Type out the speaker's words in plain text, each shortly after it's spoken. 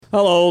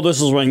Hello, this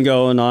is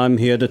Ringo, and I'm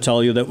here to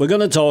tell you that we're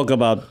going to talk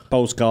about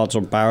Postcards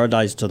from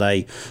Paradise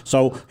today.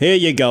 So here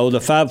you go, the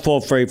Fab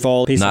Four Free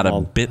Fall. Peace Not and a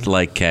love. bit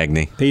like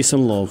Cagney. Peace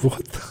and love.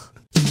 What the?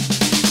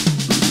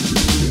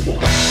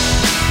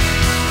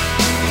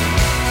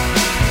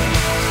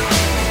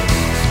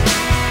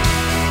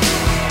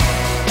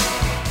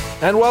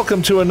 And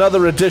welcome to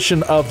another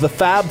edition of the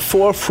Fab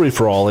Four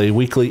Free-for-All, a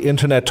weekly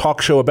internet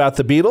talk show about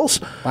the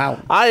Beatles.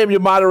 Wow. I am your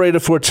moderator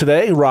for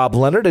today, Rob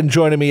Leonard, and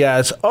joining me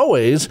as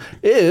always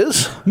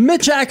is...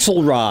 Mitch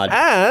Axelrod.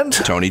 And...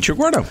 Tony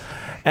Chiguardo.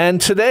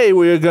 And today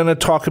we are going to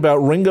talk about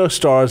Ringo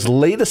Starr's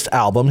latest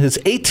album, his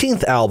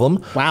 18th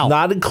album. Wow.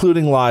 Not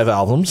including live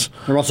albums.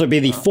 There'll also be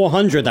the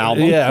 400th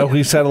album. Yeah,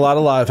 he's had a lot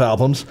of live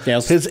albums.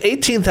 Yes. His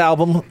 18th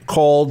album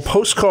called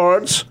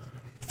Postcards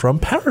from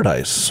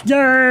Paradise.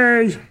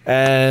 Yay!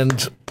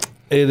 And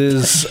it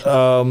is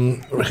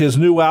his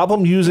new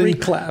album using Three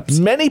claps.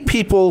 many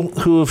people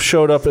who have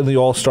showed up in the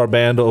All-Star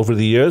Band over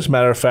the years.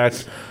 Matter of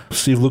fact,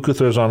 Steve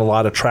Lukather is on a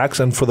lot of tracks,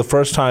 and for the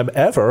first time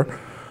ever,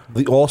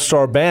 the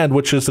All-Star Band,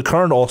 which is the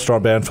current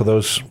All-Star Band for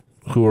those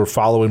who are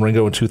following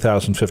Ringo in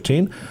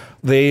 2015,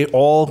 they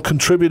all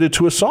contributed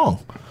to a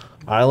song.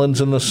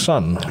 Islands in the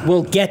Sun.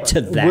 We'll get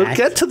to that. We'll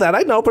get to that,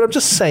 I know, but I'm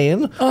just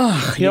saying.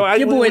 You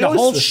give away the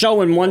whole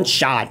show in one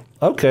shot.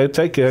 Okay,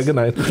 take care. Good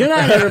night. Good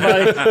night,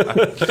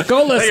 everybody.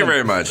 Go listen. Thank you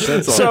very much.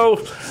 That's all.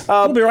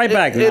 So We'll be right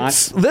back,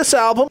 It's this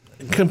album,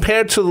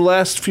 compared to the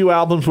last few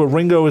albums where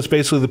Ringo is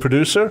basically the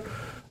producer,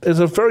 is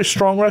a very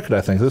strong record,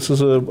 I think. This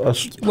is a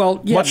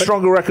much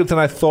stronger record than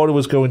I thought it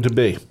was going to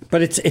be.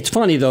 But it's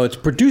funny, though. It's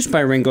produced by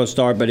Ringo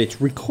Starr, but it's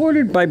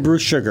recorded by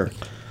Bruce Sugar.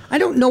 I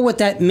don't know what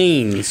that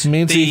means. It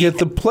means he hit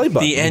the play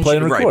button. The and play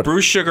and engine, record. right.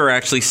 Bruce Sugar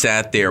actually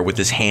sat there with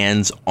his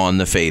hands on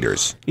the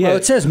faders. Yeah. Well,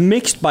 it says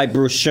mixed by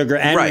Bruce Sugar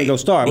and Right. Ringo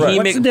Starr. He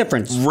What's the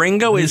difference?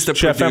 Ringo is the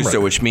Jeff producer,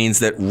 Emmerich. which means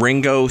that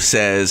Ringo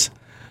says,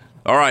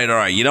 all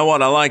right, you know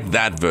what? I like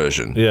that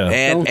version. Yeah.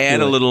 Don't Add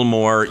do a it. little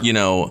more,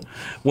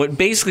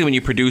 basically when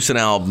you produce an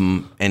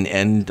album,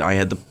 and I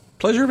had the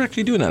pleasure of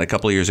actually doing that a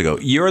couple of years ago,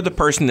 you're the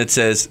person that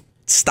says,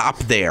 stop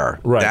there.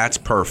 Right. That's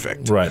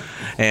perfect. Right.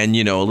 And,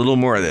 a little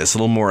more of this, a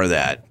little more of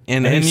that.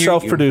 And he's you're-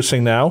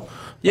 self-producing now,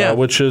 Yeah.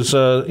 which is,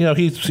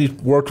 he's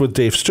worked with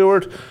Dave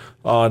Stewart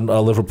on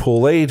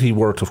Liverpool 8. He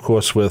worked, of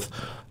course, with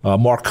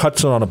Mark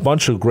Hudson on a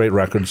bunch of great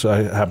records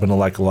I happen to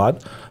like a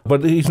lot.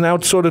 But he's now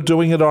sort of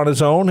doing it on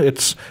his own.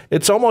 It's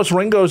almost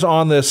Ringo's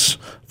on this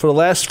for the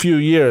last few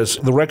years.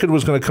 The record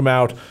was going to come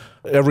out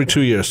every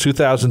 2 years,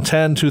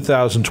 2010,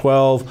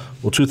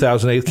 2012. Well,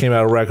 2008 came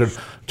out a record.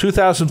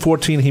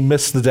 2014, he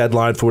missed the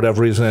deadline for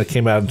whatever reason, and it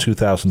came out in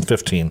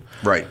 2015.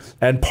 Right.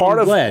 And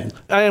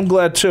I am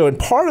glad too. And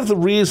part of the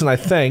reason, I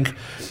think,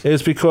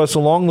 is because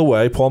along the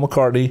way, Paul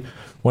McCartney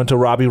went to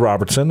Robbie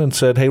Robertson and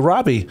said, hey,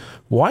 Robbie,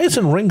 why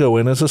isn't Ringo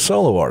in as a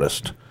solo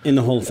artist? In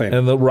the Hall of Fame.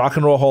 In the Rock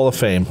and Roll Hall of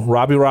Fame.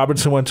 Robbie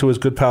Robertson went to his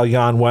good pal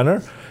Jan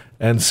Wenner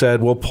and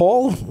said, well,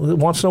 Paul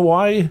wants to know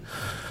why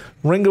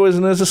Ringo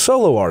isn't as a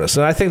solo artist.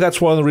 And I think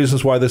that's one of the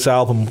reasons why this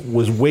album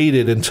was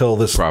weighted until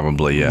this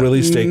Probably, yeah.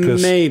 release date.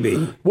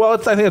 Maybe. Well, I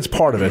think it's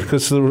part of it,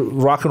 because the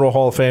Rock and Roll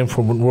Hall of Fame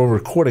from when we're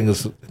recording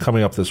is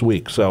coming up this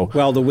week. So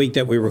Well, the week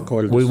that we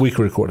recorded this. we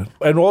recorded.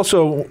 And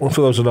also,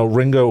 for those who know,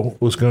 Ringo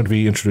was going to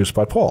be introduced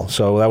by Paul.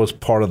 So that was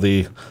part of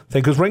the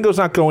thing. Because Ringo's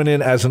not going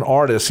in as an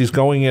artist. He's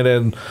going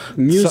in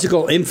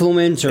Musical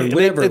influence or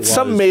whatever it's it was.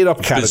 some made-up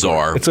category.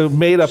 Bizarre. It's a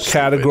made-up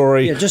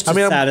category. Yeah, just to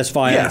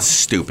satisfy Yeah, him. it's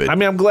stupid. I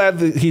mean, I'm glad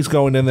that he's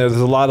going in there.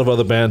 There's a lot of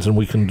other bands, and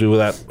we can do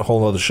that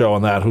whole other show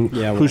on that,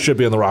 who should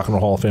be in the Rock and Roll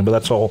Hall of Fame, but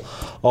that's a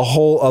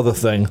whole other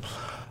thing.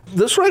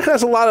 This record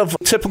has a lot of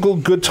typical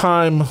good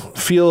time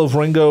feel of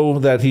Ringo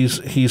that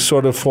he's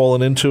sort of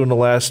fallen into in the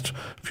last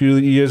few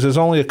years. There's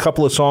only a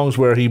couple of songs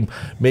where he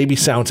maybe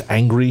sounds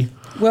angry.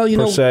 Well,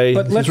 per se.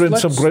 but He's written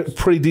some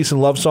pretty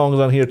decent love songs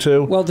on here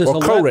too. Well, there's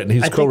co-written.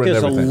 He's co-written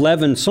there's everything.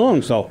 11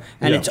 songs though,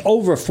 and Yeah. it's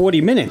over 40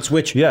 minutes.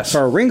 Which Yes.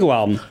 for a Ringo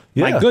album,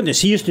 my Yeah.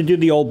 goodness, he used to do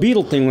the old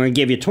Beatle thing where he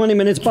gave you 20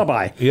 minutes, bye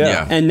bye.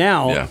 Yeah. And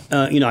now,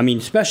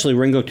 especially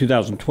Ringo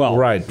 2012.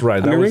 Right. I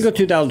That mean, was Ringo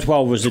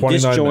 2012 was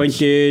 29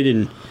 disjointed,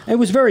 and it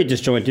was very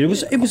disjointed.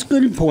 It was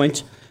good in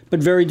points, but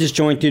very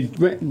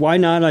disjointed. Why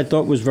Not? I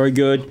thought was very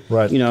good.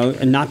 Right.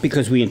 And not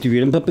because we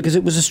interviewed him, but because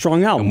it was a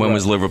strong album. And when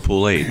was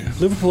Liverpool 8?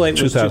 Liverpool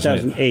 8 was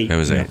 2008. 2008. That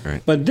was 8,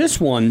 right. But this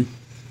one,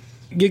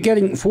 you're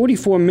getting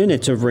 44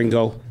 minutes of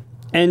Ringo,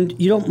 and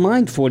you don't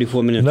mind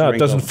 44 minutes No, of it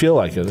Ringo. doesn't feel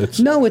like it.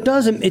 No, it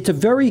doesn't. It's a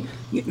very,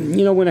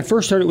 when I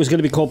first heard it was going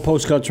to be called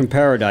Postcards from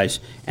Paradise,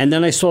 and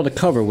then I saw the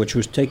cover, which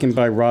was taken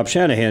by Rob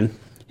Shanahan,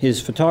 his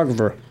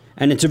photographer,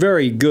 and it's a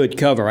very good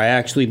cover. I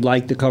actually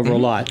like the cover a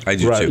lot. I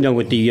do Right. too.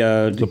 With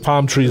the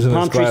palm trees in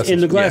palm his trees glasses. in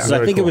the glasses. Yeah, I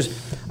very think cool.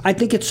 I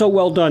think it's so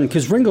well done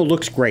because Ringo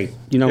looks great.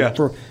 Yeah.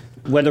 For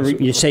whether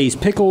you say he's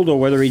pickled or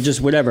whether he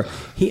just whatever,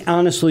 he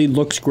honestly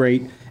looks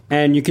great,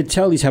 and you could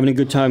tell he's having a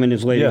good time in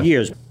his later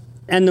years.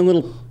 And the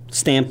little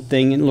stamp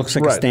thing, it looks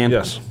like a Right, stamp.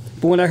 yes.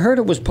 But when I heard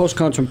it was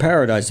Postcards from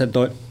Paradise, I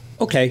thought,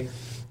 okay,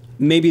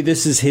 maybe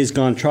this is his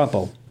Gon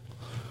Troppo.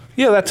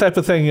 Yeah, that type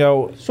of thing,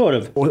 Sort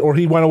of. Or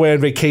he went away on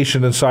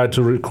vacation and decided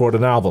to record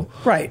an album.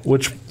 Right.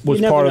 Which was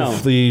You never part know.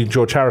 of the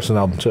George Harrison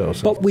album, too.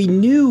 So. But we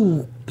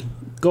knew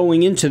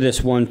going into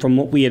this one from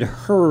what we had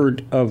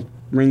heard of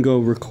Ringo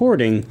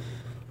recording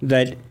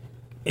that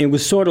it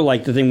was sort of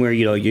like the thing where,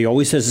 he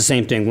always says the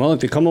same thing. Well,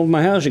 if you come over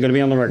my house, you're going to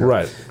be on the record.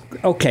 Right.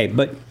 Okay,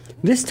 but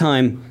this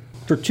time,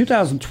 for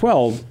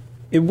 2012,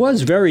 it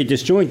was very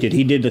disjointed.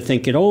 He did the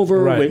Think It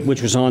Over, Right.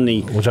 which was on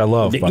the... Which I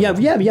love, by the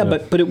way. Yeah,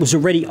 but it was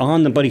already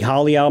on the Buddy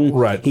Holly album.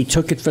 Right. He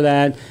took it for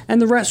that,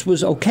 and the rest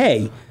was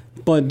okay.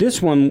 But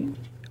this one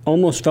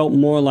almost felt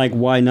more like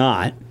Why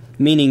Not,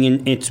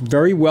 meaning it's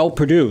very well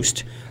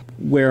produced,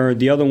 where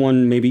the other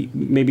one, maybe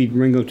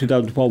Ringo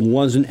 2012,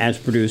 wasn't as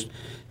produced.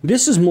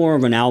 This is more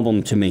of an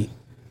album to me,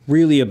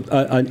 really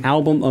an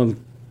album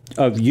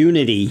of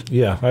unity.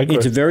 Yeah, I agree.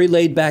 It's a very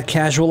laid-back,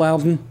 casual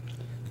album,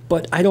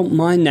 but I don't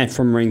mind that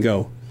from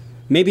Ringo.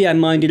 Maybe I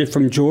minded it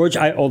from George,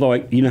 although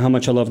you know how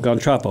much I love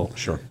Gontrapo.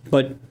 Sure.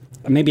 But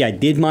maybe I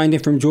did mind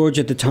it from George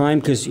at the time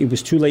because it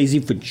was too lazy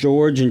for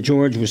George, and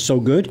George was so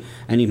good,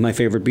 and he's my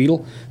favorite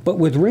Beatle. But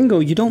with Ringo,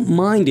 you don't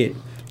mind it.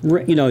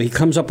 He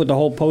comes up with the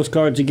whole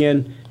postcards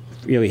again.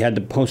 He had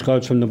the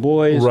postcards from the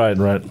boys. Right.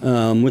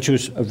 Which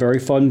was a very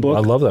fun book. I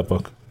love that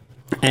book.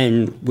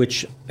 And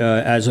which,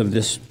 as of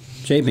this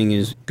taping,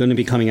 is going to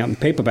be coming out in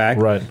paperback.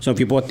 Right. So if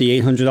you bought the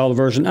 $800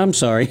 version, I'm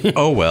sorry.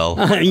 Oh, well.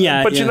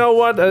 Yeah. But you know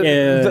what?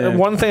 Yeah.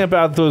 One thing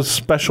about those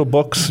special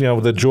books,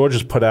 that George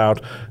has put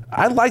out,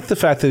 I like the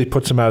fact that he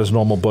puts them out as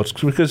normal books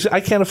because I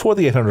can't afford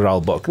the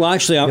 $800 book. Well,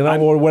 actually,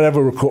 or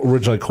whatever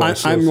originally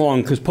cost. I'm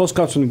wrong because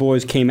Postcards from the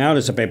Boys came out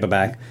as a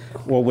paperback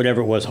or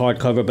whatever it was,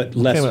 hardcover, but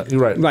less.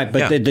 You're right. Right,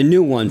 but Yeah. the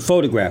new one,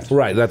 Photograph.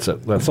 Right, that's it.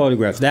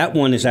 Photograph. That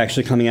one is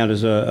actually coming out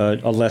as a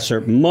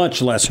lesser,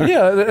 much lesser.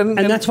 Yeah, and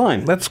that's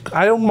fine.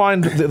 I don't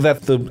mind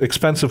that the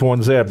expensive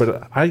one's there,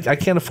 but I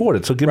can't afford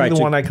it. So give me the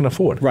one I can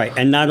afford. Right,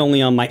 and not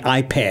only on my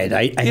iPad.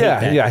 I hate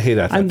that. Yeah, I hate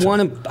that. I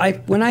want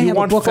to. When I have a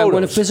want book, I want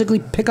to photos. physically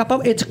pick up.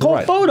 It's called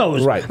Right.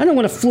 photos. Right. I don't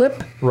want to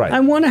flip. Right.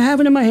 I want to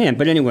have it in my hand.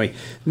 But anyway,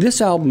 this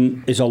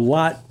album is a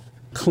lot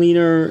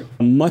cleaner,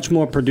 much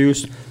more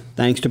produced,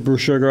 thanks to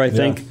Bruce Sugar, I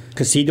think,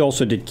 because he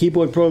also did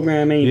keyboard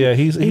programming. Yeah,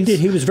 he was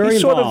very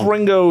he's sort involved. of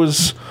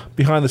Ringo's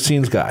behind the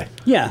scenes guy.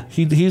 Yeah.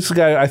 He's the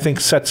guy I think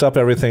sets up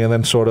everything and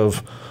then sort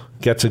of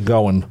gets it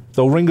going.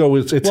 Though Ringo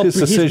it's his He's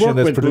decision worked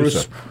as with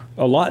producer. Bruce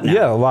a lot now.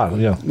 Yeah, a lot.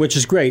 Yeah. Which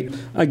is great.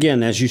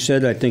 Again, as you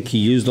said, I think he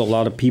used a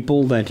lot of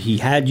people that he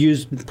had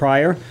used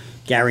prior.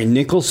 Gary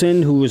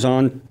Nicholson, who was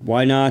on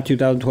Why Not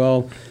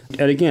 2012.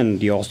 And again,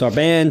 the All-Star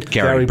Band.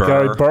 Gary Burr.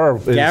 Gary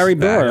Burr. Gary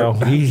Burr.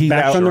 He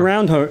back now- from the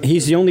Roundhead.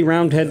 He's the only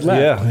Roundhead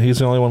left. Yeah, he's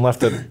the only one left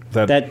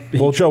that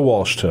well, Joe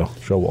Walsh too.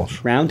 Joe Walsh.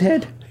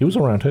 Roundhead? He was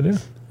a roundhead, yeah.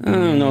 I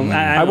don't know.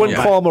 I wouldn't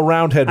call him a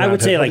roundhead. I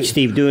would say roundhead. like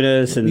Steve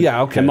Dudas and,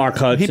 and Mark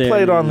Hudson. He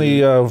played on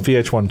the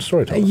VH1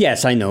 Storyteller.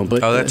 Yes, I know.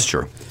 But Oh, that's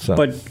true. So.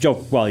 But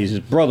Joe, well, he's his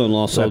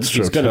brother-in-law, so That's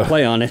true, he's going to too.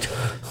 play on it.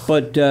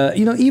 But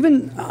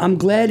even I'm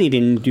glad he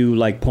didn't do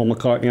like Paul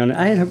McCartney on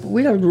it.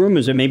 We had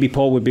rumors that maybe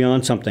Paul would be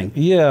on something.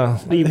 Yeah,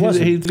 He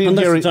wasn't,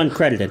 unless it's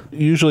uncredited.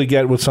 Usually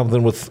get with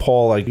something with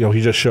Paul, like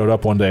he just showed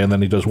up one day and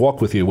then he does Walk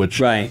With You, which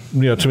Right.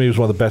 to me was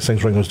one of the best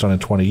things Ringo's done in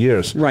 20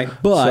 years. Right,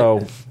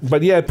 but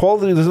but yeah, Paul.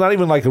 There's not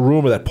even like a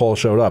rumor that Paul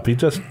showed up. He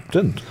just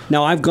didn't.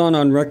 Now I've gone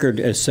on record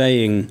as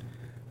saying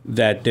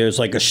that there's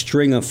like a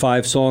string of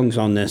 5 songs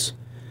on this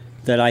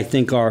that I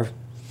think are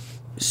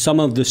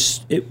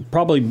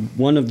probably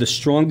one of the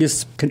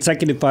strongest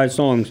consecutive 5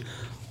 songs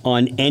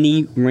on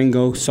any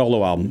Ringo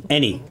solo album.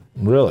 Any.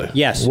 Really?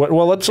 Yes.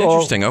 Well, let's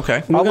Interesting.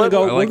 Okay. We're going to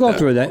go. I like We'll go that.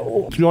 through that.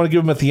 Do you want to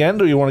give him at the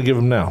end, or you want to give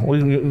him now?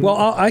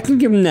 Well, I can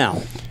give them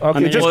now.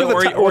 Okay, just give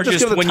the or just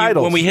just give the when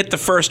titles. we hit the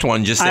first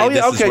one, just say Oh, this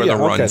yeah, is okay, where the yeah,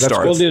 run okay, that's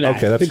starts. We'll do that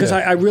Okay, that's because it.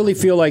 I really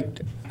feel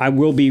like I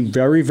will be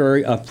very,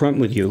 very upfront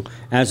with you.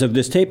 As of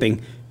this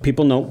taping,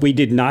 people know we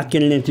did not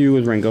get an interview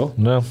with Ringo.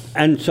 No.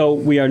 And so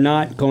we are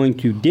not going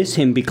to diss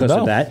him because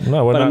No. of that.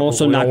 No, we're but I'm not-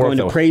 also we not don't work going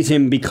that to way. praise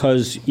him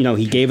because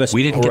he gave us.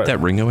 We didn't Right. get that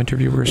Ringo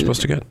interview we were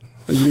supposed to get.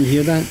 You didn't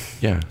hear that?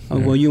 Yeah. Oh,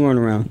 well, you weren't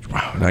around.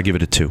 Wow. And I give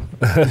it a 2.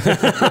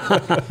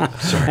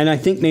 And I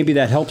think maybe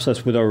that helps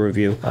us with our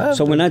review.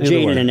 So we're not Either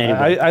jaded way. in any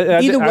way. I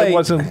way,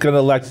 wasn't going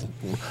to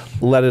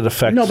let it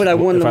affect. no, but I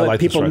wanted if to let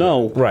liked this people record.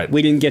 know Right.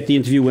 we didn't get the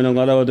interview when a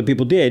lot of other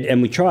people did,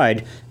 and we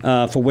tried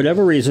for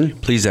whatever reason.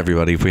 Please,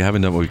 everybody, if we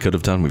haven't done what we could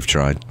have done, we've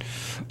tried.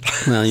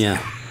 Well, yeah.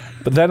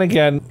 But then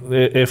again,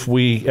 if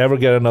we ever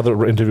get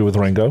another interview with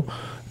Ringo,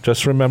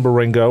 just remember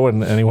Ringo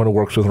and anyone who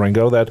works with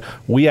Ringo that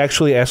we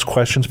actually ask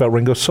questions about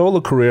Ringo's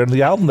solo career and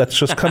the album that's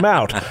just come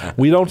out.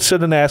 We don't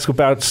sit and ask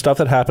about stuff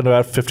that happened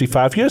about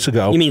 55 years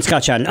ago. You mean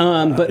Scott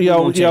Shadden? But we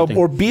won't say anything.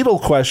 or Beatle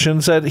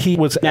questions that he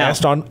was Now,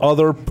 asked on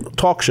other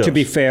talk shows. To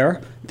be fair,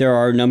 there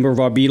are a number of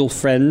our Beatles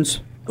friends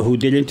who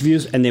did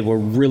interviews, and they were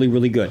really,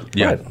 really good.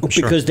 Yeah, Right.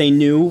 sure. Because they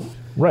knew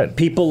Right.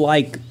 people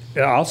like,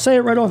 I'll say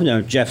it right off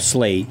now, Jeff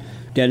Slade,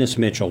 Dennis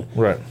Mitchell,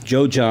 Right.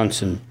 Joe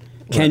Johnson,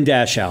 Ken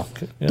Dashow.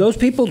 Those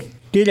people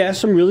did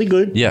ask some really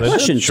good Yes,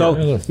 questions. sure.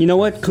 So, you know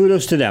what?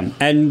 Kudos to them.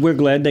 And we're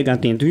glad they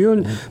got the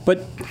interview.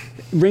 But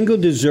Ringo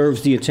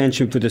deserves the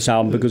attention for this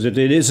album because it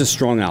is a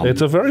strong album.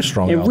 It's a very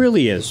strong It album.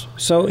 really is.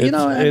 So,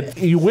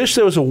 You wish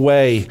there was a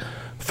way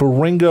for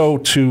Ringo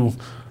to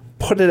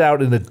put it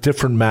out in a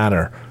different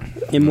manner.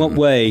 in what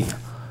way?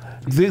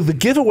 The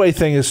giveaway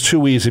thing is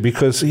too easy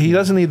because he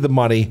doesn't need the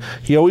money.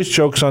 He always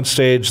jokes on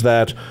stage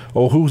that,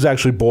 who's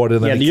actually bought it?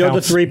 And Yeah, then he the other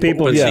counts- three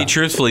people. But Yeah. see,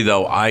 truthfully,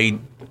 though, I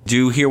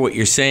do hear what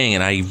you're saying,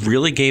 and I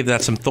really gave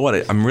that some thought.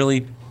 I'm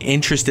really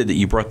interested that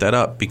you brought that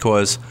up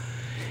because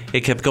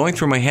it kept going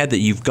through my head that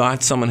you've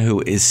got someone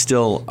who is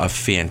still a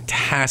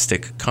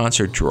fantastic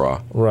concert draw.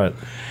 Right.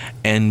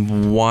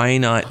 And why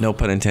not, no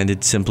pun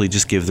intended, simply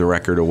just give the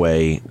record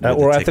away with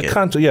Or the at the ticket?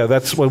 concert. Yeah,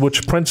 that's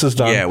which Prince has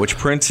done. Yeah, which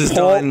Prince has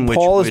Paul, done. Which,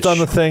 Paul has which- done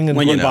the thing. And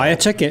When you know, buy a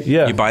ticket,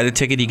 yeah. You buy the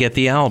ticket, you get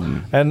the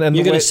album. and you're the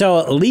going way- to sell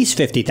at least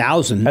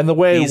 50,000. And the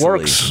way it Easily.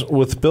 works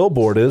with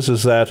Billboard is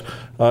that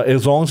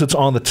as long as it's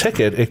on the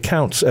ticket, it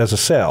counts as a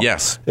sale.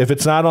 Yes. If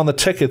it's not on the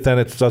ticket, then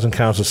it doesn't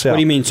count as a sale. What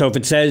do you mean? So if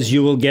it says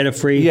you will get a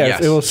free... Yeah,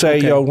 Yes. it will say,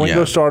 Okay. Ringo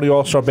Yeah. Starr, the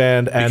All-Star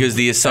Band, and Because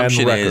the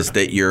assumption and record. is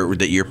that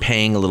you're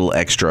paying a little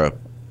extra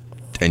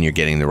and you're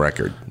getting the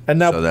record. And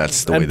now, so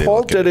that's the way and they Paul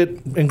look at did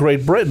it in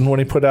Great Britain when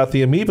he put out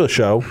the Amoeba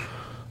show.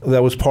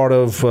 That was part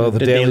of the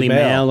Daily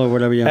Mail or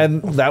whatever, yeah.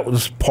 And that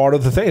was part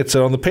of the thing. It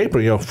said on the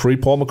paper, free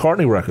Paul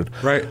McCartney record.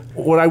 Right.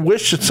 What I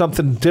wish it's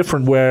something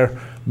different where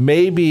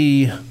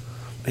maybe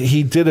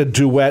he did a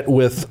duet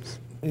with,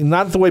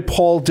 not the way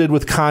Paul did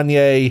with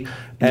Kanye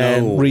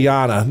and No.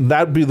 Rihanna.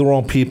 That'd be the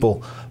wrong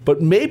people.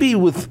 But maybe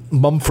with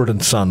Mumford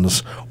and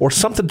Sons or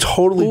something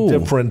totally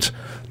different,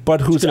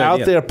 but who's good out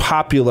idea. there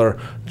popular,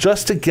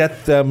 just to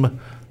get them,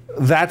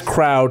 that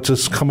crowd to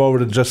come over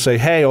to just say,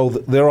 hey,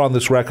 they're on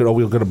this record,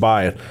 we're going to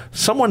buy it.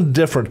 Someone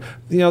different.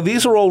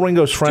 These are all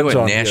Ringo's friends Do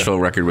a on here. Nashville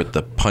record with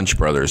the Punch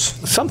Brothers.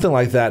 Something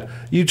like that.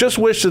 You just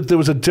wish that there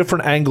was a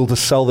different angle to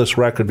sell this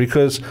record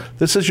because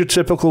this is your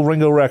typical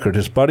Ringo record.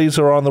 His buddies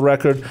are on the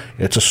record.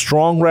 It's a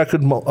strong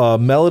record,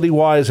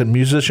 melody-wise and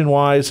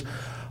musician-wise,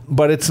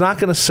 but it's not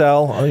going to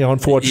sell,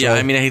 unfortunately. Yeah,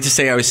 I mean, I hate to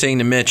say, I was saying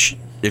to Mitch,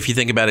 if you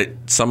think about it,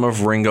 some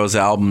of Ringo's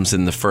albums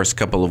in the first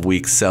couple of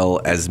weeks sell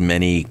as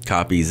many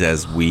copies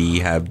as we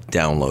have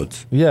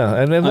downloads. Yeah,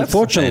 and then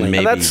Unfortunately. And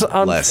maybe that's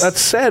less. that's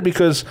sad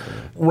because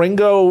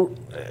Ringo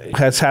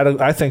has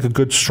had, I think, a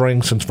good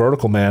string since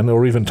Vertical Man,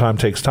 or even Time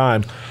Takes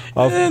Time.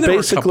 Of There were a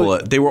basically, couple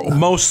of, they were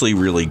mostly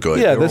really good.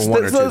 yeah, there were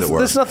one or two that were.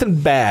 there's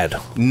nothing bad.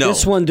 No,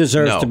 This one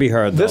deserves no. to be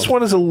heard, though. This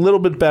one is a little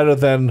bit better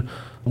than,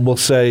 we'll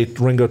say,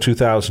 Ringo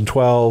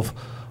 2012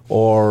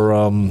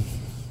 or.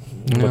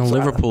 No,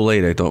 Liverpool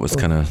 8, I thought was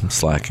kind of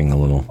slacking a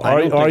little.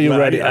 Are you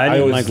ready? I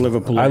didn't like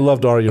Liverpool. I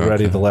loved Are You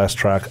Ready, the last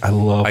track. I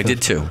loved I it.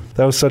 did too.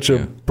 That was such a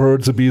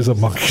birds of bees of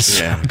monkeys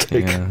Yeah.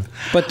 take. yeah.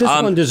 But this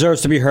one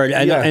deserves to be heard.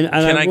 And, yeah. and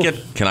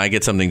Can I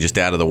get something just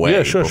out of the way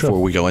Yeah, sure, before sure.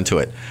 we go into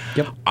it?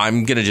 Yep.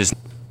 I'm gonna just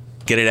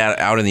get it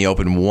out in the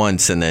open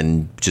once and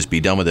then just be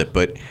done with it.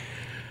 But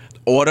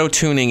auto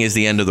tuning is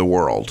the end of the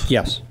world.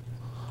 Yes.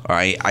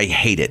 I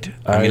hate it.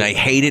 I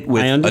hate it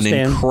with I an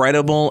understand.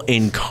 incredible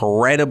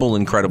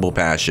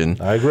passion.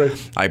 I agree.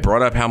 I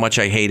brought up how much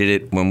I hated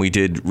it when we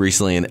did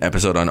recently an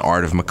episode on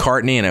Art of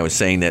McCartney, and I was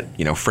saying that,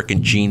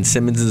 frickin' Gene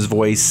Simmons'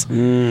 voice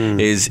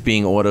is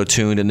being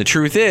auto-tuned. And the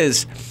truth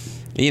is,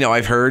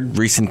 I've heard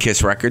recent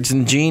Kiss records,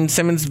 and Gene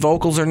Simmons'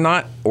 vocals are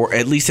not, or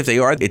at least if they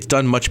are, it's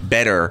done much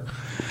better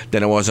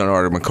than it was on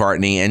Art of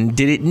McCartney. And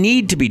did it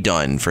need to be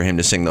done for him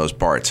to sing those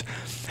parts?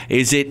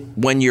 Is it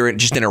when you're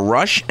just in a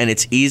rush and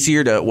it's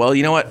easier to, well,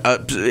 you know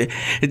what,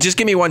 just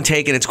give me one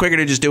take and it's quicker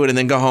to just do it and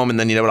then go home and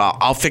then,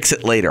 I'll fix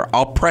it later.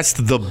 I'll press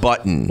the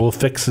button. We'll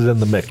fix it in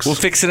the mix. We'll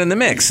fix it in the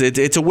mix.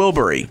 It's a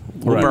Wilbury.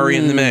 Wilbury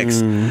in the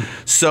mix.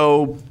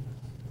 So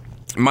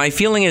my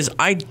feeling is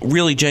I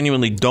really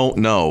genuinely don't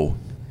know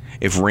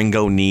if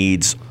Ringo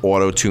needs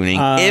auto-tuning.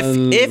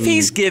 If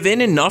he's given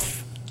enough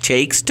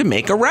takes to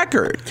make a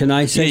record. Can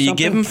I say you something?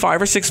 give him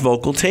 5 or 6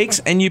 vocal takes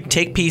and you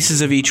take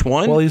pieces of each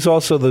one. Well, he's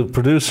also the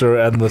producer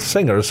and the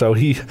singer, so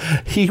he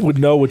would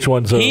know which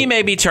ones are. He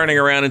may be turning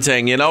around and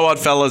saying, you know what,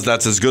 fellas,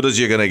 that's as good as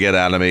you're going to get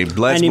out of me.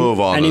 Let's And he- move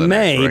on and to he the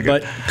may, next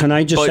record. but can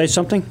I just say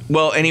something?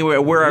 Well, anyway,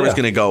 where I was Yeah.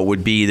 going to go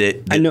would be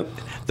that I know.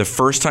 the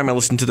first time I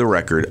listened to the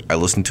record, I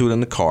listened to it in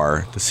the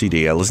car, the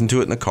CD. I listened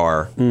to it in the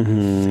car,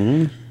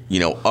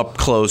 up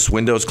close,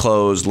 windows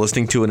closed,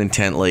 listening to it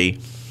intently.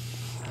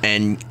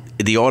 And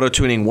the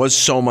auto-tuning was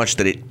so much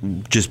that it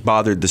just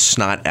bothered the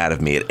snot out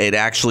of me. It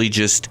actually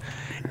just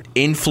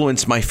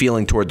influenced my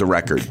feeling toward the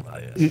record.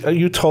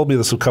 You told me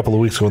this a couple of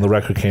weeks ago when the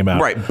record came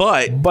out. Right,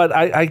 but But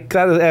I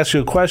got to ask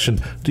you a question.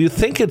 Do you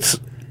think it's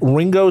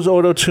Ringo's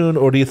auto-tune,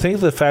 or do you think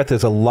the fact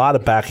there's a lot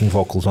of backing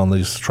vocals on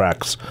these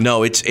tracks?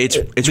 no, it's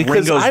Because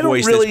Ringo's I don't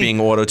voice really- that's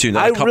being auto-tuned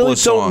on I a couple really of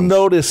songs. don't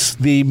notice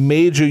the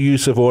major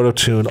use of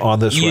auto-tune on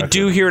this You record.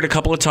 do hear it a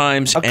couple of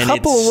times. A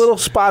couple of little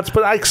spots,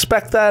 but I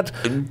expect that.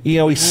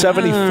 He's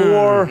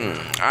 74,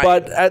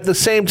 but at the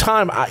same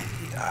time,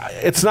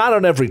 it's not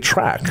on every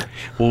track.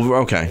 Well,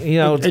 okay.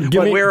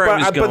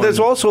 But there's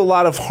also a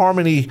lot of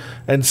harmony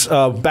and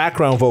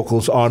background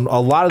vocals on a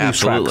lot of these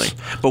Absolutely.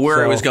 tracks. But where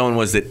I So- was going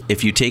was that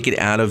if you take it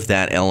out of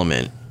that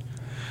element,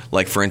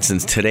 Like, for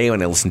instance, today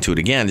when I listened to it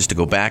again, just to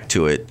go back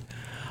to it,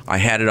 I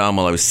had it on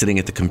while I was sitting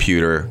at the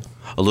computer,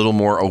 a little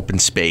more open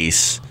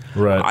space.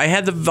 Right. I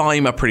had the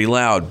volume up pretty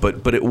loud,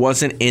 but it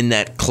wasn't in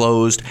that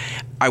closed.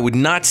 I would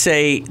not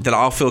say that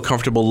I'll feel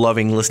comfortable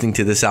loving listening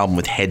to this album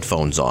with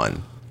headphones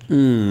on.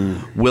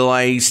 Will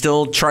I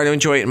still try to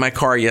enjoy it in my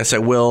car? Yes, I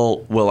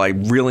will. Will I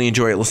really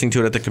enjoy it listening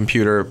to it at the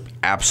computer?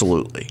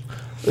 Absolutely.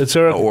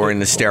 Or in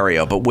the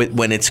stereo. But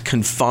when it's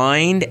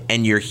confined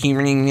and you're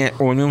hearing it, I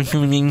didn't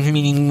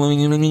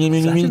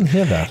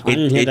hear that.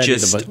 it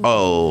just,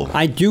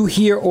 I do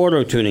hear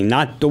auto-tuning,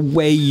 not the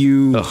way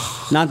you,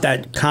 not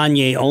that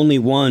Kanye only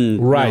one.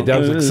 Right, that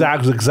was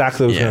exactly what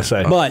I was going to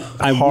say. But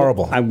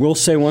horrible. I will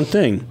say one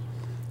thing.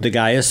 The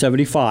guy is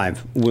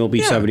 75, will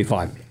be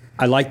 75.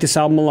 I like this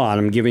album a lot.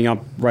 I'm giving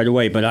up right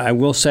away. But I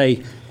will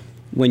say,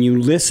 when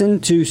you listen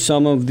to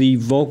some of the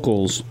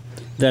vocals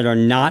that are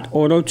not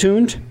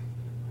auto-tuned,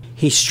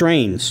 he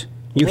strains.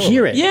 You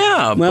hear it.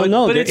 Yeah.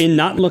 Well, but in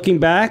Not Looking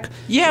Back.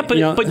 Yeah, but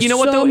you know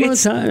what, though?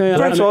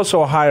 That's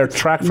also a higher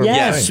track for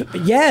Yes.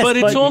 But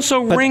it's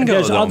also Ringo,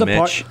 there's though, other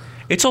Mitch.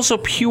 It's also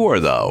pure,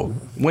 though.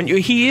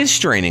 He is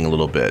straining a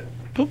little bit.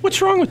 But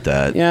what's wrong with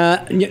that?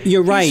 Yeah,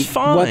 you're right. He's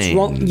fine. What's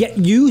wrong? Yeah,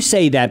 you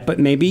say that, but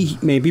maybe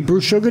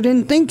Bruce Sugar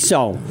didn't think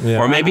so. Yeah.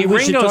 Or maybe We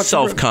should Ringo's talk to-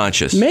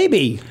 self-conscious.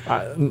 Maybe.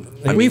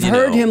 We've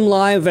heard him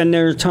live, and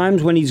there are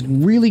times when he's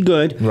really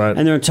good, Right.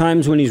 and there are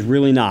times when he's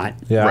really not.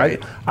 Yeah,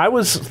 Right. I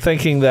was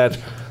thinking that,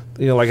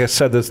 like I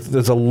said,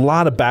 there's a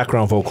lot of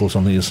background vocals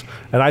on these,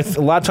 and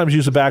a lot of times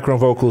use the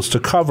background vocals to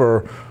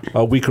cover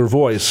a weaker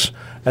voice.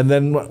 And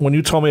then when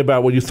you told me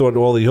about what you thought of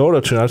all the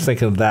auto-tune, I was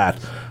thinking of that.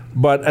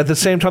 But at the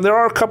same time, there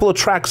are a couple of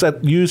tracks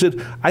that use it.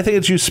 I think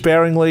it's used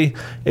sparingly.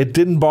 It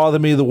didn't bother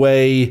me the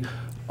way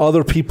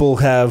other people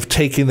have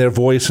taken their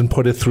voice and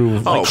put it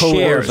through. Oh,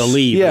 Share,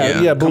 Believe.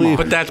 Yeah, Believe.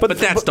 But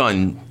that's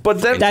done.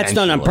 But then, That's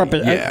done on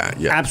purpose.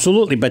 Yeah.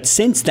 Absolutely. But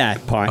since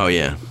that part, Oh,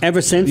 yeah.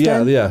 ever since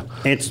then, yeah.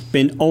 it's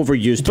been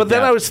overused. But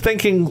then I was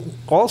thinking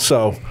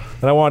also,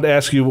 and I wanted to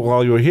ask you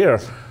while you were here,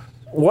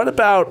 what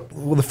about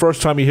the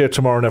first time you hear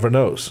Tomorrow Never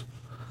Knows?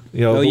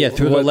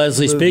 through the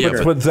Leslie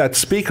speaker. With that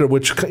speaker,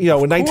 which in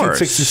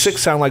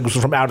 1966 sounded like it was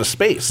from outer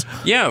space.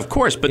 Yeah, of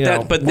course. But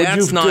Would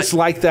that's you not.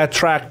 dislike that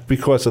track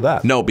because of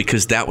that? No,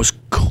 because that was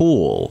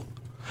cool.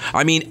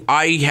 I mean,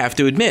 I have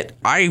to admit,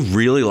 I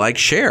really like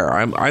Cher.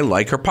 I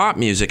like her pop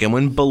music. And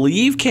when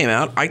Believe came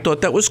out, I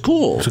thought that was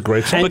cool. It's a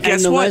great song. But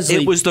guess and what? Leslie-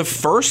 it was the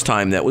first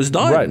time that was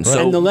done. Right. So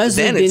and the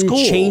Leslie then it's didn't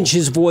cool. change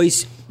his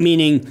voice,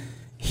 meaning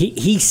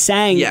he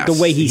sang Yes,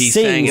 the way he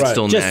sang sings, it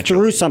still just natural.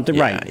 through something.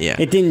 Yeah, right. yeah.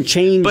 It didn't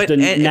change the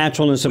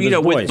naturalness of his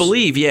voice. With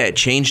Believe, it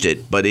changed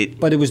it, but it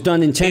was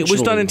done intentionally. It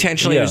was done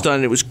intentionally. Yeah. It was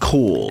done. It was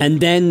cool. And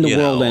then the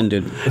world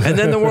ended. And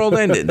then the world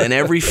ended. And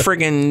every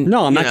friggin'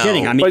 No, I'm not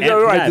kidding. I mean, But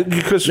you're right, that-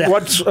 because that-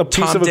 once a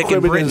piece Tom, of Dick, and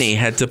equipment Brittany is,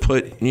 had to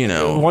put,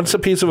 once a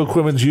piece of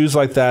equipment is used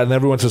like that, and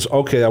everyone says,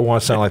 "Okay, I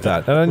want to sound like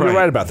that," and then you're Right.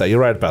 right about that. You're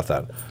right about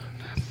that.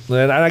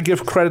 And I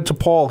give credit to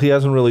Paul; he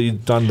hasn't really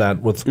done that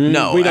with.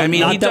 No, We don't- I mean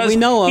not he that does. we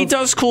know of. He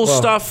does cool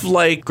stuff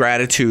like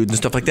Gratitude and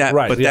stuff like that.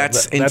 Right, But yeah,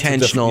 that's that's a different-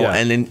 intentional, yeah.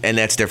 and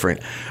that's different.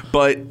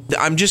 But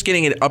I'm just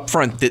getting it up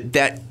front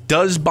that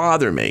does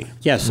bother me.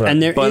 Yes, Right.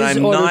 and there But is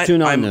I'm not.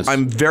 auto-tune on this.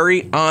 I'm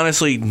very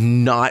honestly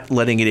not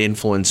letting it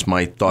influence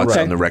my thoughts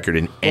Right. on the record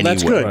in any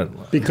that's way. good,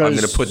 Right. because I'm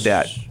going to put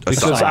that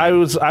Because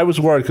aside. I was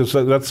worried because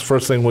that's the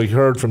first thing we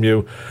heard from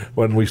you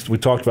when we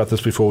talked about this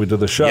before we did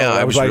the show. Yeah,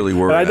 I was like, really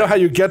worried. And I know how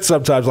you get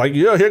sometimes, like,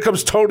 here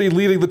comes Tony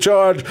leading the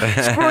charge.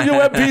 Screw you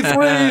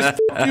MP3s,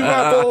 fuck you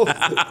Apple,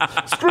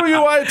 screw you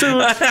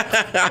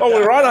iTunes. Oh,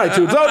 we're on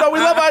iTunes. Oh no, we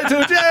love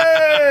iTunes.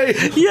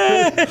 Yay!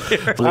 Yeah.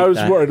 I was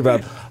that. worried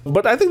about.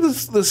 But I think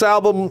this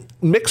album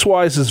mix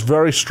wise is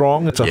very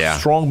strong. It's a Yeah.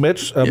 strong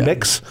mix.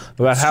 Mix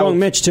about Strong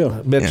Mitch, too.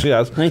 Mitch, Yeah.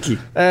 yes. Thank you.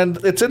 And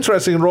it's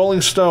interesting in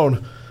Rolling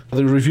Stone,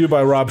 the review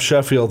by Rob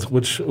Sheffield,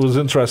 which was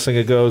interesting.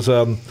 It goes,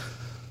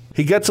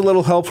 he gets a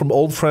little help from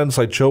old friends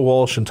like Joe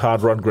Walsh and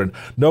Todd Rundgren.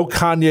 No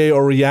Kanye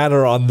or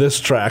Rihanna on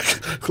this track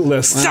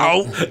list.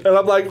 So? And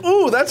I'm like,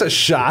 ooh, that's a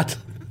shot.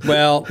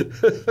 Well,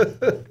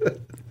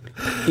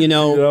 You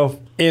know?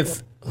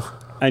 if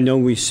I know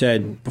we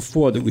said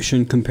before that we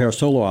shouldn't compare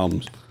solo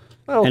albums,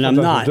 Well, and I'm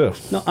sometimes not. we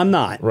do. No, I'm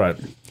not. Right.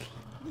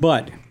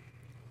 But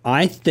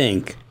I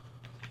think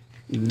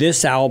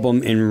this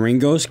album in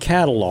Ringo's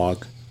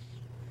catalog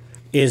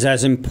is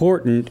as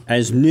important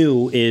as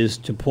New is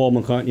to Paul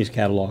McCartney's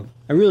catalog.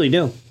 I really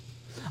do.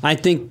 I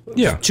think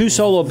two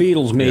solo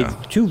Beatles made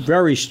two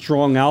very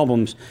strong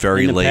albums.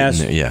 Very in the late in past,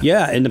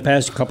 the- in the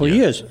past couple of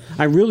years.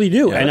 I really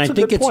do, and That's I a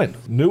think good it's point.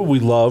 New we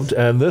loved,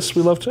 and this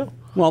we love too.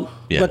 well.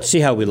 Yeah. Let's see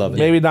how we love it.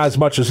 Maybe not as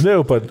much as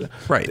New, but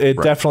Right, it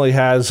right. definitely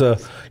has.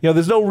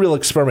 There's no real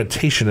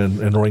experimentation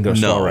in Ringo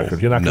Starr No,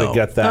 record. You're not going no. to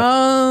get that.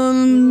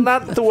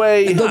 Not the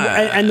way.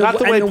 Not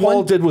the way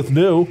Paul did with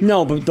New.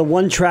 No, but the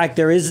one track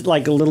there is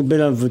like a little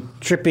bit of a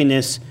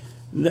trippiness.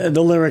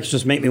 The lyrics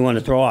just make me want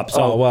to throw up.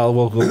 So Oh well,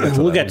 we'll get to that.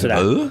 we'll get to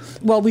that.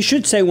 Well, we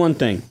should say one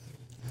thing.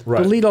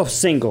 Right. The leadoff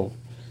single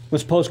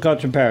was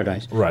 "Postcards from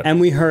Paradise," Right. And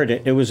we heard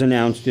it. It was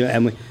announced,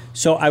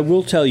 so I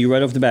will tell you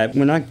right off the bat.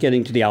 We're not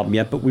getting to the album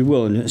yet, but we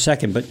will in a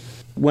second. But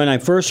when I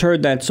first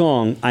heard that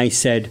song, I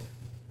said,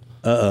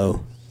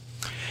 "Uh-oh."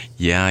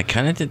 Yeah, I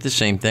kind of did the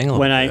same thing a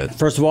little bit.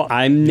 First of all,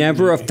 I'm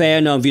never a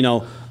fan of,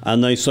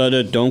 and they said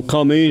it don't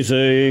come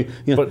easy.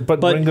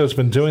 But Ringo's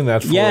been doing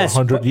that for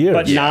 100 years.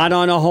 But not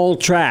on a whole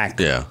track.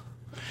 Yeah.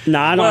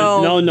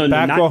 No.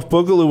 Back Off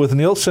Boogaloo with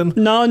Nielsen.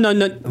 No.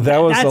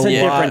 That's a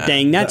different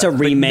thing. That's a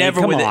remake.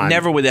 Come on.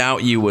 Never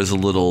Without You was a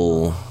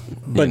little.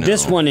 But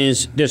this one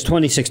there's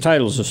 26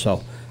 titles or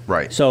so.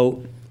 Right.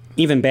 So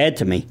even bad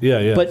to me.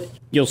 Yeah. But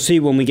you'll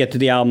see when we get to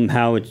the album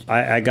how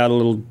I got a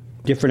little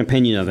different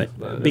opinion of it,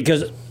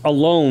 because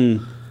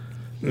alone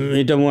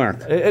it doesn't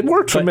work. It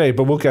worked for me,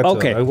 but we'll get to it.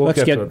 Okay,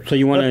 let's get to it. So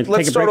you want to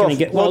take a break and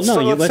get? Well,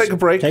 no, let's take a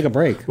break. Take a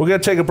break. We're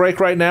going to take a break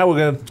right now. We're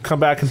going to come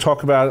back and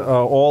talk about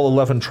all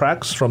 11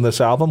 tracks from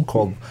this album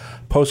called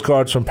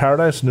Postcards from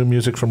Paradise, new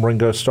music from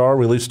Ringo Starr,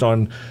 released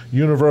on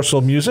Universal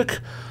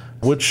Music,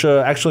 which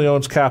actually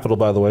owns Capitol,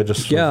 by the way.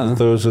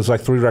 There's like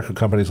 3 record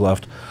companies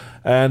left.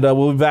 And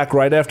we'll be back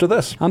right after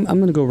this. I'm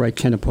going to go write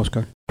Ken a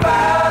postcard.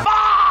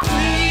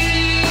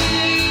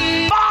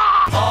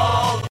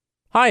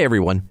 Hi,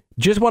 everyone.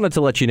 Just wanted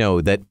to let you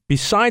know that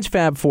besides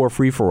Fab 4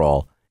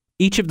 Free-For-All,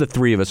 each of the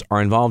 3 of us are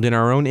involved in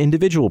our own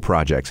individual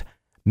projects.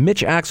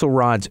 Mitch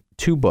Axelrod's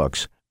 2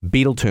 books,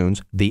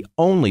 Beatletoons, the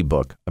only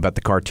book about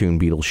the cartoon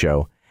Beatles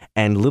show,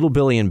 and Little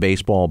Billy and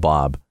Baseball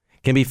Bob,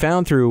 can be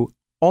found through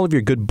all of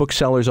your good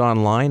booksellers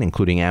online,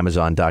 including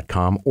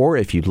Amazon.com, or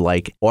if you'd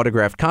like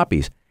autographed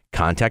copies,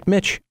 contact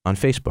Mitch on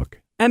Facebook.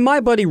 And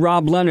my buddy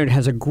Rob Leonard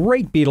has a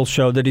great Beatles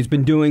show that he's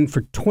been doing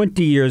for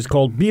 20 years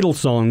called Beatles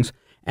Songs,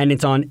 and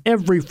it's on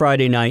every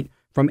Friday night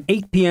from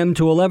 8 p.m.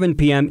 to 11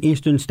 p.m.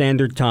 Eastern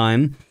Standard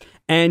Time.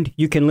 And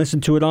you can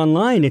listen to it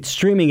online. It's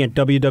streaming at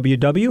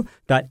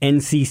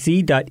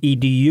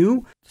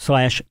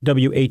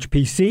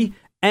www.ncc.edu/WHPC.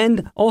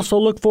 And also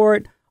look for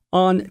it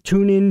on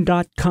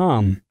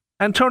tunein.com.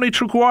 And Tony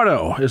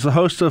Truguardo is the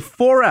host of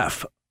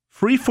 4F,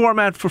 Free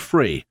Format for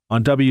Free,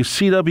 on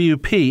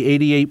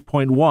WCWP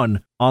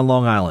 88.1 on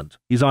Long Island.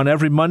 He's on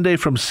every Monday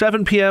from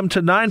 7 p.m.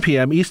 to 9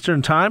 p.m.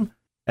 Eastern Time,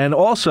 and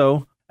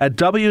also at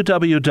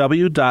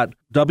www.wcwp.org.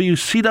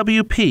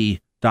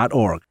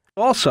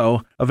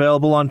 Also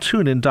available on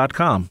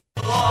tunein.com.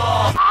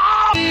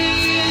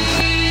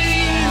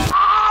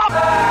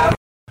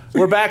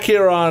 We're back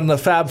here on the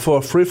Fab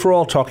 4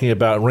 Free-For-All talking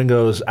about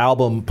Ringo's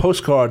album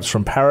Postcards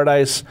from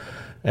Paradise.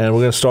 And we're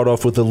going to start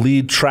off with the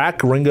lead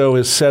track. Ringo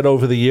has said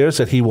over the years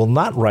that he will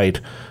not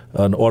write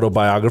an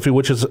autobiography,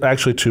 which is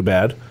actually too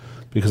bad,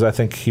 because I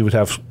think he would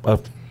have a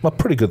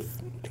pretty good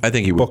I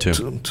think he would book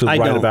too. to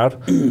write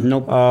about.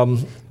 Nope.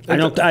 I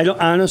don't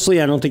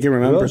honestly, I don't think he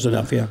remembers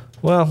enough. Yeah.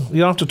 Well, you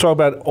don't have to talk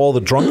about all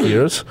the drunk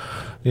years,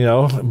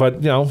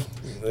 but no,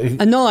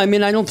 I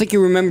mean, I don't think he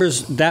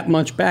remembers that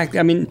much back.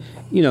 I mean,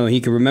 he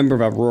can remember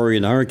about Rory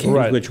and the Hurricanes,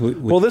 right. which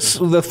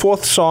the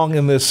fourth song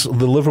in this,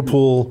 the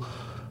Liverpool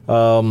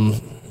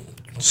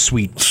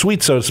suite, so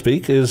to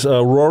speak, is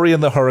Rory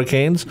and the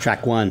Hurricanes.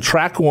 Track 1.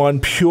 Track 1,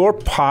 pure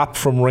pop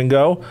from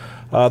Ringo.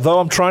 Though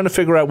I'm trying to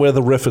figure out where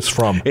the riff is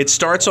from. It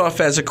starts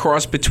off as a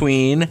cross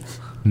between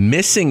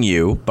Missing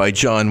You by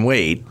John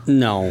Waite.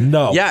 No.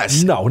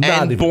 Yes. No, not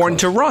and even Born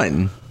close. to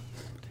Run.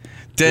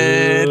 No.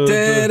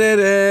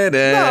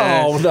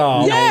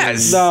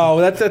 Yes.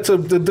 No,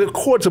 the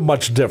chords are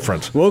much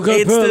different. Woke up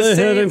It's the early, same-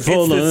 heading for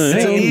it's the the same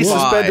It's an E vibe.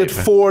 suspended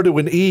 4 to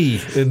an E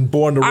in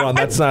Born to Run.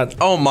 That's not.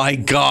 Oh my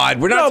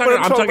God! We're No, not but talking.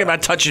 I'm I'm talking talking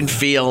about touch and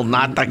feel,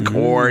 not the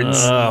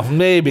chords.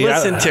 Maybe.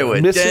 Listen to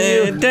it.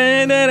 Missing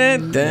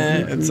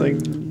You? It's like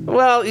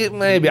Well,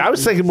 maybe. I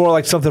was thinking more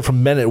like something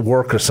from Men at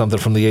Work or something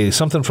from the 80s.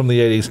 Something from the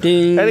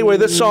 80s. Anyway,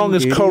 this song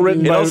is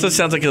co-written it by... also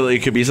sounds like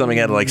it could be something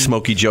out of like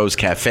Smokey Joe's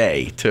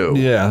Cafe too.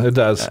 Yeah, it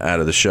does. Out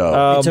of the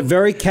show. It's a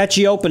very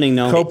catchy opening,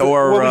 though.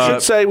 Or, we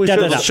should say...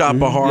 Shop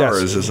of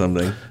Horrors or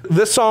something.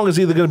 This song is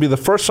either going to be the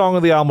first song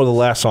of the album or the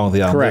last song of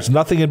the album. Correct. There's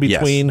nothing in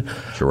between.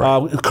 Yes.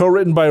 Correct.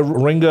 Co-written by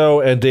Ringo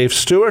and Dave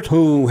Stewart.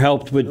 Who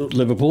helped with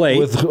Liverpool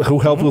 8. Who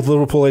helped with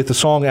Liverpool 8, the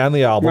song and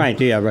the album. Right,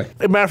 yeah, right.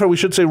 As a matter of fact, we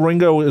should say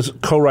Ringo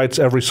co-writes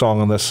every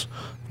song on this.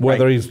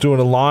 Whether he's doing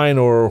a line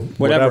or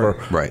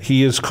whatever. Right.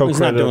 He is co-credited.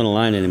 He's not doing a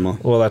line anymore.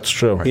 Well, that's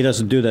true. He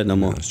doesn't do that no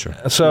more. That's true.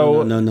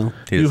 So No.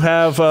 You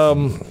have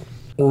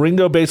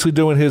Ringo basically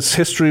doing his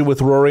history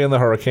with Rory and the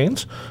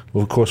Hurricanes.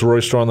 Well, of course,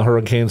 Rory Starr and the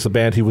Hurricanes, the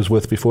band he was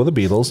with before the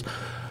Beatles.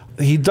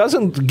 He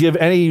doesn't give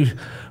any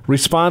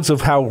response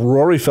of how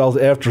Rory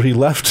felt after he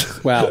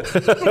left. Wow.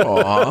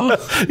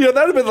 That would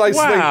have been like,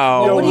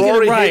 Wow. What are you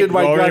Rory gonna write? hated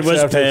my Rory guts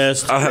was after.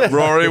 pissed.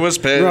 Rory was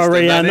pissed.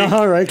 Rory and and the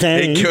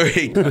Hurricane.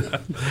 Hurricane.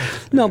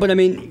 No, but I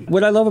mean,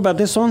 what I love about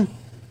this song,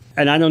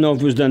 and I don't know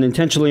if it was done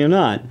intentionally or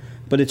not,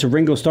 but it's a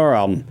Ringo Starr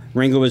album.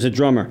 Ringo is a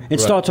drummer. It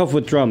starts off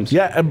with drums.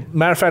 Yeah, as a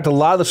matter of fact, a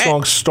lot of the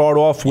songs start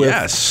off with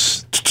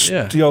Yes.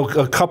 Yeah.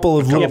 a couple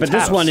of little Yeah, but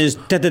taps. this one is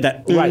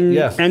da-da-da. Right,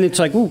 yeah. And it's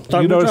like, ooh,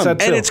 start You with notice drums.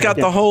 that And too. it's got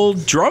the whole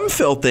drum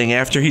fill thing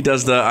after he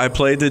does I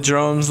played the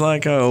drums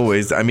like I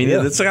always. I mean,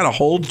 it's got a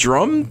whole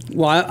drum.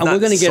 Well, we're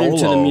going to get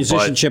into the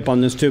musicianship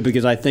on this, too,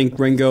 because I think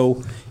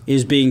Ringo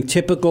is being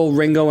typical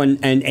Ringo and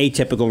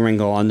atypical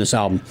Ringo on this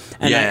album.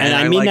 And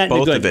I mean like that in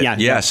both the of good. it. Yeah,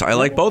 Yes, I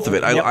like both of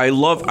it. I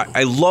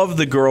love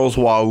the girls'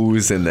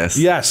 wahoos in this.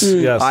 Yes,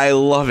 yes. I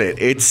love it.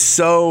 It's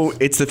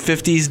the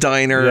 50s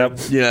diner. Yep.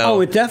 You know.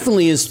 Oh, it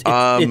definitely is.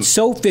 It's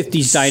so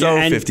 50s diner. so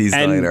and, 50s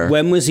and diner.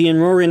 when was he in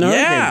Rory and the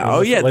Yeah. Hurricane?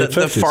 Oh, yeah. Late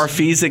The 50s.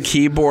 Farfisa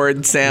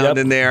keyboard sound Yep.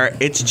 in there.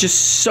 It's just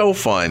so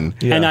fun.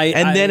 Yeah.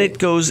 And Then it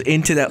goes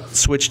into that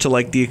switch to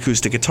like the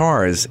acoustic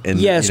guitars. And,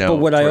 Yes, you know,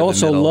 but what I toward the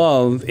also middle.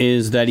 love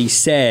is that he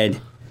said,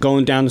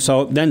 going down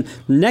so then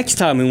next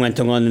time we went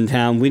to London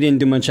Town, we didn't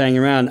do much hanging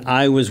around.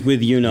 I was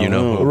with you know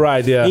who.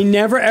 Right, yeah. He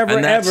never ever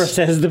And that's- ever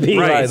says the Beatles.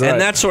 Right, Right. and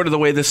that's sort of the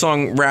way the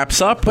song wraps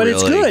up. But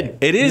it's really. good.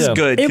 It is Yeah.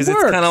 good It because it's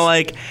works. kind of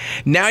like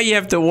now you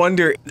have to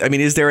wonder. I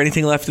mean, is there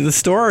anything left of the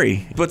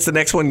story? What's the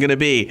next one going to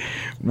be?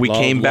 We Love,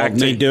 came back love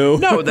to me do.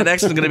 no. The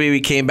next one's going to be we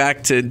came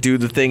back to do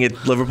the thing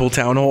at Liverpool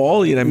Town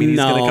Hall. You know, I mean, he's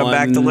going to come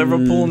back to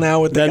Liverpool now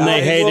with the Then they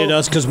guys. hated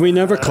us because we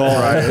never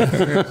called.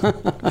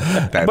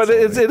 That's But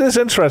it is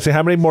interesting.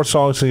 How many more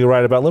songs can you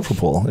write about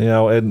Liverpool? You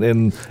know, in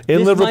This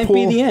Liverpool, might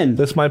be the end.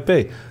 This might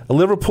be.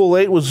 Liverpool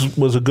 8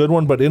 was a good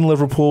one, but in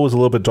Liverpool was a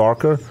little bit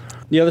darker.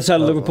 The other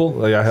side of Liverpool.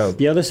 Like I have,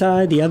 The other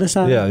side. The other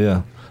side.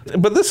 yeah.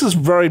 But this is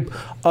very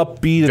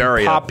upbeat,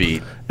 Very and pop,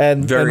 upbeat.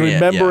 and Very,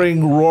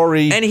 remembering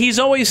Rory. And he's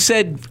always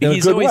said In a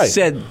good way.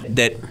 said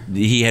that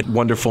he had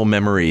wonderful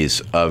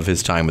memories of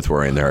his time with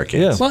Rory and the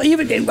Hurricanes. Yeah. Well,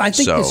 even I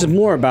think So- this is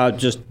more about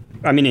just.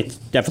 I mean, it's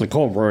definitely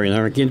called Rory and the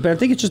Hurricanes, but I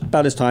think it's just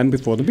about his time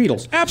before the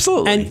Beatles.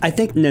 Absolutely. And I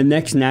think the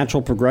next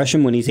natural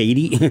progression when he's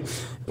 80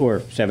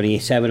 or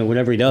 77 or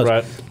whatever he does,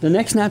 Right. the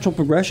next natural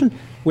progression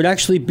would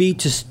actually be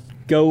to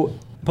go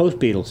post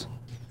Beatles.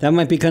 That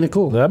might be kind of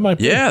cool. that might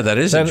be. Yeah, that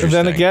is Then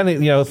interesting. again, you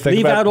know, think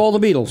Leave about out all the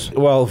Beatles.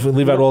 Well, if we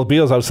leave out all the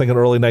Beatles, I was thinking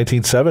early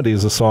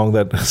 1970s, a song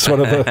that sort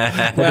of a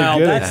Well,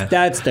 beginning.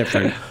 that's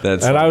different.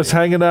 That's And I was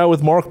hanging out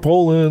with Mark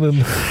Bolan,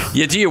 and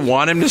Yeah, do you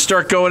want him to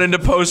start going into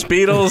post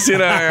Beatles? You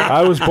know,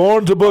 I was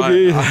born to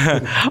boogie.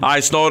 I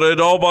snorted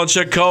a whole bunch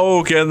of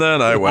coke and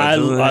then I went. I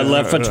to the-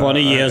 left for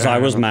 20 years. I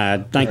was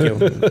mad. Thank you.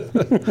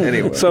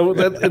 Anyway, So,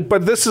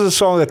 but this is a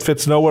song that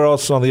fits nowhere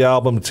else on the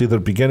album. It's either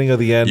the beginning or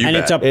the end. You And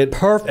bet. it's a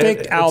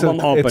perfect album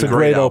opener. It's a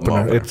great Great album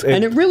opener. opener.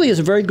 And it really is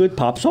a very good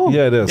pop song.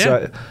 Yeah, it is.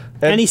 Yeah.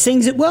 And he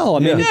sings it well. I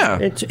mean, Yeah.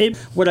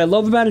 what I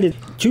love about it is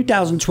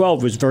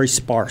 2012 was very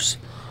sparse.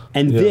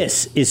 And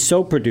this is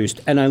so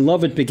produced, and I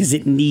love it because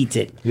it needs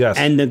it. Yes.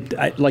 And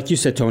like you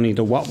said, Tony,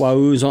 the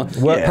wah-wahs on,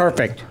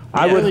 perfect.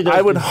 I It really would does.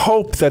 I would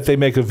hope that they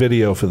make a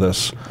video for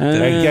this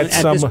and get at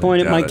some. this point,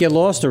 it Got might it. get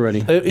lost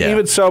already.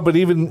 Even so, but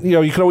even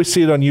you can always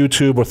see it on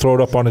YouTube or throw it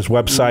up on his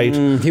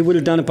website. He would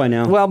have done it by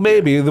now. Well,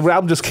 maybe the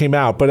album just came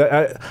out,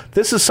 but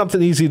this is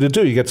something easy to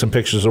do. You get some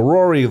pictures of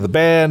Rory, the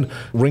band,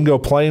 Ringo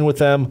playing with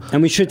them.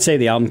 And we should say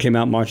the album came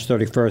out March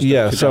 31st,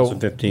 Yeah,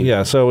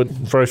 2015. so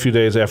very few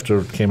days after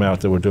it came out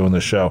that we're doing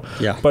this show.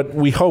 Yeah. But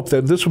we hope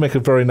that this will make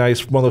it very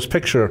nice, one of those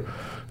picture,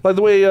 like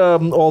the way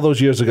all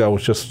those years ago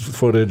was just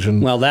footage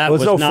and Well, that there's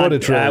was no not.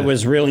 footage really. That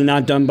was really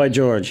not done by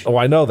George. Oh,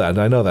 I know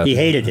that. He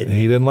hated it.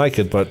 He didn't like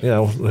it, but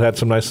it had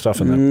some nice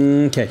stuff in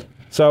there. Okay.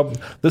 So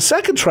the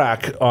second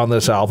track on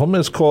this album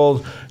is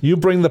called "You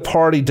Bring the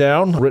Party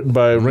Down," written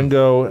by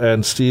Ringo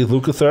and Steve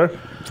Lukather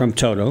From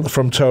Toto.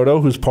 from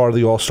Toto, who's part of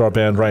the All-Star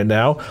Band right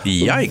now.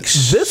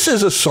 Yikes. This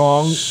is a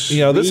song. This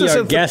We are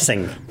isn't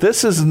guessing.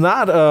 This is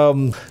not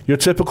your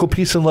typical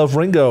Peace and Love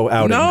Ringo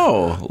outing.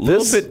 No, a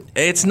little This- bit.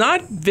 It's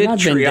not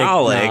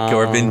vitriolic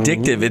or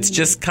vindictive. It's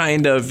just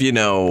kind of,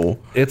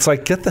 It's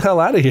like, get the hell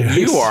out of here.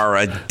 you are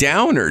a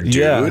downer,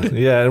 dude.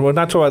 Yeah, and we're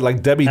not talking about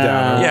like Debbie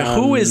Downer. Yeah,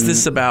 who is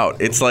this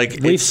about? It's like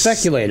We've it's-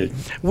 speculated.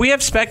 We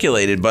have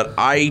speculated, but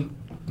I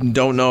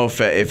don't know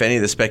if any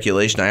of the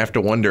speculation. I have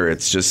to wonder.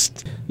 It's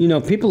just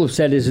People have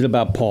said, is it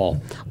about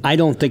Paul? I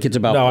don't think it's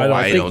about No, Paul.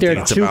 I don't they're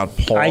think it's about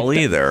Paul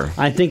either.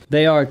 I think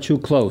they are too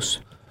close.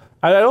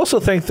 I also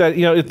think that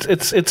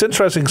it's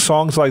interesting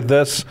songs like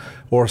this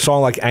or a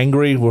song like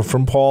 "Angry" were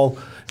from Paul.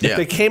 If Yeah.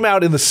 they came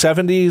out in the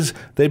 '70s,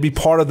 they'd be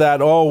part of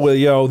that. Oh,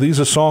 well, these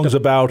are songs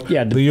about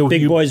the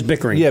big boys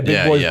bickering. Yeah, big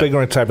Yeah, boys yeah.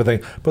 bickering type of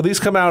thing. But these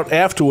come out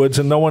afterwards,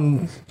 and no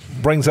one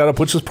brings that up,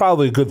 which is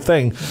probably a good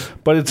thing.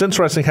 But it's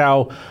interesting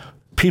how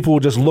people were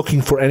just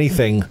looking for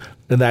anything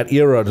in that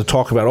era to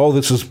talk about. Oh,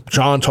 this is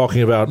John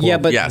talking about. Yeah,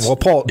 but- Yes. well,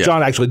 Paul, Yeah.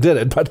 John actually did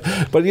it, but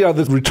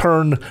the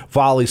return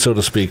volley, so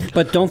to speak.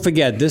 But don't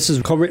forget, this is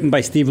co-written by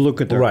Steve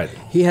Lukather. Right.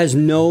 He has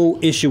no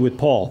issue with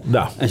Paul.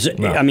 No.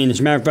 No. I mean, as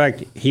a matter of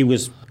fact, he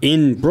was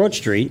in Broad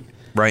Street.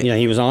 Right.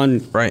 He was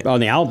on Right. on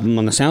the album,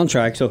 on the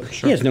soundtrack, so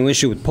he has no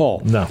issue with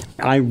Paul. No.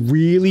 I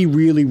really,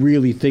 really,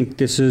 really think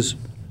this is,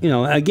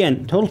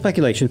 again, total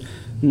speculation,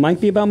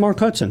 might be about Mark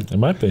Hudson. It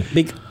might be.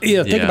 Think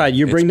Yeah, about it.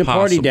 You bring it's the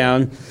party possible.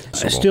 down,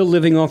 still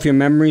living off your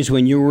memories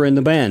when you were in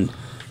the band.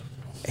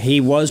 He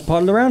was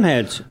part of the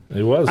Roundheads.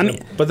 He was. I mean-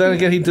 but then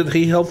again,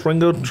 he helped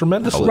Ringo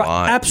tremendously. A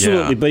lot.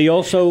 Absolutely, yeah. but he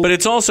also. But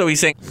it's also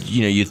he's saying,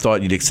 you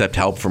thought you'd accept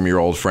help from your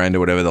old friend or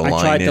whatever the I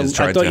line tried is.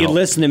 to. I thought you'd help.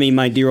 listen to me,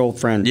 my dear old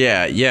friend.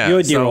 Yeah, yeah.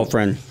 Your dear So- old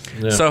friend.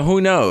 So who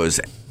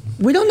knows?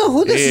 We don't know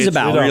who this is It's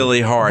about.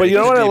 really hard. But you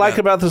know what I It's like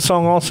about this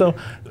song also?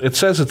 It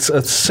says it's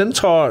a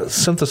sitar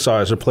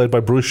synthesizer played by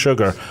Bruce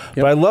Sugar.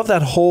 But I love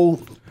that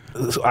whole,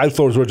 I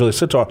thought it was originally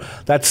sitar,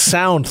 that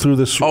sound through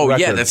this record.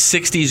 yeah, that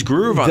 60s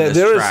groove on this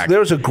There is- track.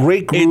 there's a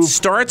great groove. It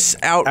starts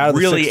out out of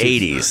the really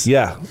 60s. 80s.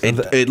 Yeah.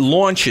 It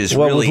launches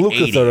well, really with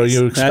Lukather, 80s.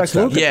 you expect That's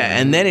that. Lukather. Yeah,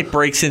 and then it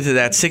breaks into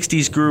that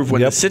 60s groove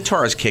when Yep. the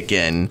sitars kick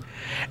in.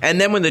 And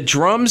then when the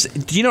drums,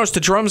 do you notice the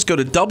drums go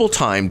to double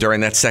time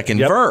during that second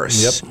Yep,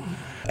 verse? yep.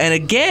 And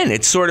again,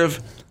 it's sort of,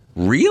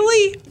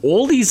 really?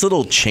 All these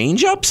little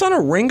change-ups on a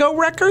Ringo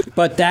record?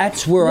 But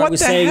that's where I What was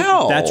the saying.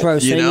 hell? That's where I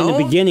was You saying in know?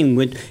 the beginning.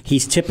 With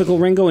he's typical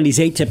Ringo and he's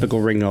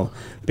atypical Ringo,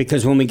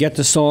 because when we get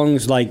to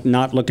songs like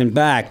 "Not Looking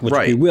Back," which we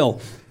Right. will,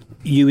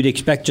 you would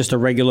expect just a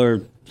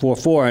regular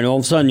 4/4, and all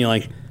of a sudden you're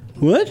like,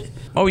 "What?"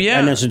 Oh, yeah.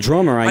 And as a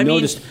drummer, I I mean-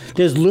 noticed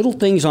there's little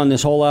things on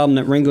this whole album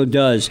that Ringo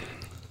does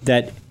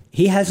that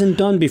he hasn't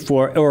done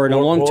before or in a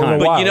long or in a time.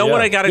 while. But you know what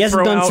yeah. I got He to hasn't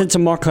throw done out? since a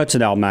Mark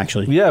Hudson album,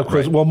 actually. Yeah,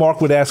 because well,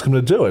 Mark would ask him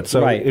to do it. So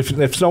Right.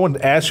 if someone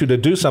asks you to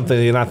do something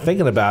and you're not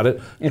thinking about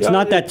it, It's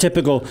not that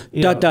typical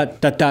dot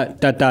dot dot dot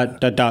dot dot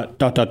dot dot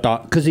dot dot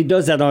dot, because he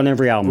does that on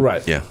every album.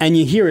 Right. Yeah. And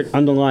you hear it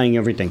underlying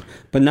everything,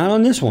 but not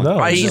on this one.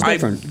 No. This is I-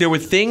 different. there were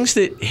things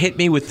that hit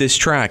me with this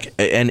track,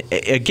 and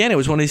again, it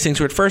was one of these things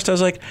where at first I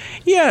was like,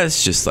 "Yeah,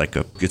 it's just like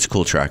it's a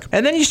cool track,"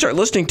 and then you start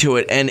listening to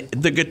it, and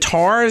the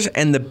guitars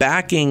and the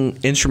backing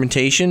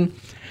instrumentation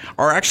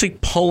are actually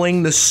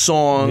pulling the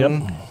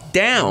song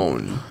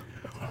down.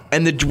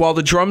 And while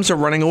the drums are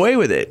running away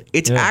with it,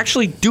 it's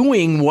actually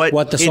doing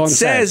what the song it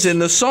says says. in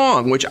the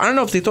song, which I don't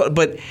know if they thought,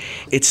 but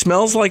it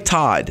smells like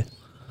Todd.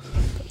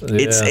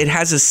 It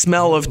has a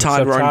smell of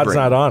Todd Except Rundgren. Todd's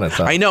not on it,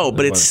 though. I know,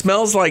 but it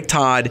smells like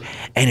Todd,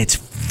 and it's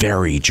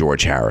very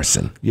George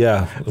Harrison.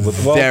 Yeah, well,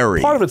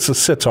 Very. Part of it's the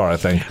sitar, I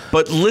think.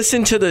 But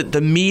listen to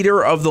the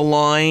meter of the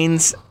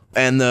lines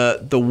and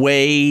the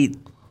way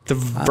the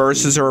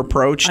verses are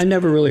approached. I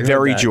never really heard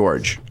very that.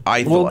 George.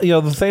 I Well, thought. you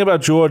know, the thing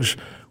about George,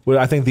 what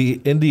I think the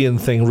Indian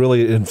thing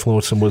really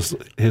influenced him was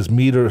his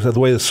meter, the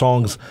way the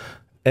songs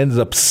ended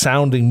up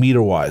sounding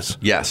meter-wise.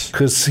 Yes.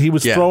 Because he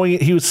was Yeah.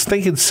 he was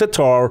thinking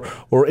sitar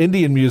or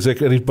Indian music,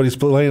 but he's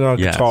playing on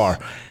Yes. guitar.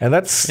 And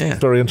that's Yeah.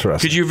 very interesting.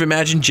 Could you have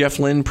imagined Jeff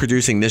Lynne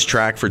producing this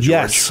track for George?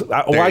 Yes.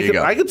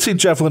 There I could see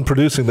Jeff Lynne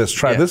producing this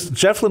track. Yeah.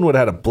 Jeff Lynne would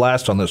have had a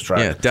blast on this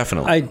track. Yeah,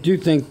 definitely. I do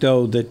think,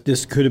 though, that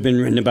this could have been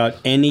written about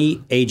any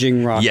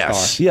aging rock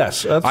Yes. star.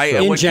 Yes. That's,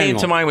 In What came general.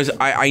 to mind was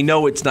I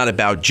know it's not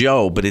about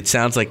Joe, but it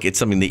sounds like it's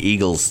something the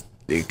Eagles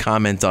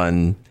comment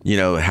on. You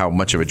know how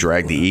much of a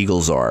drag the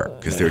Eagles are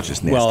because they're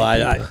just nasty.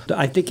 Well, people.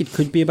 I think it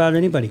could be about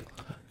anybody.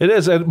 It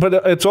is, but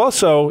it's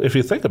also, if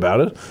you think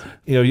about it,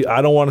 you know,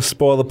 I don't want to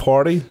spoil the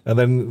party, and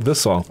then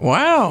this song.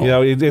 Wow. You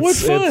know, What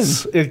fun.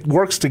 it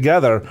works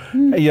together.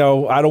 You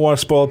know, I don't want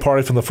to spoil the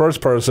party from the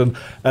first person,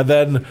 and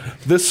then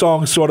this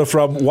song sort of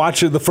from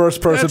watching the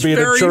first person That's being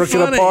a very jerk at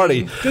a funny.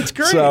 party. That's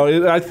great.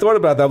 So I thought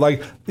about that. I'm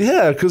like,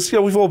 yeah, because you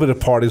know we've all been at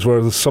parties where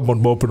there's someone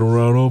moping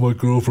around. Oh, my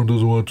girlfriend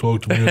doesn't want to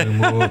talk to me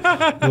anymore.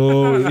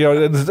 Oh, you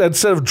know,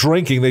 instead of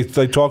drinking, they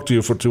talk to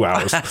you for 2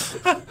 hours.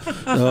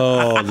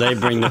 Oh, they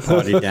bring the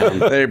party down.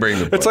 They bring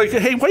the. It's like,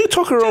 hey, why are you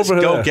talking her over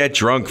Go there? get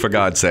drunk for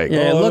God's sake.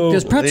 Yeah, look,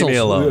 there's Leave me pretzels.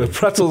 alone.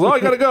 Pretzels. Oh, I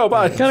gotta go.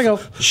 Bye. Gotta go.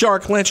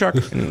 Shark, land shark.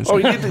 Oh,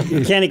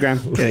 you, Candy Graham.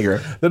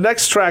 the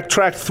next track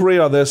 3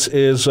 on this,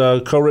 is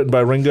co-written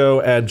by Ringo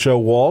and Joe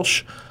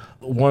Walsh.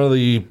 One of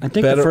the I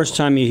think better, the first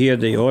time you hear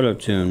the auto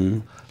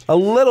tune, a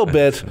little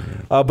bit,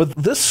 but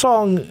this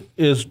song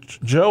is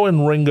Joe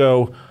and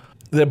Ringo.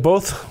 They're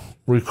both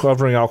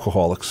recovering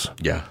alcoholics.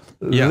 Yeah.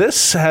 Yeah.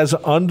 This has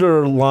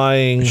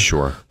underlying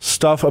Sure.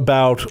 stuff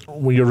about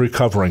when you're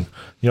recovering.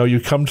 You know, you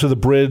come to the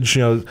bridge.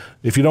 You know,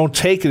 if you don't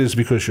take it, it's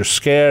because you're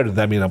scared. And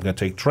that means I'm going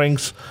to take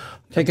drinks.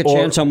 take a Or-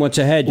 chance on what's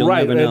ahead. You'll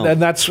right, never know.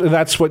 and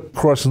that's what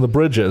crossing the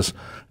bridge is.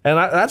 And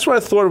that's what I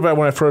thought about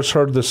when I first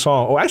heard this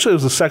song. Oh, actually, it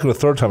was the second or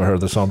third time I heard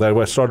this song that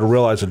I started to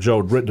realize that Joe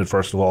had written it,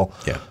 first of all.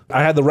 Yeah.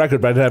 I had the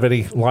record, but I didn't have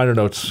any liner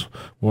notes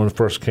when it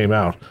first came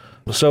out.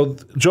 So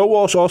Joe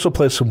Walsh also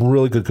plays some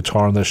really good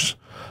guitar on this.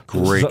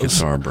 Great So-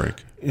 guitar break.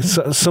 It's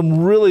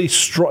some really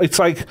strong. It's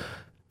like,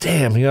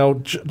 damn, you know,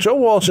 Joe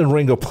Walsh and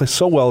Ringo play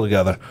so well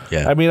together.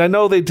 Yeah. I mean, I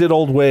know they did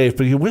Old Wave,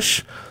 but you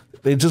wish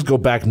they'd just go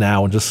back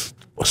now and just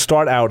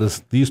start out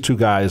as these two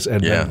guys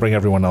and bring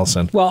everyone else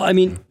in. Well, I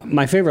mean,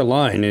 my favorite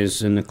line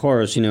is in the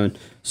chorus, you know,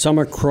 some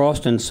are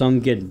crossed and some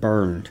get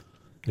burned.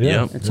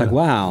 Yeah. It's like,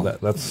 wow.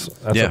 That's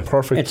Yeah. a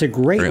perfect. It's a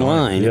great Great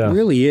line. line. Yeah. It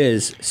really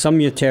is. Some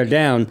you tear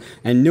down,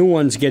 and new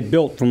ones get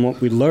built from what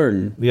we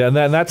learn. Yeah, and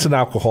that's an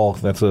alcohol.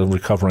 That's a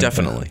recovering.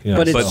 Definitely. Thing. Yeah.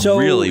 But it's But so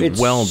really it's-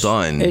 well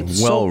done,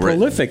 It's well so written.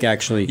 prolific,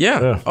 actually.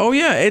 Yeah. Yeah. Oh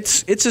yeah.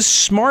 It's a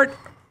smart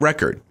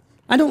record.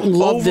 I don't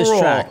love this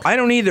Overall, track. I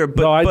don't either.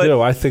 But no, I but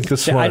do. I think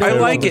this Yeah, one. I I don't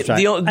like love it. this track.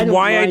 The I don't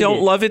why I mind don't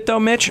it. love it though,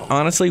 Mitch,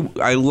 honestly,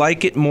 I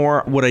like it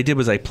more. What I did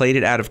was I played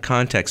it out of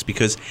context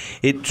because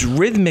it's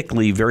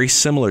rhythmically very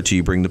similar to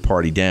 "You Bring the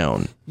Party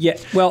Down." Yeah,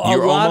 well,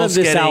 You're a lot of almost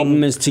this getting-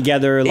 album is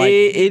together.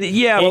 Like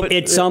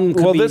But some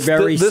could well, be this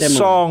very this similar.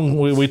 song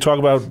we talk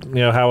about, you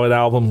know, how an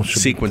album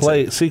should Sequencing.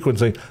 play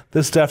sequencing.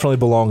 This definitely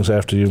belongs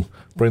after you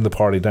bring the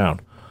party down.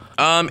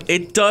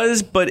 It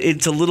does, but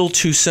it's a little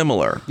too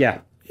similar. Yeah.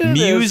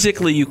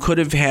 Musically, you could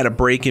have had a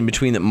break in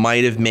between that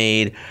might have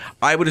made.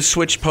 I would have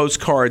switched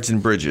Postcards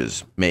and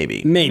Bridges,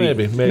 maybe.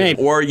 Maybe.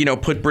 Or,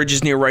 put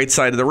Bridges near Right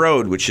Side of the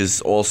Road, which is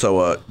also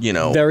a,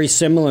 Very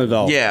similar,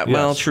 though. Yeah,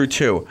 well, true,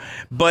 too.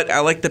 But I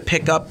like the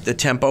pickup, the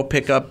tempo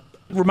pickup.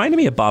 Reminded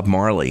me of Bob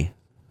Marley.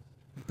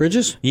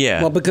 Bridges?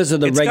 Yeah. Well, because of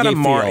the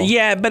reggae feel.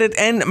 Yeah, but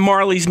and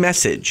Marley's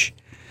message.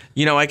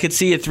 I could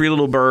see a Three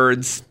Little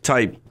Birds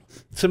type.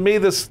 To me,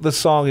 this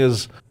song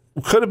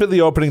could have been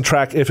the opening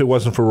track if it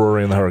wasn't for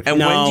Rory and the Hurricane. And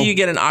when do you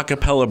get an a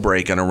cappella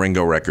break on a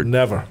Ringo record?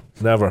 Never.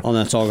 Oh,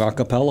 that's all a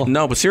cappella?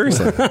 No, but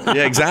seriously.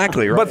 Yeah,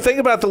 exactly. Right. But think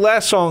about the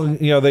last song,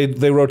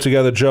 they wrote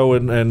together, Joe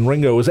and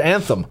Ringo, was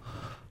Anthem,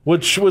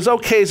 which was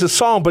okay as a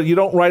song, but you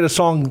don't write a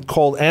song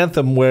called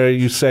Anthem where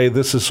you say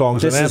this is an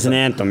anthem. This is an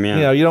anthem,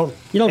 yeah. You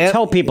don't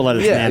tell people that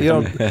it's an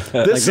anthem.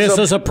 This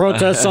is a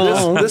protest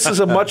song. This is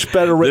a much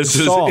better written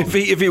song.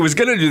 If he was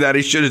going to do that,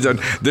 he should have done,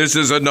 this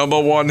is a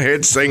 #1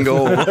 hit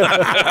single.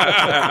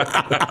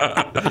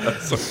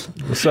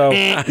 So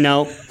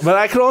No. But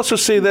I could also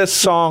see this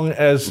song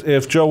as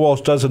if Joe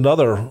Walsh does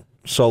another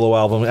solo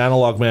album.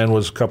 Analog Man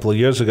was a couple of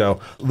years ago.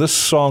 This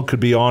song could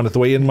be on it. The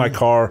way In My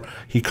Car,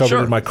 he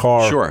covered In My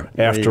Car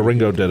after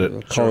Ringo did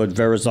it. Call it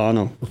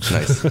Verrazano.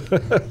 Nice.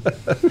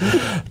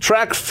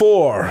 Track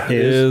 4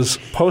 is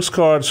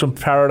Postcards from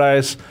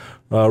Paradise,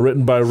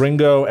 written by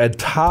Ringo and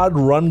Todd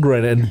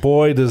Rundgren. And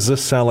boy, does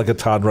this sound like a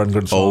Todd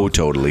Rundgren song. Oh,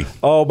 totally.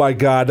 Oh, my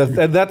God.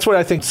 And that's what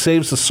I think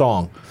saves the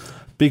song.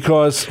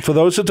 Because for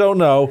those who don't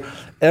know,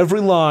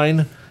 every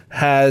line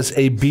has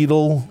a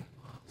Beatle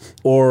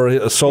or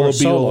a solo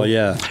Beatle.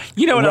 Yeah.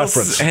 You know what reference.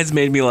 else has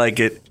made me like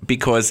it?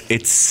 Because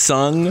it's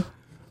sung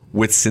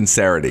with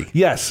sincerity.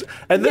 Yes.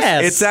 And this,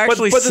 Yes. It's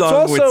actually but it's sung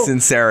also- with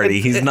sincerity.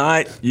 He's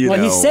not,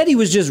 Well, he said he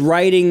was just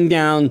writing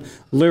down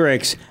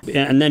lyrics,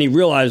 and then he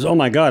realized, oh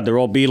my God, they're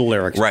all Beatle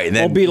lyrics. Right, and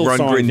then all Beatles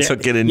Rundgren songs.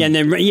 took it and- Yeah, and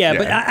then, but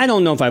Yeah. I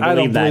don't know if I believe,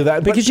 don't believe that,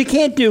 but- because you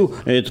can't do.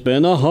 It's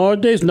been a hard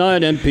day's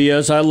night, and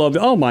P.S. I love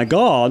you. Oh my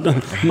God,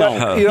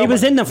 no, You know, he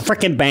was in the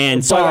frickin'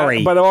 band. But-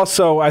 Sorry, But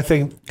also, I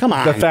think Come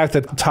on. the fact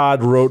that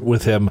Todd wrote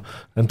with him,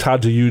 and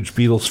Todd's a huge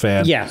Beatles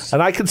fan. Yes.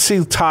 And I could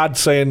see Todd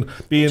saying,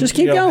 Just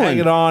keep going.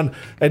 hanging on,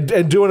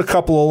 and doing a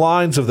couple of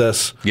lines of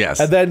this. Yes.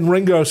 And then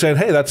Ringo saying,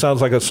 hey, that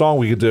sounds like a song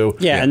we could do.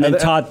 yeah, and then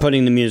Todd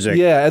putting the music.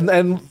 Yeah,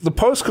 and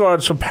the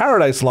Postcards from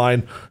Paradise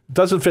line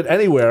doesn't fit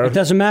anywhere. It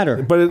doesn't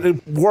matter. But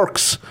it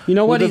works. You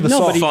know what? within the No,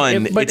 song. but,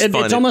 Fun. but It's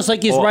fun. it's almost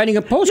like he's Well, writing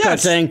a postcard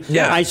yes, saying,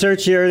 yeah. I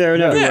search here, there,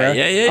 and everywhere.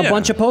 yeah. A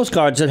bunch of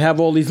postcards that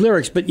have all these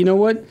lyrics. But you know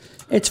what?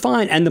 It's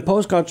fine. And the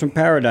Postcards from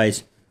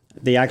Paradise,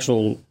 the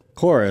actual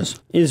chorus,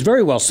 is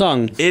very well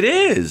sung. It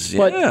is,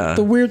 But yeah.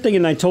 the weird thing,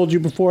 and I told you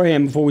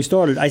beforehand, before we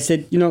started, I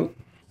said,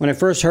 when I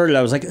first heard it,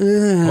 I was like,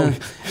 ugh.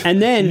 And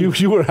then,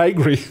 You were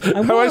angry. I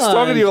was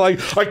talking to you like,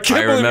 I can't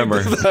I believe remember.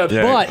 you did that.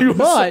 Yeah. You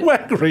were so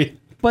angry.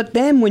 but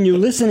then when you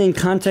listen in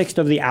context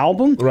of the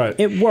album, Right.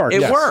 it works.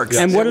 It works.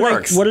 And what It did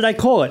works. what did I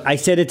call it? I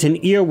said it's an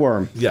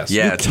earworm. Yes.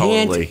 Yeah, You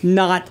totally. can't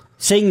not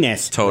sing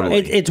this. Totally.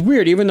 It's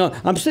weird, even though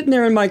I'm sitting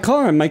there in my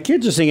car and my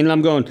kids are singing, and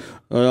I'm going,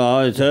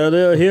 it's here,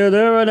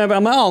 there, and ever.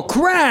 I'm like, oh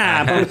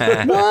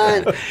crap!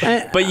 What?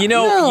 But you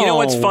know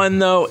what's fun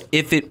though?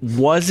 If it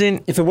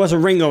wasn't If it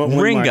wasn't Ringo, it wouldn't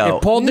work. Ringo,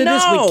 If Paul did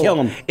this, we'd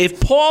kill him. If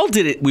Paul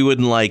did it, we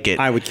wouldn't like it.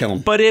 I would kill him.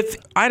 But if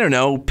I don't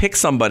know, pick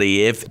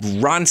somebody. If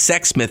Ron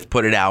Sexsmith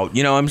put it out,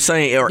 I'm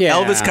saying, or Yeah.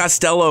 Elvis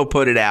Costello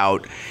put it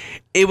out,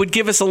 it would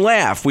give us a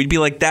laugh. We'd be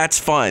like, "That's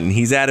fun.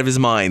 He's out of his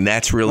mind.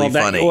 That's really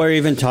funny." Or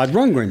even Todd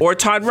Rundgren. Or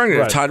Todd Rundgren.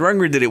 Right. If Todd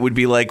Rundgren did it, would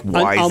be like,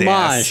 wise homage.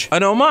 ass.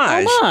 An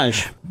homage.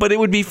 Homage. But it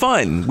would be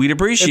fun. We'd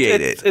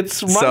appreciate it.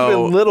 It's reminded me a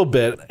little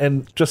bit,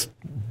 and just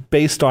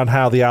based on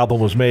how the album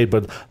was made,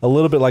 but a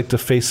little bit like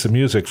Deface the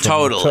Music from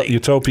Totally.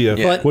 Utopia,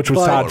 Yeah. which was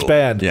But- Todd's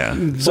band. Yeah.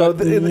 So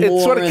But it sort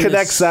more of in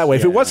connects the- that way.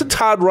 If it yeah. wasn't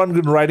Todd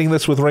Rundgren writing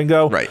this with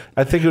Ringo, Right.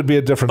 I think it would be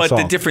a different But song.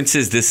 the difference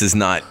is this is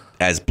not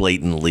as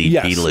blatantly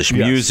Yes, Beatles yes,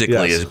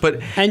 musically yes. as. But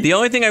And- the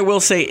only thing I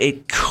will say,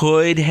 it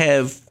could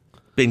have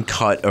been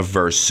cut a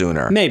verse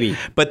sooner. Maybe.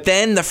 But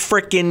then the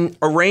frickin'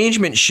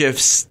 arrangement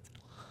shifts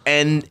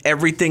and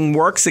everything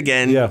works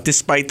again Yeah.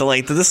 despite the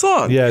length of the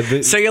song. Yeah,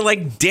 so you're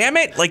like, damn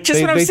it. Like,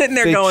 just when I'm sitting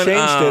there they going,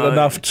 changed it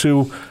enough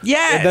to,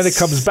 Yes. and then it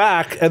comes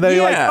back, and then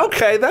you're Yeah. like,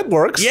 okay, that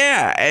works.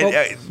 Yeah, and,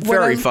 Well,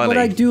 very funny. What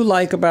I do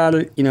like about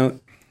it,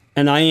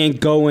 and I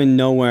ain't going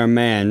nowhere,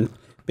 man,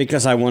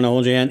 because I want to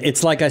hold your hand.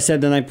 It's like I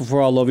said the night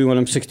before, I'll love you when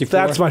I'm 64.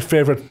 That's my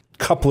favorite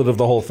couplet of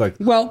the whole thing.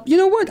 Well, you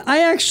know what?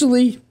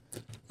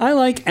 I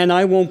like, and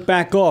I won't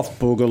back off,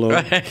 Boogaloo.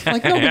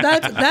 Like, no,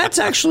 but that's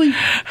actually,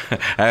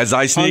 As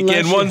I sneak Unless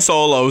in you- one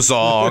solo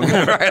song.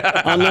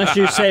 unless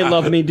you say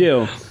love me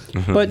do.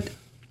 But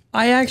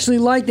I actually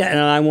like that, and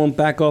I won't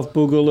back off,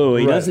 Boogaloo.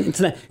 He Right. doesn't, it's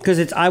not, because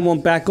it's I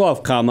won't back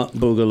off,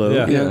 Boogaloo.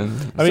 Yeah. you know?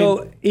 I So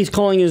mean- he's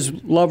calling his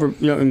lover,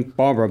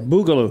 Barbara,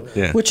 Boogaloo,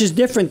 Yeah. which is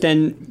different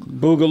than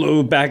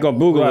Boogaloo, back off,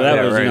 Boogaloo. Right, that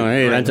yeah, was, right,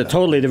 hey, right. that's a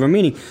totally different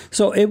meaning.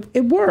 So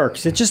it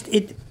works.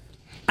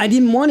 I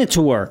didn't want it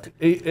to work.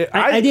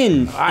 I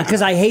didn't,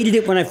 because I hated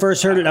it when I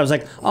first heard it. I was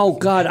like, "Oh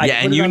God!" I Yeah,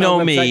 put and it you on know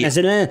our website, me. and I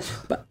said,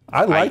 But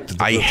I liked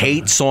it. I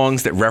hate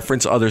songs that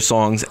reference other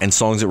songs and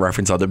songs that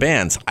reference other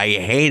bands. I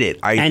hate it.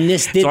 And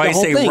this did so the I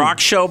whole say thing. Rock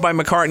Show by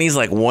McCartney is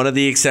like one of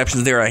the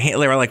exceptions. There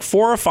are like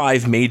 4 or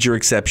 5 major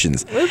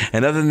exceptions.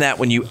 And other than that,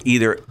 when you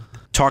either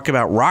talk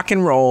about rock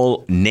and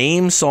roll,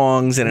 name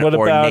songs, and What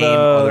or about name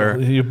other.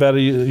 You bet?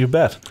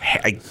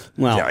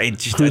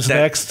 Who's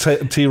next?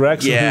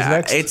 T-Rex? Yeah,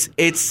 Who's next?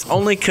 it's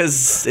only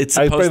because it's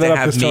I bring supposed that to up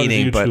have 'cause Tony's a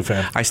meaning, but YouTube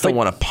fan. I still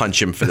want to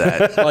punch him for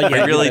that. Well,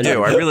 yeah, I really yeah, do.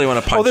 yeah. I really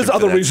want to punch him. Oh, there's for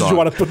other that reasons song. you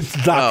want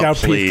to knock out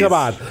Pete. please. Come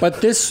on.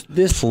 But this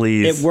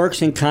Please. it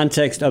works in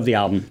context of the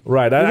album.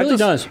 Right. It really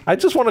does. I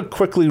just want to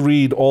quickly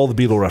read all the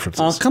Beatle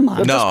references. Oh, come on.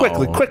 Just No.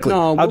 quickly.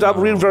 No, I'll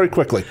read them very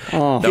quickly.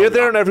 Oh. Here,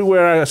 there, and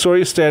everywhere. I saw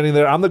you standing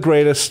there. I'm the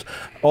greatest.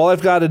 All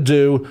I've got to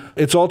do.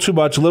 It's all too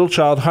much. Little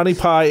child. Honey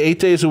pie. 8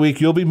 days a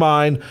week. You'll be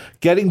mine.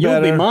 Getting You'll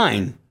better. be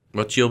mine.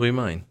 What's You'll Be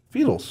Mine?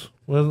 Beatles.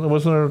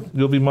 Wasn't there?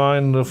 You'll be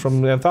mine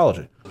from the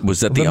anthology.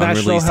 Was that the National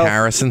unreleased Health-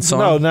 Harrison song?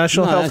 No,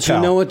 National No, Health that's Cow.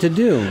 you know what to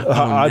do.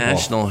 Oddball.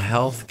 National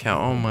Health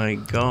Cow. Oh my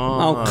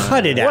God. Oh,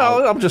 cut it out.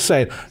 Well, I'm just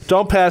saying,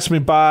 don't pass me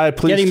by.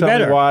 Please Getting tell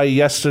better. me why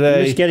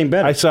yesterday. It's getting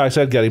better. I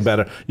said getting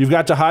better. You've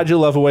got to hide your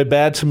love away.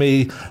 Bad to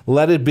me.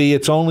 Let it be.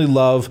 It's only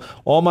love.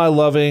 All my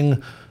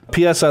loving.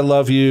 P.S. I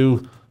love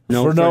you.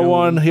 No, for no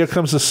one. Here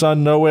comes the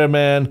sun. Nowhere,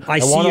 man. I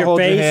see wanna your hold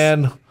face. your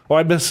hand. Oh,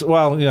 I miss.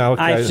 Well, you know.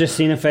 Okay. I've just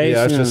seen a face.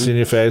 Yeah, I've just seen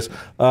your face.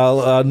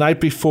 Night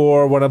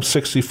before when I'm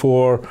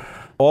 64.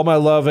 All my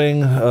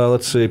loving.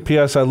 Let's see.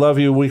 P.S. I love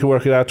you. We can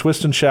work it out.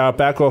 Twist and shout.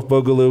 Back off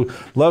Boogaloo.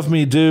 Love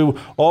me do.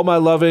 All my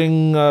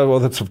loving. Well,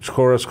 that's a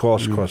chorus.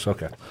 Chorus.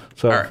 Okay.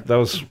 So right. that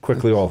was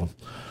quickly all of them.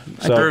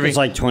 So, It's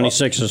like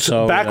 26 or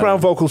so.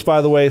 background vocals,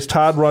 by the way, is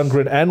Todd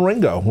Rundgren and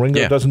Ringo.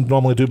 Ringo Yeah. doesn't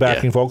normally do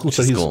backing Yeah. vocals,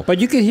 but It's he's cool. But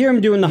you could hear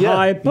him doing the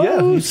high.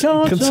 he's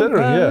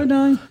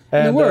considering,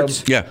 And it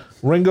works. Yeah.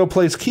 Ringo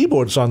plays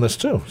keyboards on this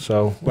too.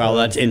 So Well,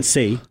 that's in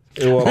C.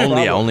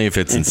 Only if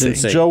it's in It's in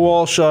C. C. Joe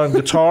Walsh on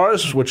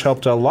guitars, which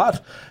helped a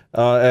lot,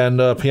 and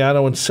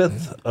piano and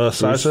synth.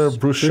 Sizer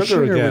Bruce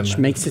Sugar again. Which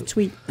makes it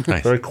sweet.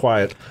 Nice. Very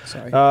quiet.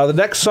 Sorry. The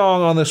next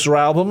song on this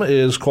album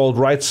is called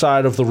Right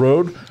Side of the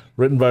Road,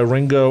 written by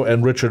Ringo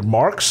and Richard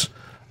Marx.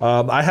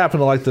 I happen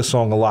to like this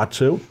song a lot,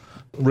 too.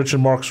 Richard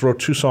Marx wrote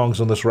 2 songs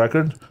on this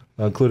record,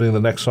 including the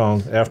next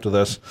song after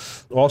this.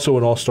 Also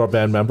an all-star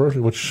band member,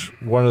 which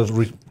one of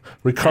the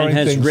recurring And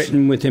has things.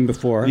 written with him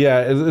before. Yeah,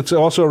 it's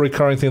also a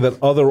recurring thing that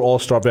other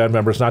all-star band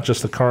members, not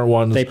just the current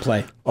ones, They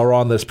play. are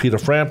on this. Peter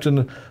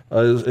Frampton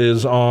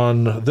is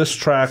on this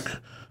track.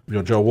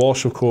 Joe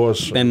Walsh, of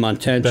course. Ben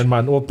Montez. Ben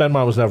Mont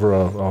was never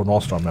an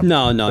all-star member.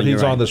 No, But you're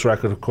he's right. on this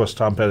record, of course.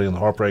 Tom Petty and the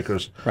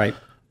Heartbreakers. Right.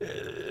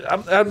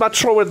 I'm not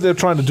sure what they're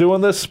trying to do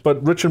on this,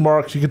 but Richard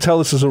Marx, you can tell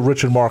this is a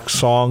Richard Marx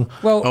song.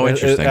 Well, Oh,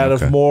 interesting. Out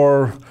Okay. of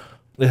more,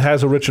 it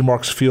has a Richard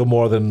Marx feel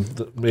more than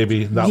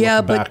maybe not yeah,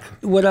 looking but back.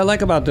 what I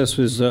like about this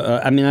was,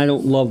 I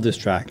don't love this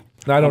track.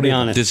 I don't I'll be either.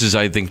 honest. This is,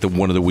 I think,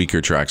 one of the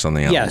weaker tracks on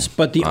the album. Yes,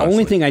 but the honestly.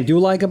 only thing I do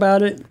like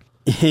about it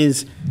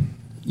is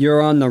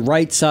you're on the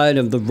right side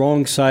of the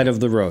wrong side of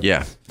the road.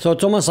 Yeah. So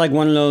it's almost like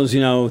one of those,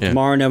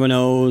 tomorrow never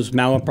knows,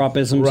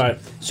 malapropisms. Right.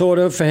 Sort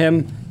of for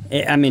him.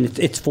 I mean,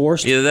 it's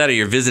forced. Either that or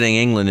you're visiting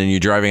England and you're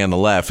driving on the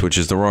left, which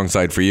is the wrong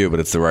side for you, but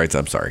it's the right side.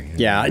 I'm sorry.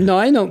 Yeah, no,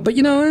 I know. But,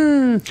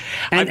 and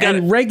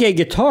reggae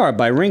guitar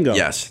by Ringo.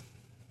 Yes.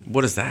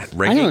 What is that? I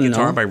Reggae don't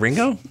guitar know. by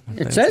Ringo?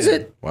 It says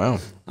it. Wow.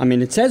 I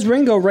mean, it says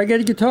Ringo,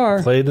 reggae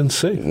guitar. Played in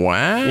C.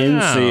 Wow.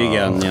 In C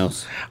again,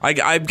 yes.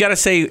 I've got to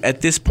say,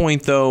 at this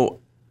point, though,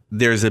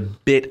 there's a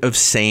bit of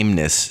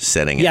sameness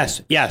setting in.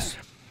 Yes.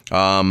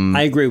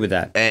 I agree with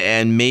that.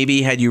 And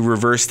maybe had you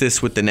reversed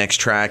this with the next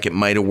track, it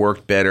might have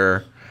worked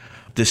better.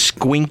 The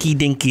squinky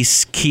dinky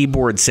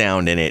keyboard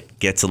sound in it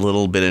gets a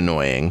little bit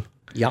annoying.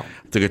 Yeah.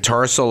 The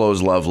guitar solo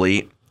is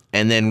lovely.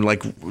 And then,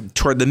 like,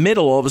 toward the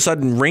middle, all of a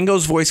sudden,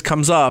 Ringo's voice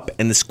comes up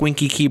and the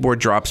squinky keyboard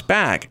drops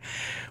back.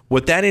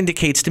 What that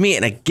indicates to me,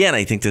 and again,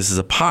 I think this is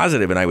a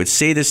positive, and I would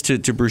say this to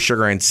Bruce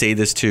Sugar and say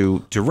this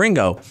to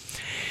Ringo,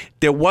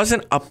 there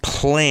wasn't a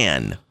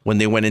plan when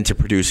they went into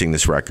producing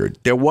this record.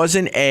 There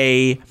wasn't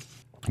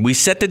we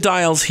set the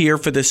dials here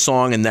for this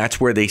song and that's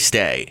where they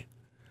stay.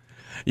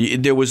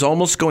 There was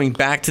almost going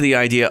back to the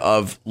idea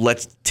of,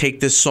 let's take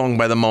this song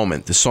by the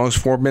moment. The song's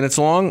 4 minutes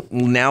long.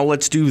 Now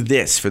let's do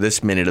this for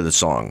this minute of the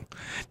song.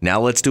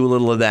 Now let's do a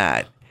little of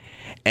that.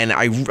 And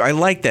I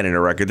like that in a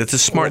record. That's a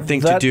smart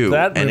thing to do.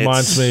 That and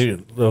reminds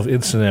me of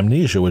Instant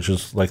Amnesia, which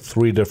is like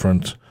 3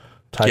 different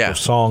type Yeah. of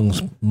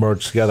songs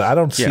merged together. I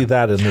don't see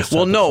that in this.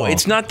 Well, type of no, song.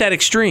 it's not that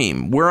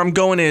extreme. Where I'm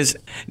going is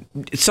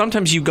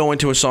sometimes you go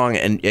into a song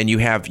and you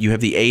have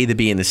the A, the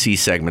B, and the C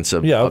segments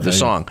of the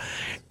song.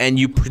 And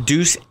you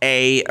produce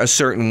A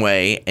certain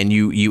way, and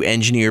you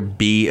engineer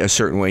B a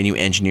certain way, and you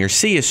engineer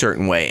C a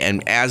certain way.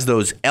 And as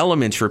those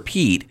elements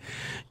repeat,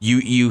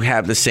 you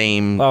have the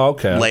same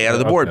okay. layout of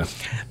the board. Okay.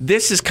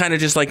 This is kind of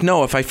just like,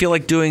 no, if I feel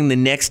like doing the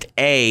next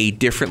A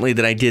differently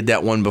than I did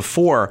that one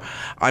before,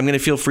 I'm going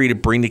to feel free to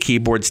bring the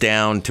keyboards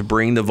down, to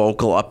bring the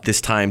vocal up this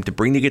time, to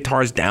bring the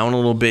guitars down a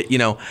little bit,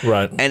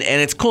 Right. And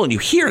it's cool. And you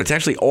hear it's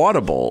actually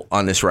audible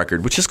on this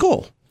record, which is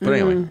cool. But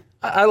anyway.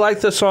 I like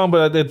this song,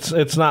 but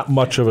it's not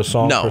much of a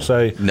song No. per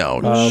se.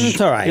 No.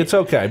 It's all right. It's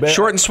okay. But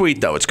Short and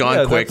sweet, though. It's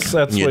gone quick. That's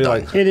and you're what I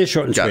done. like. It is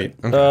short and Got sweet.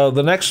 it. Okay.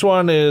 The next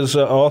one is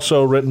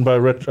also written by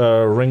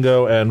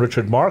Ringo and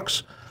Richard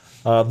Marx.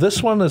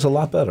 This one is a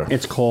lot better.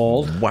 It's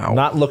called. Wow.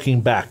 Not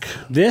Looking Back.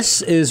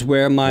 This is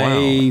where my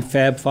Wow.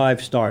 Fab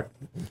Five start.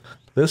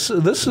 This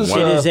is It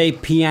is a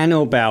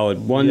piano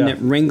ballad, one Yeah. that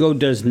Ringo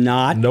does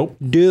not Nope.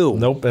 do.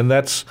 Nope, and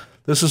this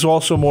is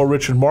also more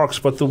Richard Marx,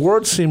 but the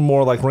words seem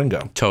more like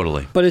Ringo.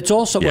 Totally. But it's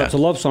also Yeah. it's a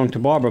love song to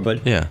Barbara,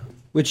 but Yeah.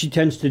 which he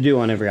tends to do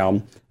on every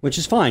album, which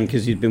is fine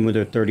because he's been with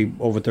her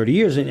over 30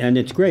 years, and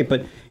it's great.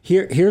 But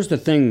here's the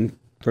thing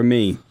for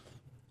me.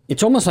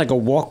 It's almost like a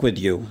walk with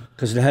you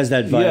because it has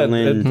that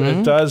violin. Yeah,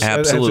 it does. It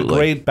Absolutely. has a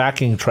great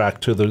backing track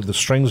to the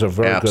strings are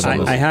very good on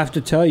Absolutely. this. I have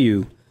to tell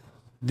you,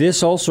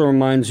 this also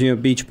reminds me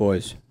of Beach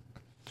Boys.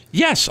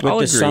 Yes, With I'll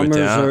the agree summers with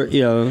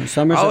that.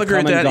 summers I'll have agree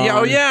with come and that. Yeah, gone.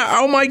 oh, yeah.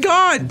 Oh, my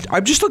God. I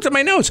just looked at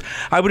my notes.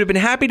 I would have been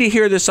happy to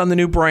hear this on the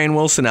new Brian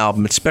Wilson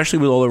album, especially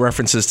with all the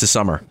references to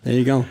summer. There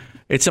you go.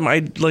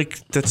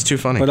 That's too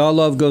funny. But our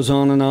love goes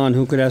on and on.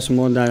 Who could ask for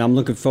more than that? I'm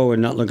looking forward,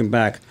 not looking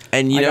back.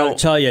 And I gotta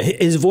tell you,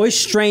 his voice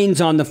strains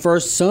on the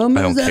first summer.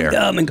 I don't care.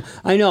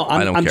 I know.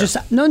 I don't I'm care.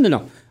 just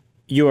no.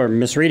 You are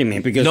misreading me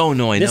because No,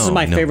 I this is know,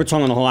 my I know. favorite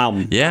song on the whole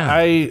album. yeah.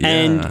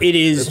 And it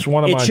is. It's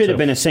one of it mine, should have too.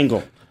 been a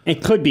single.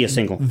 It could be a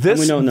single. and This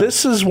we don't know.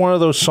 this is one of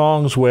those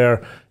songs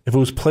where if it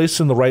was placed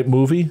in the right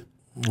movie,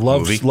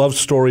 love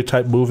story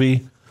type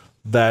movie,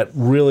 that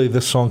really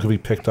this song could be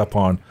picked up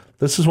on.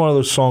 This is one of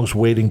those songs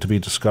waiting to be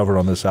discovered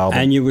on this album.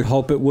 and you would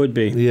hope it would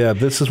be. yeah,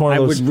 this is one I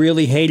of those. would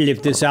really hate it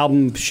if this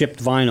album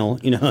shipped vinyl,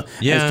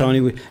 Yeah. as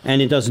Tony would,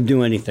 and it doesn't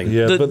do anything.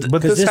 Yeah, The- but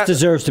because this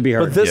deserves to be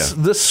heard. But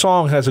this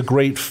song has a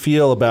great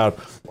feel about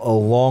a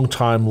long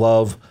time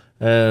love,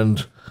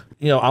 and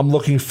I'm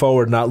looking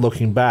forward, not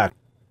looking back,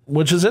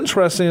 which is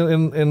interesting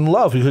in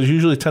love because you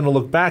usually tend to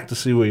look back to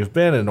see where you've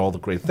been and all the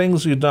great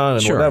things you've done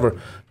and Sure. whatever.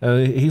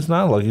 And he's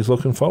not like he's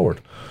looking forward.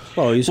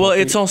 Well, he's Well,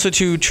 hoping- it's also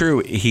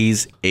true.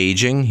 He's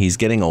aging. He's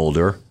getting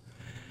older.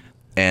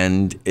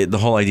 And the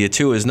whole idea,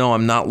 too, is, no,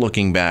 I'm not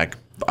looking back.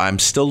 I'm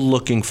still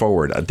looking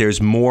forward.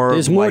 There's more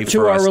There's more life to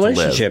for our us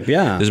relationship, to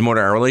live. yeah. There's more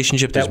to our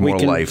relationship. There's That we more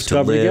can life to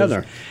discover live.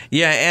 together.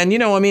 Yeah, and,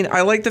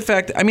 I like the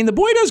fact, the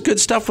boy does good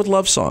stuff with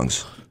love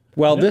songs.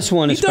 Well, this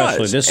one He especially.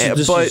 does.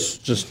 This But- is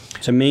just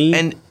to me.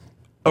 And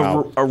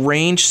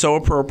arranged so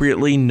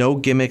appropriately, no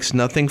gimmicks,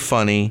 nothing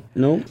funny.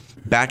 no,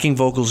 Backing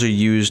vocals are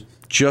used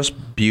just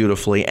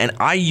beautifully. And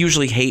I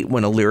usually hate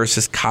when a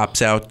lyricist cops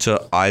out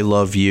to "I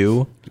love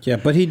you," yeah,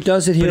 but he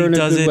does it but here he in a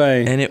does good it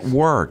way. and it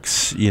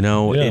works.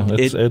 Yeah,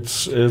 It-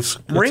 it's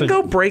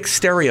Ringo breaks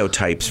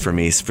stereotypes for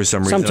me for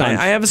some reason. Sometimes.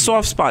 I have a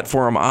soft spot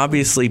for him,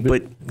 obviously,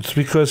 but it's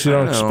because you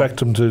don't I don't know.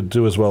 expect him to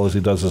do as well as he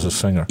does as a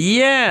singer.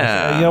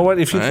 yeah, You know what?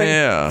 If you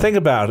Yeah. think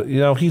about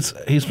it,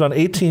 he's done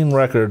 18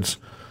 records.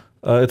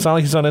 It's not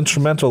like he's on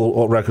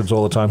instrumental records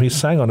all the time. He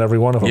sang on every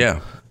one of them. Yeah.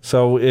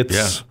 So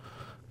it's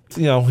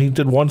he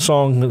did one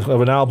song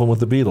of an album with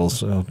the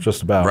Beatles,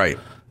 just about. Right.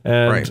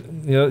 And Right.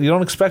 you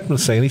don't expect him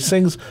to sing. He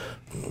sings.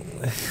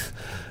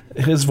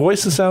 His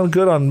voices sound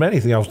good on many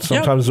things.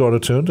 Sometimes auto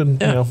tuned,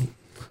 and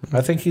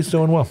I think he's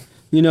doing well.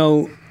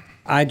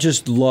 I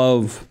just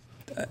love.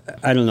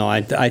 I don't know.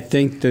 I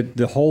think that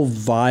the whole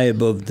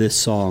vibe of this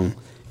song,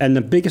 and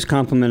the biggest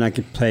compliment I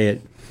could pay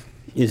it,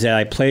 is that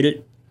I played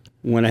it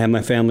when I had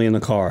my family in the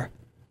car,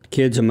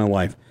 kids and my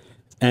wife,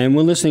 and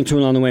we're listening to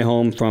it on the way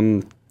home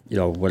from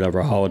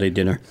whatever holiday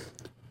dinner,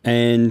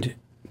 and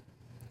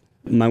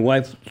my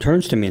wife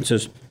turns to me and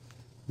says,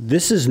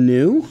 "This is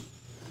new,"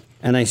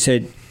 and I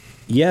said,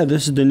 "Yeah,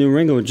 this is the new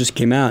Ringo. It just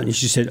came out." And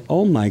she said,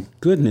 "Oh my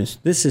goodness,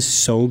 this is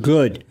so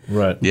good."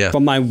 Right. Yeah. For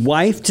my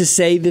wife to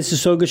say this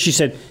is so good, she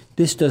said,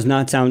 "This does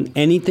not sound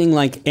anything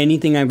like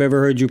anything I've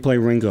ever heard you play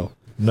Ringo."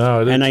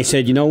 No, And I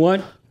said, "You know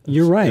what?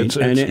 You're right." It's-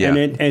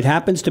 It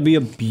happens to be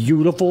a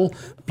beautiful,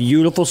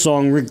 beautiful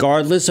song,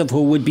 regardless of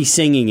who would be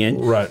singing it.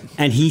 Right.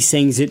 And he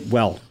sings it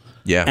well.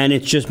 Yeah. And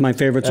it's just my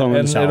favorite song on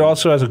and this it album.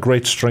 also has a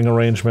great string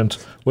arrangement,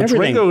 which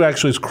Everything. Ringo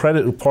actually is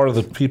part of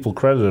the people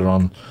credited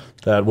on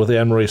that with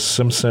Anne Marie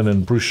Simpson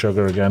and Bruce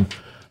Sugar again.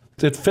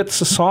 It fits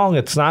the song.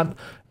 It's not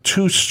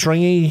too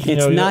stringy.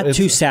 It's not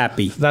too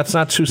sappy. That's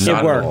not too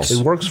sappy. works.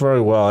 It works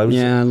very well.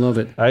 Yeah, I love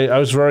it. I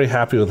was very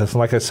happy with this. And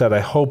like I said,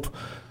 I hope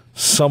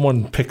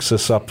someone picks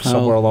this up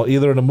somewhere Oh. along,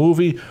 either in a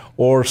movie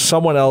or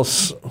someone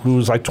else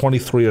who's like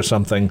 23 or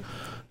something.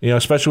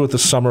 Especially with the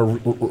summer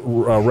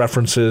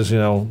references,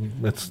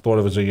 it's thought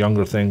of as a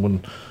younger thing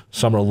when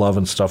summer love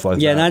and stuff like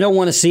Yeah, that. and I don't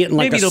want to see it in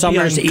like Maybe a it'll be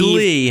summer's on Eve.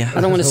 Glee.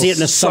 I don't want to see it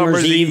in a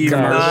summer's Eve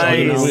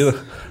commercial. nice.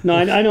 No,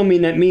 I don't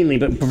mean that meanly,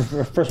 but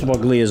first of all,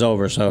 Glee is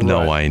over, so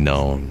No, I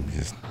know.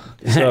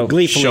 So,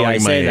 gleefully I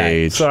showing my say that.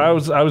 age. So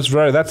I was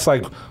very. That's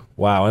like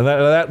Wow, and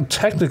that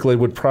technically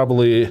would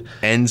probably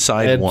End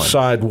side end one.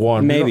 side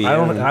one. Maybe,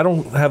 I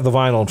don't have the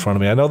vinyl in front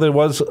of me. I know there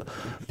was.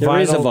 There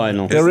is a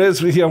vinyl. There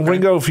is. Yeah,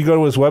 Ringo, if you go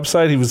to his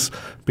website, he was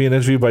being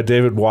interviewed by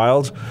David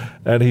Wild,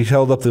 and he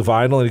held up the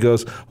vinyl and he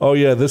goes, "Oh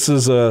yeah, this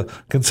is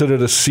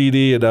considered a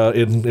CD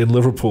in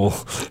Liverpool."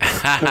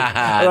 And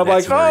I'm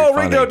like, "Oh,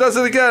 Ringo does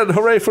it again!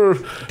 Hooray for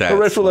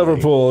That's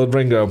Liverpool and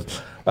Ringo!"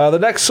 The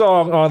next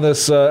song on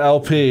this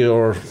LP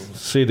or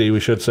CD, we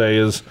should say,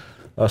 is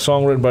a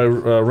song written by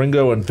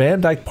Ringo and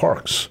Van Dyke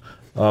Parks.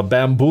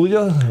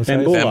 Bambulia?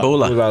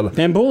 Bambula.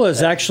 Bambula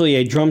is actually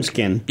a drum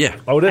skin. Yeah.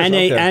 Oh, it is. And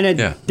okay. a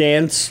Yeah.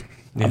 dance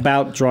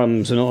about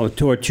drums and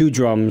two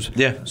drums.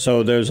 Yeah.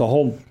 So there's a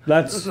whole.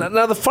 That's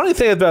Now, the funny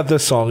thing about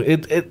this song,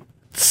 it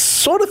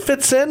sort of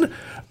fits in,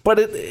 but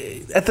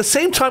at the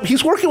same time,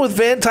 he's working with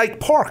Van Dyke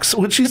Parks,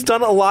 which he's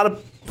done a lot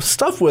of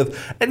stuff with,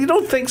 and you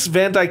don't think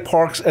Van Dyke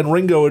Parks and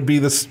Ringo would be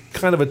this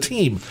kind of a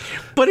team.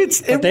 But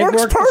It they works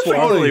worked before. perfectly.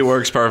 totally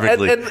works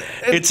perfectly. And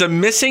It's a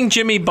missing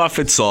Jimmy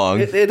Buffett song.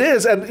 It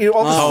is, and you know,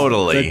 all this-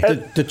 Totally.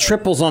 the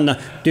triples on the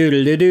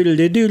doodle doodle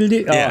doodle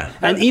doodle. Yeah.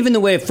 And even the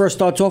way it first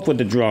starts off with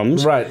the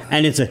drums. Right.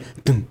 And it's a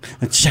dum,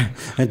 a cha,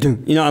 a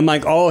dum. You know, I'm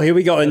like, oh, here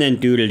we go, and then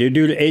doodle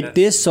doodle doodle.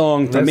 This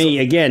song for me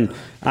again.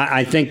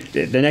 I think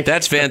the next.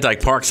 That's Van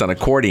Dyke Parks on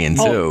accordion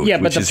too. Oh, yeah,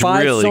 but which the is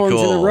 5 really songs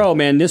cool. in a row,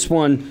 man. This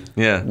one.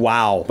 Yeah.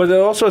 Wow. but it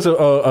also has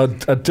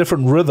a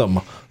different rhythm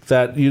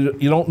that you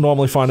don't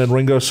normally find in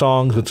Ringo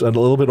songs. It's a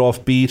little bit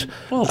offbeat.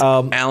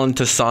 Alan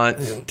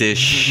Toussaint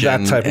dish That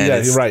and, type of- and yeah,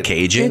 it's you're right.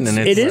 Cajun and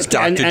It is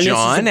Dr. and this is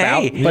John.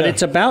 about, Hey, but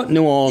it's about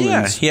New Orleans.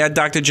 yeah, he had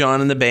Dr.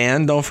 John in the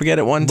band. Don't forget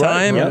at one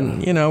time, right.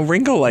 and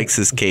Ringo likes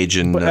his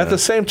Cajun. But at the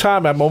same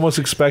time, I'm almost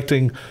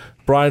expecting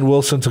Brian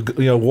Wilson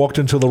to walked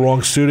into the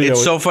wrong studio.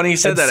 It's so funny you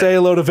said and that. say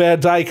hello to Van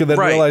Dyke and then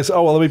Right. realize,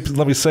 oh well,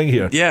 let me sing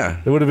here. Yeah.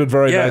 it would have been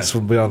very Yeah. nice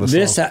from beyond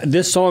the song.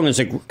 This song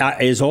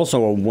is also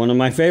one of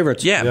my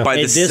favorites. Yeah, by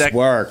the this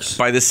works.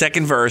 By the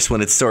second verse,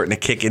 when it's starting to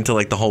kick into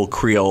like the whole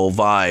Creole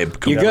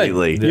vibe You're good.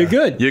 completely, You're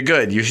good. You're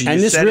good. You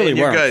And this said really it,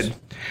 you're works. good.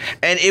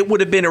 And it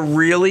would have been a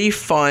really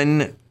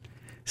fun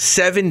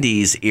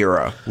 70s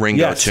era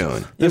Ringo Yes.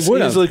 tune. This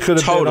would've. easily could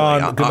have Totally,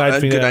 been on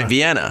Goodnight Vienna. Goodnight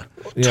Vienna.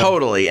 Yeah.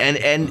 Totally,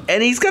 and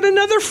he's got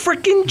another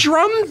freaking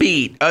drum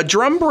beat, a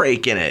drum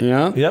break in it.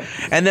 Yeah. Yep.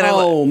 And then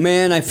Oh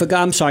man, I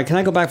forgot. I'm sorry. Can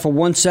I go back for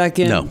 1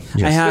 second? No.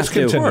 I have Just to.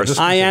 continue, just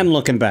I am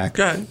looking back.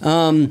 Go ahead.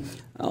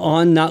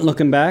 On Not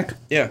Looking Back,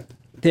 Yeah.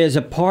 there's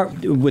a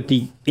part with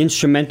the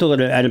instrumental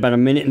at about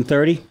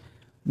 1:30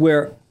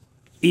 where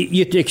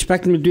you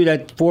expect him to do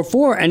that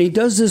 4/4, and he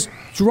does this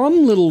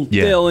drum little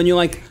Yeah. fill, and you're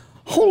like,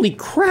 holy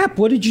crap,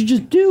 what did you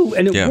just do?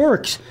 And it Yeah.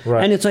 works.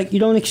 Right. And it's like, you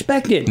don't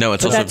expect it. No,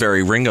 it's But also that's-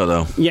 very Ringo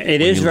though. Yeah,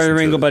 it when is you very listen to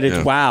Ringo, it. but it's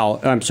Yeah. wow.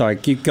 I'm sorry,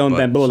 keep going,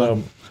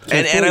 Bambula.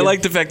 And I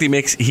like the fact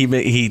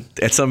he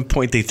at some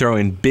point they throw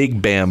in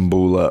Big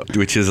Bambula,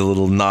 which is a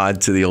little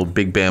nod to the old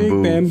Big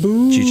Bamboo,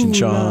 Bamboo. Cheech and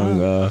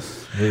Chong.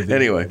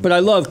 Anyway, But I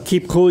love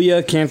Keep Cool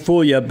Ya, Can't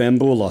Fool Ya,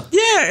 Bambula.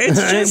 yeah, it's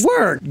It just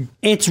worked.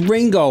 It's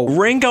Ringo.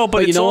 Ringo,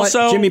 but you it's know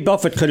also what? Jimmy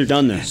Buffett could have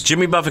done this.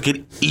 Jimmy Buffett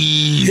could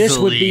easily This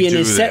would be in do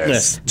his set this.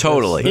 list.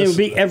 Totally. It would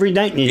be every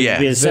night needed Yeah, to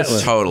be his set this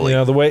list. totally. You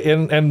know the way,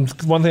 and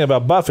one thing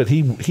about Buffett,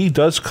 he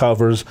does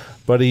covers,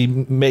 but he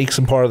makes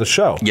them part of the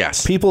show.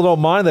 Yes. people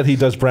don't mind that he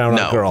does Brown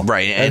No, Eyed Girl,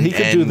 right, And he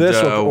could do and, this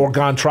uh, or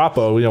Gon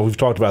Troppo. We've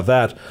talked about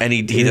that. And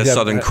he does got-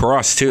 Southern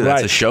Cross too.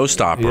 That's Right. a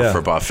showstopper Yeah.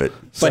 for Buffett.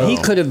 But he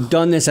So- could have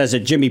done this as a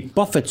Jimmy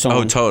Buffett song.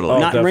 Oh, totally.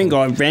 Not definitely.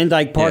 Ringo. Van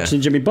Dyke Parks Yeah.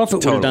 and Jimmy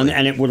Buffett would have done Totally. it,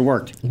 and it would have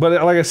worked. But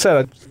like I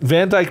said,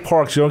 Van Dyke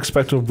Parks, you don't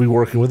expect him to be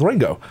working with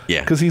Ringo.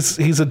 Yeah. because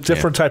he's a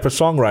different type of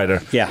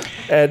songwriter. Yeah.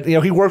 and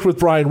he worked with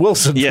Brian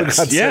Wilson. for Yes,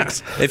 God's yeah.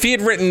 sakes. If he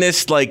had written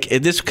this,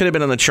 this could have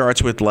been on the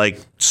charts with like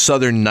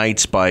Southern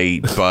Nights by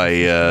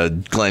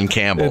Glenn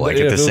Campbell, Yeah, at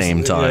the it was-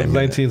 same time.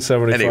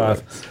 1975. Anyway.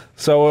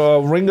 So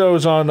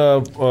Ringo's on,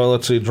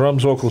 let's see,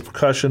 drums, vocals,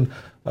 percussion.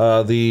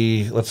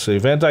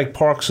 Van Dyke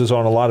Parks is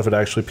on a lot of it,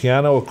 actually.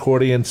 Piano,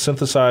 accordion,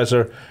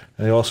 synthesizer,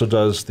 and he also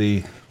does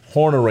the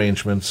horn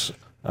arrangements.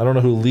 I don't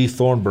know who Lee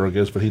Thornburg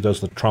is, but he does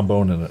the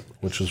trombone in it,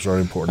 which is very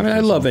important. I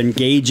love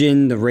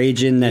Engaging, the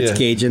Raging, that's Yeah.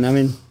 Cajun. I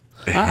mean,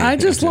 I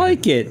just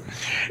like it.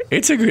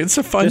 It's a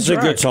fun It's a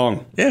track. good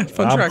song. Yeah,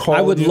 fun I'm track. call- I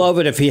would you- love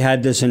it if he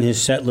had this in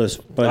his set list,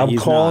 but I'm he's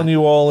calling not.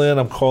 you all in.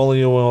 I'm calling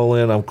you all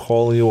in. I'm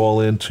calling you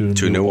all in to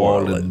New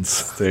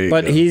Orleans. There you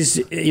But go. he's,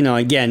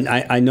 again,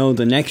 I know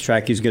the next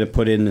track he's going to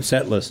put in the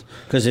set list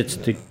because it's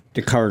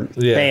the current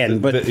Yeah,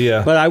 band. But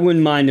yeah. but I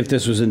wouldn't mind if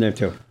this was in there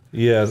too.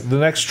 Yeah, the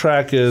next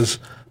track is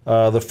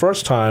the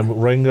first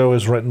time Ringo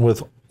is written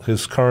with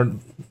his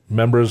current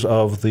members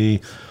of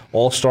the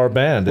All-Star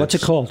Band. What's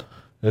it called?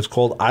 It's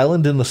called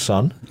Island in the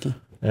Sun,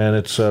 and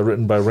it's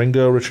written by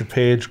Ringo, Richard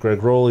Page,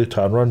 Greg Rowley,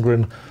 Todd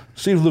Rundgren,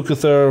 Steve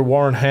Lukather,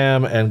 Warren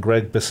Ham, and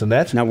Greg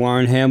Bissonette. Now,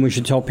 Warren Ham, we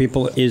should tell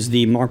people, is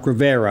the Mark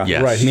Rivera,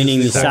 Yes. Right, meaning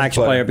the he's the sax sax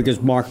player. player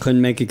because Mark couldn't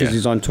make it because Yeah.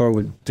 he's on tour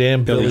with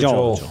Damn Billy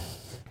Joel. Joel.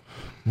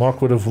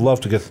 Mark would have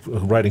loved to get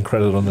writing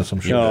credit on this, I'm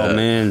sure. Oh,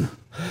 man.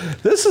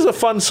 This is a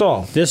fun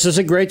song. This is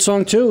a great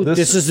song, too. This-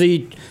 This is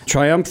the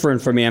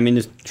triumvirate for me. I mean,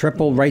 this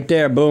triple right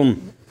there,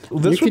 boom.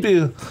 This You would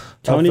be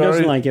Tony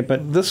doesn't like it,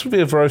 but this would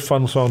be a very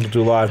fun song to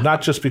do live.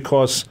 Not just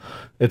because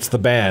it's the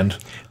band.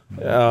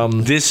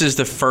 This is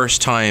the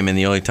first time and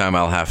the only time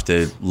I'll have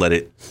to let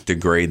it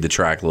degrade the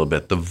track a little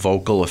bit. The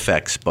vocal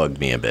effects bug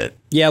me a bit.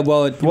 yeah,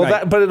 well,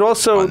 right. But it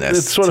also On this,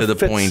 it sort to of the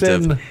fits point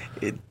in of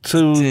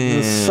to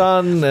the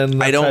sun and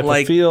that I don't type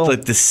like of feel.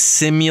 the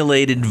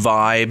simulated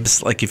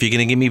vibes. Like if you're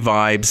gonna give me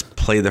vibes,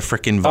 play the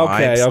freaking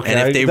vibes. Okay.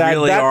 And if they that,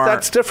 really that, are,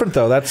 that's different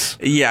though. That's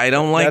yeah, I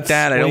don't like that's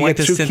that. I when don't you like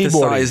get the too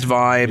synthesized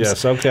keyboardy. vibes.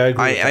 Yes, okay, I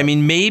agree with I that.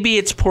 mean, maybe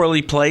it's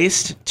poorly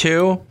placed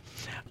too.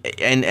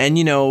 And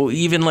you know,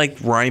 even like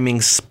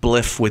rhyming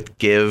spliff with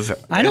give,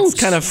 it's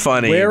kind of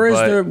funny. Where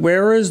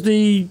but is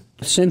the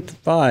synth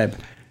vibe?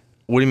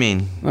 what do you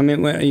mean? I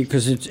mean,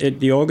 because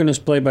the organ is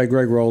played by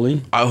Greg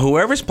Rowley.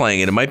 Whoever's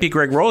playing it, it might be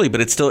Greg Rowley, but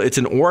it's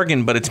an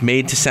organ, but it's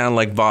made to sound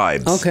like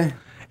vibes. Okay.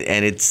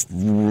 And it's,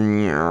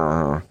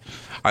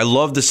 I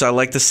love this. I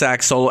like the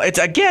sax solo. It's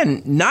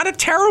again not a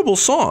terrible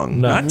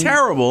song, not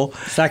terrible.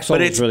 Sax solo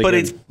but is really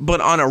good.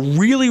 but on a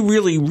really,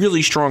 really,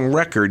 really strong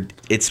record,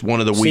 it's one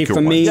of the weaker for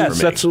ones. me-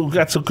 yes,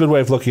 that's a good way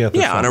of looking at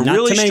this. Yeah, on a song. Not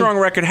really to me. strong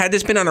record. Had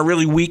this been on a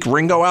really weak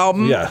Ringo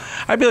album, Yeah.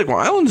 I'd be like, well,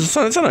 Islands,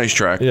 it's a nice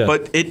track. Yeah.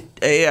 But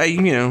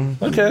you know.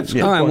 Okay, that's a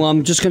good All right. point. Well,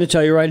 I'm just going to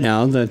tell you right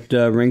now that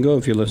Ringo,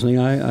 if you're listening,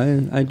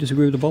 I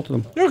disagree with the both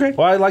of them. Okay.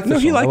 Well, I like this No,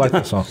 he song. I liked like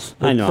it. this song.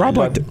 I know. Rob I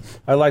know. liked it.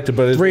 I liked it,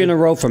 but 3 in a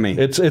row for me.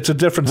 It's a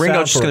different Ringo's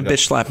sound just for going to Ringo.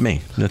 bitch slap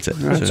me. That's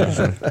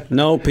it.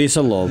 No peace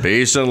and love.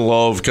 Peace and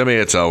love. Come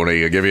here,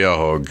 Tony. I'll give you a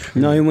hug.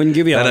 No, he wouldn't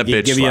give you And a hug. He'd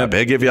bitch give slap.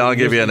 I'll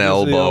give you an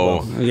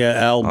elbow.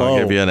 Yeah, elbow. I'll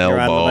give you an You're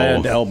out of elbow. the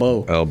band,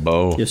 elbow.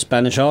 Elbow. You're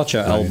Spanish archer,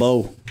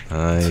 elbow.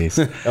 Nice.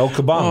 El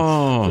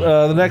Kabong.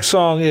 The next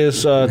song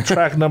is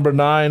track number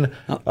 9,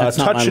 that's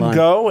not Touch my and line.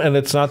 Go, and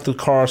it's not the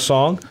car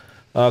song.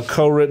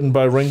 Co-written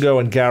by Ringo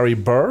and Gary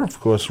Burr. Of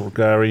course,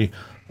 Gary,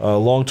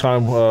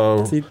 longtime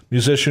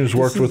musician who's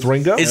worked with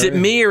Ringo. Is it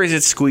me or is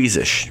it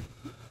squeezish?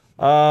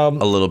 A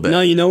little bit.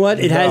 No, you know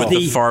what? It has With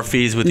the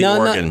Farfees with the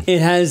organ.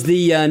 it has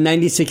the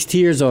 96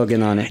 Tears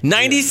organ on it.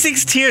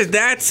 96 Tears,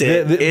 that's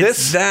it.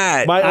 It's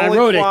that. My I only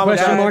wrote it. qualm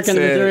Question about mark and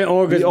That's the it.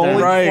 organ. The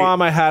only Right.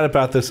 qualm I had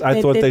about this,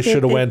 I thought they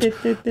should have went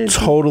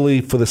totally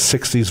for the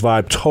 60s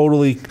vibe.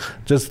 Totally,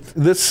 just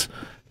this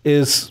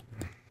is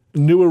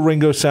newer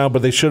Ringo sound,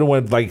 but they should have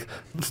went like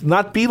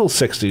not Beatles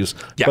 60s,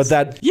 Yes. but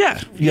that Yeah.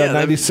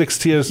 96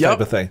 Tears Yep. type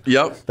of thing.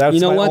 Yep. That's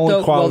You know my what only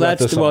though? qualm Well, about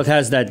this it song.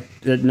 has that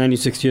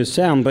 96 Tears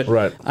sound, but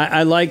Right.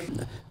 I like.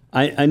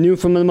 I knew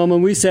from the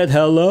moment we said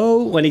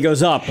hello when he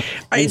goes up.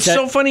 It's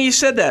so funny you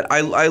said that.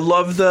 I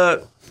love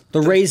the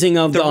raising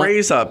of the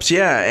raise ups,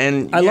 yeah,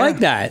 and I yeah. like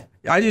that.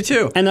 I do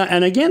too. And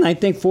again, I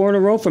think 4 in a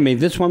row for me.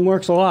 This one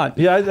works a lot.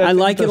 Yeah, I think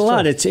like it it a does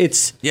lot. too.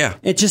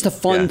 It's just a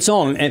fun Yeah.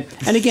 song. And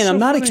again, I'm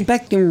not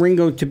expecting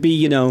Ringo to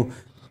be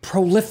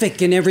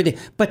prolific and everything,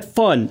 but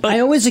fun. I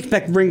always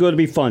expect Ringo to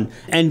be fun,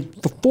 and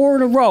for 4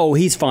 in a row,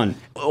 he's fun.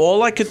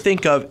 All I could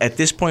think of at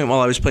this point while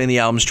I was playing the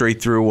album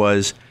straight through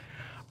was,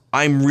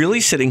 I'm really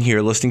sitting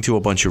here listening to a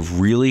bunch of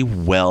really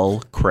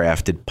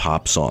well-crafted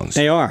pop songs.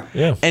 They are.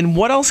 Yeah. And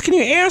what else can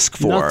you ask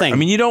for? Nothing. I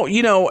mean,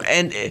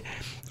 and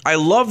I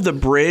love the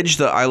bridge.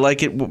 I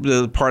like it.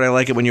 The part I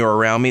like it when you're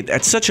around me.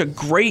 That's such a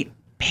great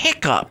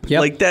pickup. Yep.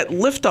 Like that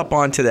lift up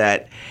onto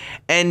that.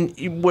 And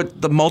with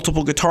the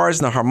multiple guitars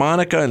and the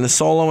harmonica and the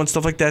solo and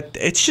stuff like that,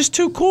 it's just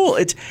too cool.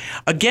 It's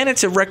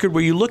a record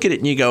where you look at it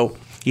and you go,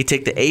 you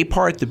take the A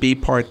part, the B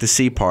part, the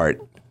C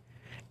part,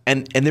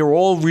 and they're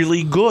all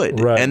really good.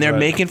 Right, and they're right.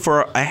 making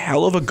for a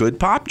hell of a good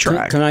pop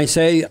track. Can I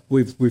say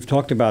we've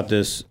talked about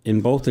this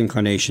in both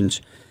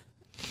incarnations?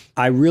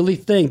 I really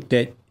think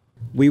that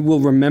we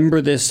will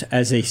remember this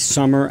as a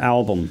summer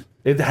album.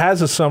 It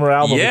has a summer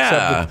album,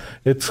 Yeah. except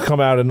it's come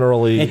out in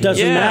early. It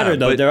doesn't Yeah, matter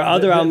though. but There are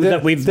other albums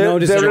that we've there-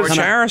 noticed there that have is- George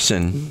come out.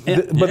 Harrison.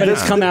 but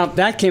It's come out.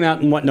 That came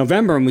out in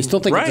November, and we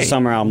still think it's Right. a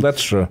summer album.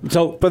 That's true.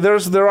 So- but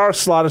there are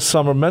a lot of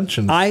summer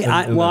mentions. I in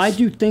I this.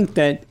 do think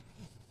that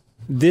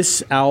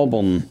this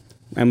album,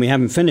 and we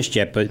haven't finished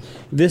yet, but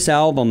this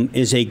album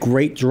is a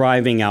great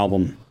driving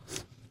album.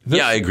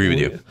 Yeah, I agree with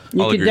you.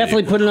 You I'll could agree with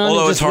definitely you. put it on and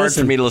Although just it's hard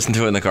listen. for me to listen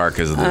to it in the car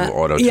because of the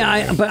auto.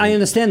 But I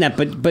understand that.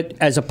 But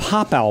as a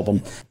pop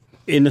album,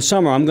 in the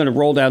summer, I'm going to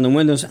roll down the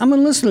windows. I'm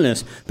going to listen to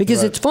this because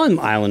Right. it's fun.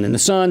 Island in the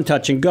Sun,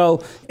 Touch and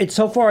Go. It's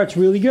so far, it's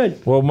really good.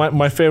 Well,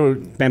 my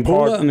favorite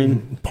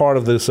Bambula, part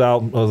of this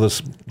album, of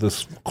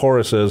this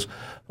chorus is,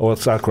 well,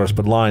 it's not chorus,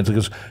 but lines. It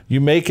goes,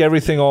 "You make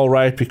everything all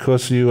right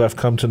because you have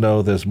come to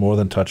know there's more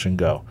than touch and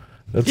go."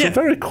 It's Yeah. a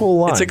very cool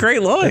line. It's a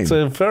great line. It's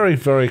a very,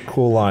 very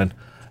cool line,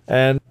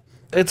 and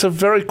it's a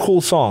very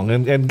cool song.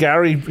 And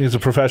Gary is a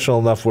professional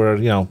enough where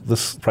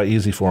this is probably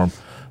easy for him.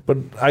 But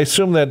I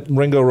assume that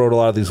Ringo wrote a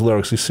lot of these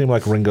lyrics. These seem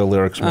like Ringo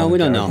lyrics. more we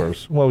than don't Gary know.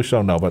 Burr's. Well, we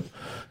don't know, but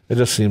it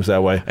just seems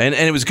that way. And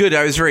it was good.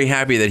 I was very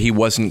happy that he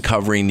wasn't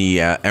covering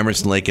the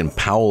Emerson, Lake and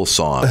Powell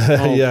song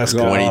Yes,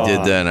 God. when he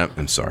did that.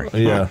 I'm sorry.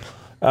 yeah.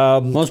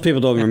 Most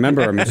people don't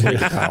remember him.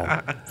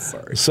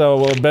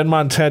 So Ben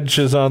Montench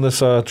is on this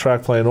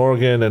track playing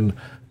organ, and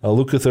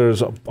Lukather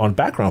is on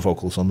background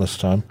vocals on this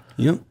time.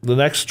 Yep. The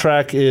next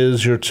track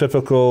is your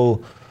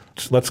typical,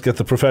 let's get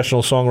the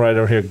professional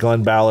songwriter here,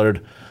 Glenn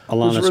Ballard.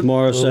 Alanis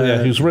Morissette.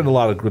 Yeah, he's written a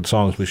lot of good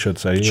songs, we should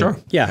say. Sure.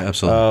 Yeah.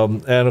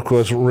 Absolutely. And, of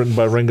course, written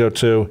by Ringo,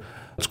 too.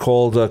 It's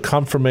called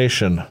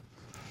Confirmation.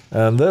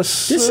 And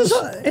this is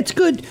it's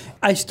good.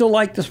 I still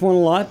like this one a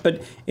lot,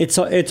 but it's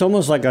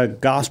almost like a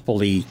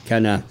gospel-y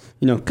kind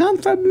of,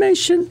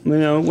 confirmation,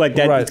 like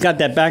that. Right. It's got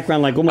that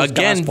background like almost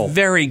Again, gospel.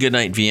 very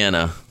Goodnight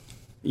Vienna.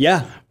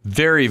 Yeah.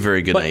 Very,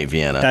 very Goodnight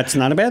Vienna. That's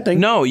not a bad thing.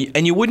 No,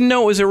 and you wouldn't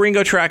know it was a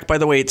Ringo track by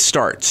the way it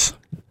starts.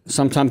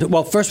 Sometimes,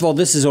 well, first of all,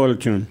 this is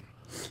auto-tune.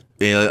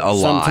 A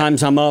lot.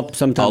 Sometimes I'm up,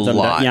 sometimes I'm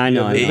lot. down. Yeah, I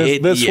know.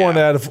 This one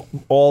out of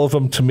all of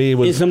them, to me,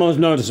 was It's the most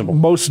noticeable.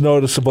 most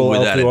noticeable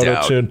Without of a the doubt.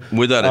 auto-tune.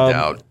 Without a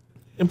doubt.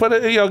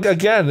 But,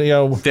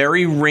 again,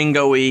 Very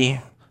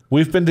Ringo-y.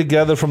 we've been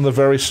together from the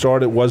very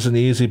start. It wasn't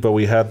easy, but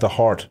we had the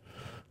heart.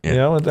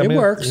 Yeah. I mean,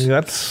 works.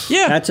 That's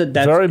Yeah. That's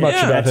very much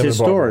yeah, about that's him his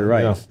and Barbara. story,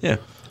 right? Yeah.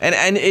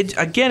 Yeah. And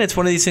it's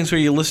one of these things where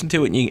you listen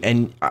to it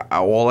and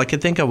all I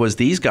could think of was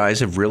these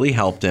guys have really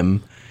helped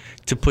him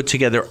to put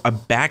together a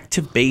back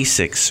to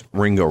basics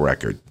Ringo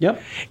record.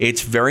 Yep.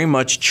 It's very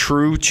much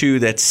true to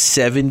that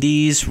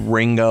 70s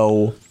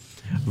Ringo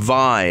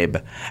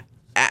vibe.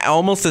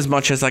 Almost as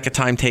much as like a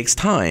Time Takes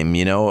Time,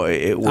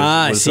 It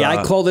was, See,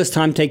 I call this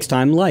Time Takes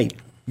Time light.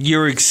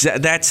 you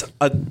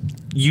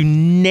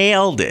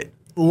nailed it.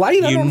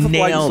 Light, I You don't know if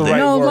light's nailed the it. right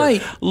No, word.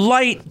 light.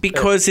 Light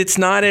because it's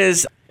not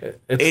as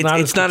It's not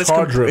as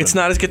guitar-driven. It's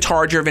not as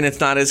guitar driven. It's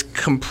not as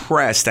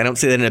compressed. I don't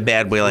say that in a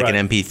bad way, like Right.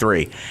 an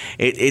MP3.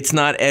 It's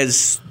not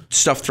as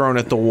stuff thrown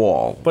at the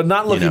wall. But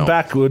not looking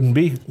back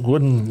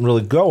wouldn't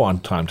really go on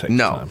Time Takes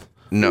No, Time.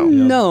 no.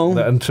 No.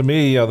 And to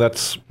me,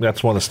 that's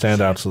one of the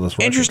standouts of this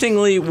record.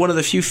 Interestingly, one of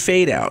the few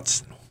fade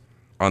outs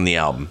on the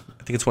album.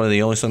 I think it's one of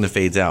the only songs that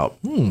fades out.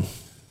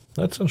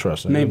 That's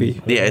interesting.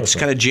 Maybe. Yeah, it's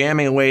kind of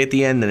jamming away at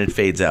the end, then it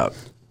fades out.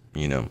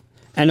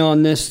 And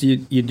on this, you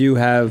do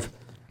have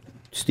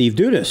Steve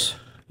Dudas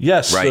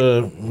Yes, Right.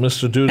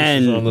 Mr. Dudas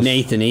is on and this.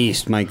 Nathan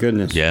East. My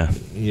goodness. Yeah,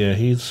 Yeah,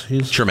 he's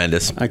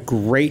tremendous. A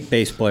great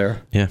bass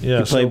player. Yeah, yeah.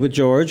 He played with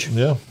George.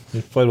 Yeah,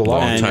 he played a lot.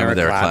 long And time Eric with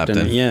Eric Clapton.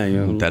 Clapton.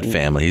 Yeah, that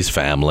family. He's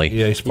family.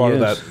 Yeah, he's part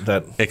He of is.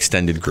 that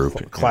Extended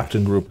group.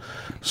 Clapton group.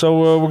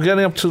 So we're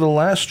getting up to the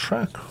last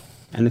track.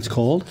 And it's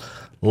called.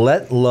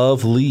 Let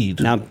Love Lead.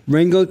 Now,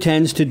 Ringo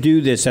tends to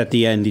do this at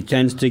the end. He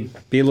tends to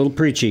be a little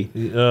preachy.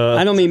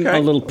 I don't mean okay.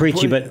 a little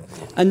preachy, but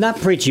not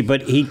preachy,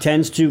 but he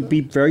tends to be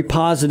very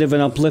positive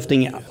and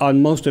uplifting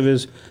on most of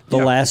the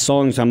last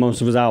songs on most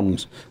of his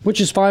albums,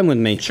 which is fine with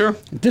me. Sure.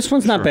 This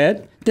one's not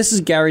bad. This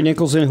is Gary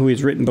Nicholson, who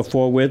he's written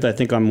before with, I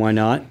think, on Why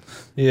Not.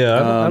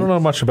 Yeah, I don't know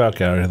much about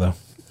Gary, though.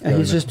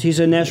 And he's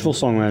a Nashville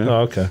songwriter.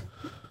 Oh,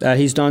 okay.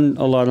 He's done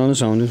a lot on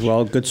his own as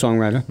well. Good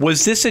songwriter.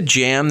 Was this a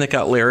jam that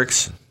got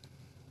lyrics?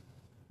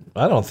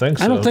 I don't think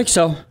so. I don't think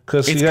so.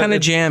 'Cause It's you got- kind of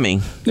jammy.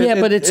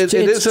 Yeah, but it isn't.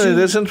 It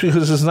isn't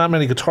because there's not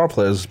many guitar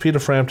players. It's Peter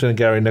Frampton and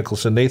Gary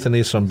Nicholson, Nathan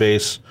East on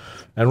bass,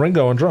 and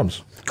Ringo on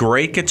drums.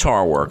 Great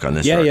guitar work on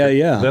this Yeah, record.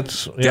 yeah.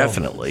 That's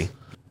Definitely.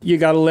 You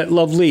got to let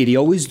love lead.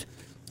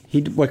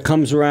 What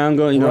comes around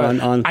going Right.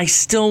 on. I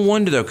still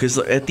wonder though, because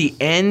at the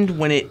end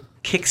when it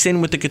kicks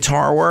in with the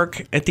guitar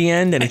work at the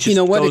end, and it just You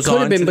know what? It goes could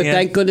on have been, to but the end.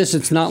 thank goodness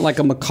it's not like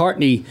a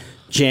McCartney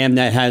jam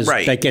that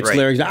gets right.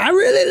 lyrics. I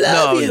really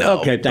love you. No.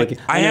 Okay, thank But you.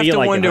 I know have you to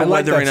like it. wonder I like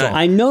whether that or not. song.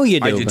 I know you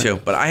do. I do but- too,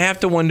 but I have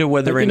to wonder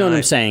whether But or you know not. what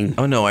I'm saying.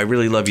 Oh no, I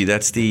really love you.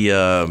 That's the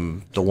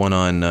one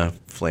on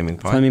Flaming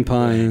Pie. Flaming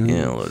Pie.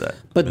 Yeah, I love that.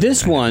 But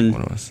this One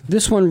one, was-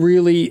 this one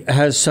really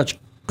has such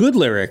good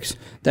lyrics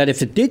that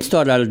if it did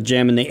start out a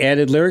jam and they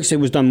added lyrics, it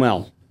was done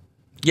well.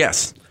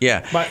 Yes,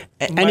 yeah. My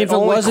if it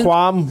only wasn't-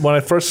 qualm when I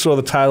first saw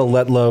the title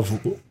 "Let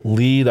Love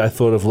Lead," I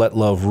thought of "Let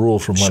Love Rule"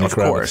 from Lenny Of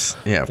Kravitz. course.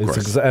 Yeah, of It's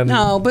course. and-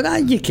 No,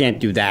 but you can't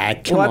do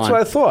that. Come well, that's on.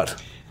 what I thought.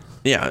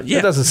 Yeah,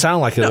 It doesn't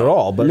sound like it at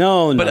all. But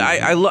No. But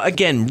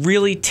again,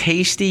 really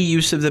tasty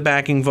use of the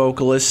backing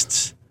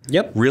vocalists.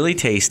 Yep. Really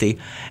tasty.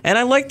 And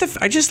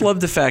I just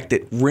love the fact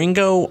that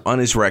Ringo on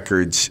his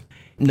records,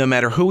 no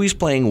matter who he's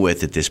playing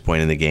with at this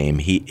point in the game,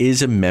 he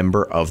is a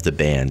member of the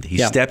band. He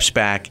Yeah. steps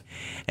back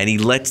and he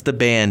lets the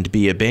band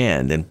be a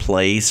band and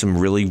play some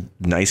really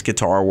nice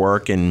guitar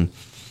work and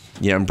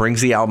brings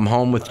the album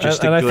home with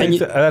just and a I good. think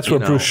that's where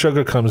Bruce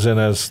Sugar comes in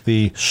as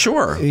the.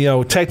 Sure.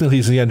 Technically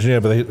he's the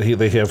engineer, but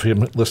they have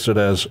him listed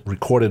as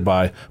recorded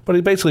by. But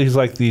he's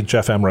like the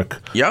Jeff Emmerich.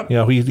 Yep.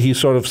 He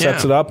sort of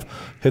sets Yeah. it up,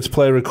 hits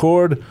play,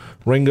 record.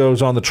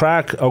 Ringo's on the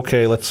track.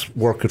 Okay, let's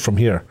work it from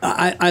here.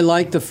 I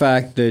like the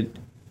fact that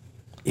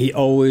he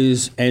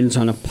always ends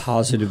on a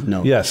positive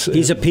note. Yes.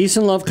 He's a peace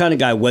and love kind of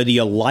guy, whether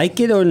you like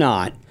it or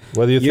not.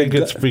 Whether you You're think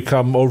it's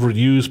become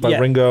overused by Yeah.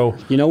 Ringo.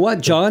 You know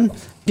what? John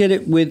did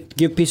it with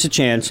Give Peace a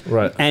Chance.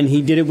 Right. And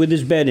he did it with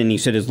his bed. And he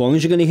said, as long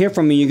as you're going to hear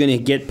from me, you're going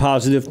to get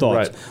positive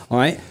thoughts. Right. All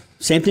right?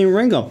 Same thing with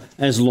Ringo.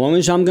 As long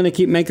as I'm going to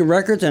keep making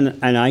records and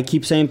I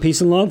keep saying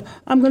peace and love,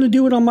 I'm going to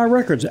do it on my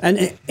records. And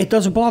it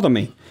doesn't bother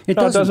me. It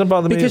doesn't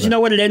bother me because either. you know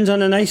what? It ends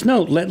on a nice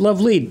note. Let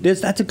love lead.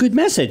 That's a good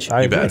message.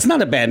 I bet. It's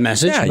not a bad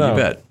message. Yeah, No. you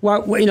bet.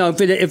 Well, you know,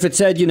 if it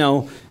said, you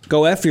know,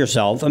 go F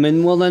yourself, I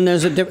mean, well, then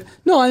there's a different...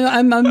 No,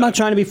 I'm not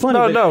trying to be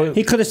funny. No.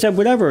 He could have said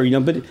whatever, you know,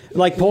 but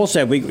like Paul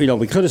said, we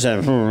could have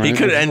said... He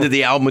could have ended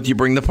the album with "You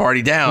Bring the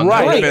Party Down."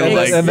 Right. That would've been And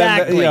like- then,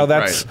 Exactly. you know,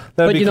 that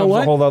But becomes you know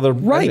what? a whole other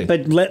right, ending.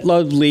 but let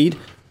love lead.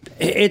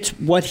 It's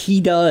what he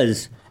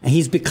does. And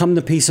he's become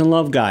the peace and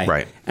love guy.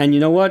 Right. And you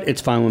know what?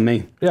 It's fine with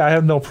me. Yeah, I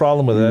have no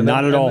problem with it.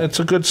 Not at all. It's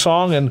a good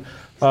song, and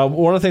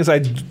one of the things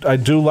I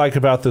do like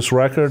about this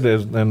record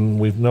is, and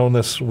we've known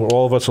this,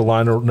 all of us are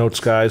liner notes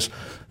guys.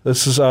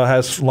 This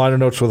has liner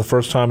notes for the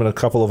first time in a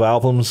couple of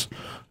albums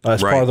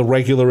as Right. part of the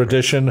regular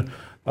edition.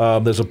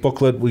 There's a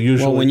booklet. We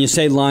usually Well, when you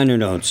say liner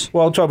notes...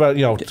 talk about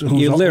who's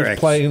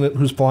lyrics.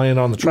 who's playing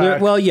on the track.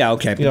 Well, yeah,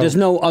 okay. But You know. there's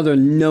no other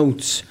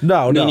notes.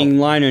 No. Meaning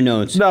liner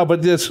notes. No,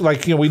 but it's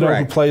like we know who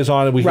Correct. plays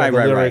on it. We have the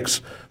Right.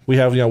 lyrics. We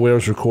have where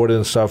it's recorded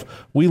and stuff.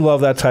 We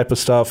love that type of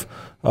stuff.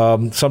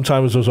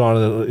 Sometimes it was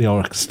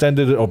on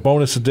extended or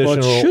bonus edition.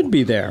 Well, it should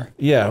be there.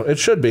 Yeah, it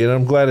should be, and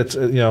I'm glad it's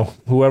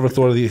whoever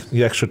thought of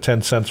the extra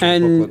 10 cents for the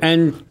booklet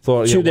And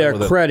thought, to went their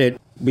with it.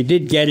 credit, we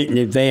did get it in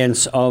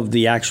advance of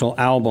the actual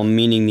album,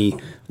 meaning the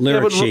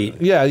lyric but, sheet.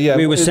 Yeah.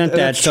 We were sent that,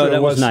 that's so true. that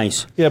It was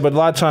nice. Yeah, but a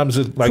lot of times,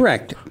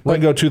 Correct.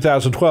 Ringo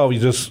 2012,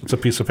 it's a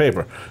piece of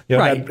paper.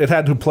 Right. It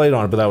had who played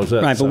on it, but that was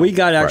it. Right, so. but we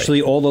got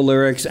actually all the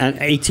lyrics and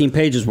 18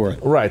 pages worth,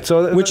 right.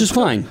 So which is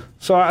fine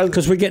So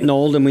because we're getting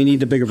old and we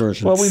need the bigger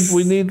version. well,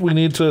 we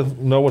need to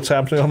know what's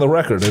happening on the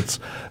record.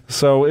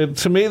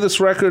 To me, this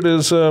record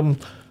is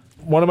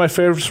one of my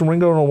favorites from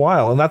Ringo in a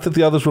while. And not that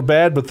the others were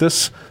bad, but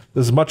this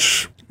is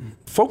much.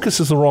 Focus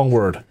is the wrong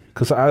word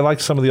because I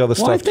like some of the other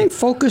well, I stuff. think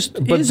focused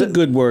is a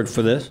good word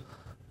for this.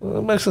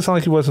 It makes it sound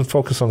like he wasn't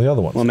focused on the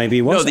other ones. Well, maybe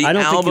he was. No, the I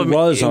don't album, think he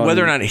was. On,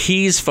 whether or not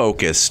he's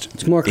focused,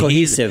 it's more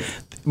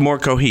cohesive. More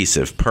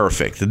cohesive,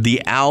 perfect.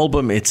 The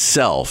album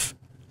itself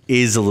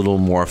is a little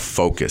more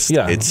focused.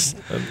 Yeah. It's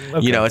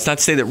Okay. it's not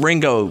to say that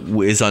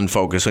Ringo is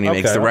unfocused when he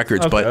makes Okay. the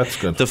records, Okay, but that's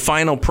good. the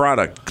final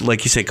product,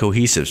 like you say,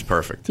 cohesive is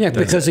perfect. Yeah,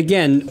 because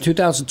again,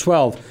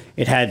 2012,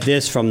 it had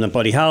this from the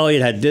Buddy Holly,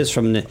 it had this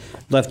from the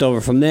leftover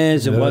from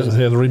this. It was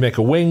the remake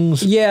of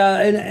Wings.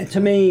 yeah, and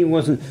to me, it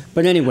wasn't.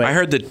 But anyway, I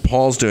heard that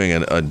Paul's doing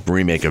a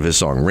remake of his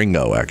song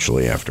Ringo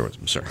actually afterwards.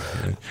 I'm sorry.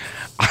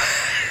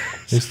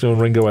 He's doing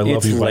Ringo I Love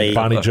It's You by late.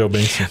 Bonnie Joe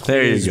Mason.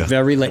 There you it's go.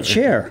 very late.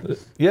 Share.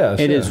 Yes.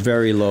 It yeah. is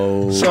very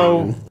low.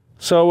 So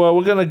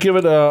we're going to give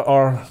it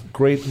our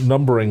great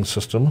numbering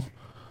system.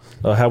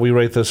 How we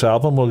rate this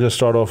album. We're going to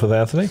start off with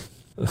Anthony.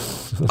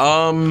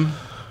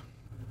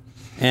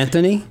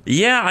 Anthony?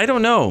 Yeah, I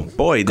don't know.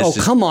 Boy, this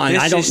is come on!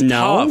 this I don't is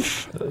know.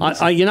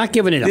 Tough. You're not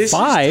giving it a This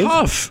 5. is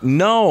tough.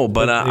 No,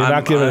 but You're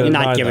not giving it You're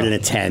not 9, giving though.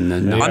 it a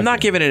 10. No. I'm not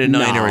giving it a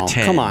 9 or a No,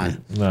 10. Come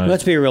on. No.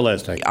 Let's be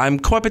realistic. I'm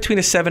caught between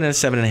a 7 and a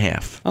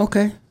 7.5.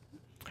 Okay.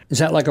 Is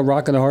that like a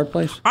rock in a hard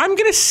place? I'm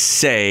gonna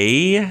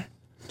say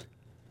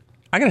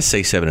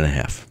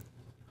 7.5.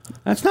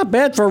 That's not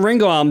bad for a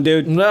Ringo album,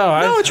 dude.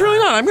 No, it's really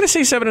not. I'm going to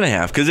say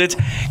 7.5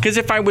 because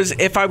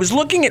if I was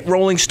looking at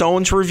Rolling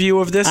Stone's review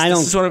of this,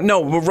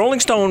 Rolling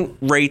Stone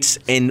rates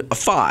in a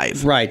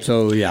 5, Right,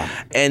 so yeah.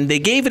 and they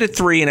gave it a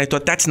 3, and I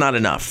thought that's not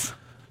enough.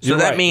 So You're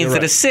that right, means you're that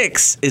a right.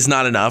 6 is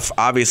not enough,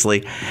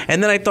 obviously.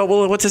 And then I thought,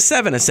 well, what's a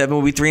 7? A 7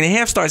 would be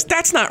 3.5 stars.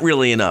 That's not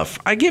really enough.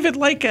 I give it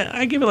like a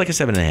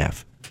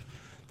 7.5.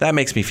 That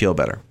makes me feel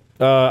better.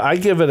 I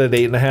give it an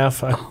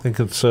 8.5. I think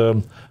it's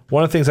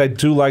one of the things I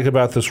do like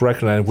about this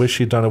record, and I wish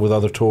he'd done it with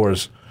other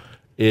tours,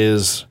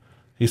 is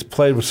he's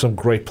played with some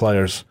great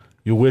players.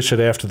 You wish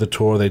that after the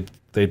tour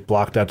they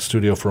blocked out the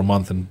studio for a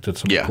month and did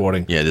some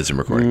recording. Yeah, did some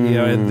recording. You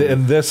know,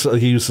 and this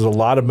he uses a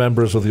lot of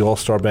members of the All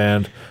Star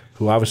Band,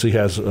 who obviously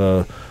has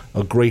a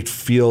great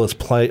feel as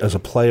a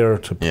player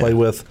to play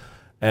with,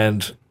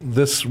 and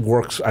this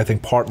works, I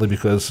think, partly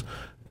because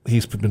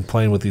he's been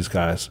playing with these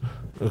guys.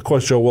 Of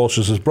course, Joe Walsh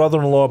is his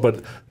brother-in-law,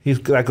 but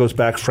that goes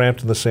back.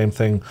 Frampton, the same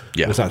thing.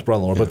 Yeah. It's not his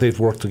brother-in-law, but they've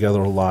worked together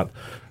a lot.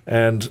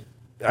 And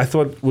I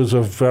thought it was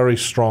a very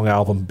strong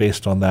album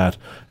based on that.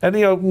 And,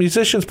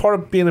 musicians, part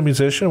of being a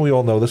musician, we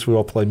all know this, we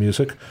all play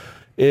music,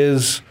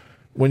 is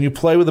when you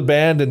play with a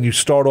band and you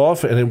start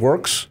off and it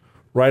works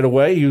right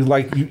away,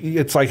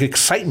 it's like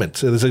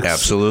excitement.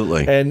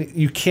 Absolutely. And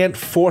you can't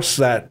force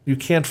that. You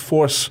can't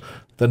force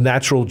the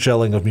natural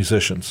gelling of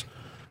musicians.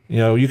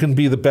 You can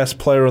be the best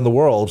player in the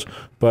world,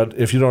 but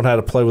if you don't know how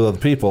to play with other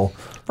people,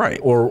 Right.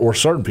 or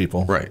certain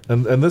people, Right.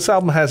 And this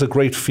album has a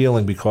great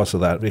feeling because of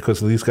that,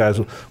 because of these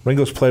guys.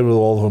 Ringo's played with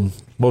all of them,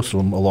 most of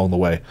them along the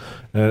way,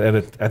 and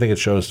I think it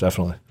shows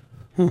definitely.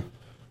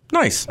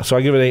 Nice. So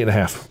I give it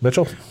 8.5.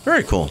 Mitchell,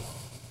 Very cool.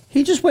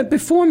 He just went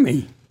before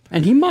me,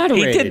 and he He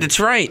moderated. did. That's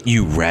right.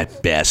 You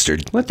rat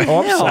bastard. What the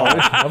I'm hell? sorry.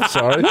 I'm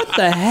sorry. What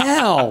the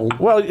hell?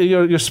 Well,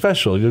 you're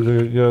special.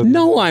 You're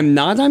No, I'm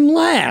not. I'm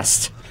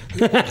last.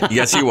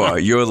 Yes, you are.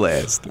 You're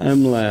last.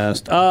 I'm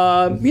last.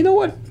 You know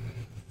what?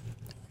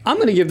 I'm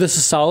going to give this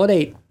a solid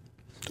 8.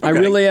 I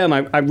really am.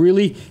 I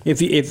really,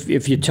 if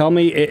you tell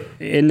me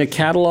in the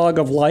catalog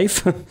of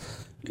life,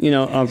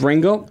 of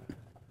Ringo,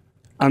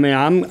 I mean,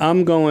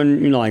 I'm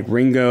going, like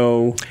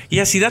Ringo.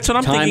 Yeah, see, that's what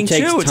I'm Time thinking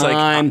Takes too. It's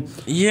Time.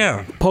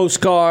 like,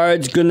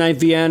 Postcards, Goodnight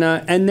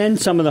Vienna, and then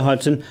some of the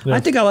Hudson. Yeah. I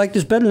think I like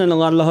this better than a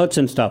lot of the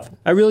Hudson stuff.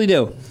 I really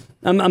do.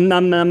 I'm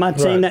not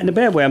saying Right. that in a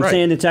bad way. I'm Right.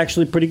 saying it's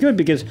actually pretty good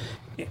because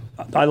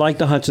I like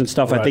the Hudson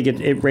stuff. I Right.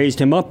 think it raised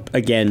him up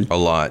again. a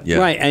lot, yeah.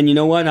 Right, and you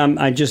know what?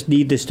 I just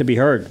need this to be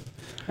heard.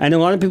 And a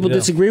lot of people Yeah.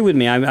 disagree with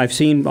me. I've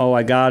seen,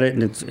 I got it,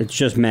 and it's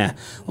just meh.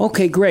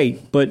 Okay,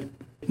 great, but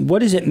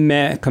what is it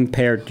meh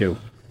compared to?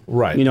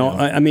 Right.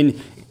 I mean,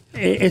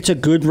 it's a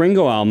good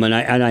Ringo album,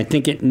 and I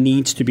think it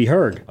needs to be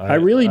heard. I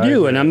really I do,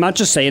 agree. and I'm not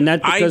just saying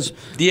that because.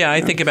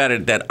 I think about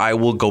it that I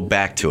will go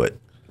back to it.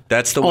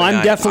 That's the way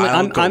I'm definitely.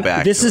 I'll go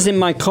back This to is it. in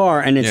my car,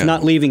 and it's Yeah.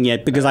 not leaving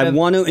yet because I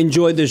want to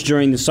enjoy this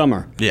during the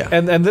summer. Yeah.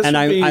 And this And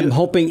would be, I'm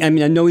hoping. I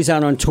mean, I know he's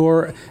out on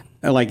tour,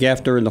 like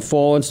after in the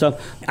fall and stuff.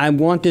 I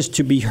want this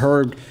to be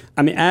heard.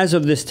 I mean, as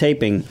of this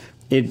taping,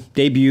 it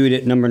debuted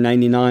at number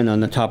 99 on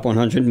the top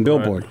 100 in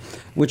Billboard,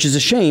 which is a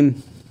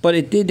shame. But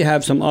it did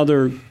have some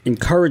other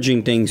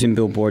encouraging things in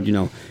Billboard,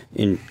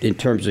 in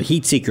terms of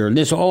Heat Seeker and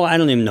this. I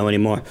don't even know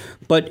anymore.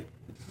 But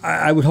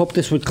I would hope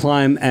this would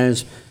climb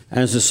as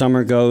the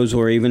summer goes,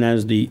 or even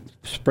as the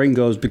spring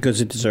goes,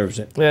 because it deserves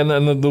it. And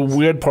then the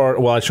weird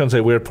part, well, I shouldn't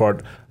say weird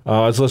part.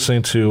 I was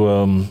listening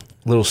to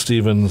Little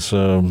Steven's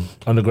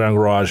Underground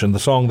Garage, and the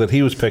song that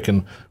he was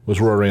picking was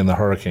Rory and the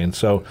Hurricane.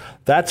 So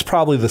that's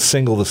probably the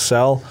single to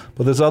sell.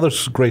 But there's other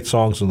great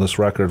songs on this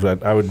record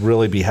that I would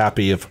really be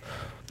happy if.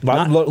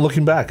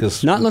 Looking back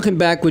is Not Looking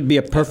Back would be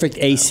a perfect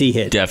AC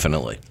hit.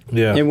 Definitely.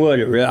 yeah. It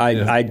would.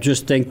 I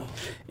just think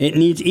it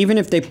needs, even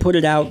if they put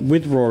it out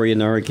with Rory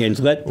and the Hurricanes,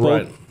 let both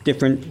Right.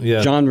 different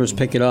Yeah. genres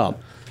pick it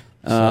up.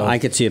 I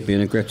could see it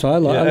being a great. So I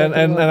love Yeah,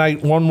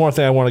 and one more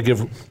thing I want to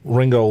give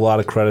Ringo a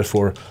lot of credit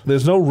for.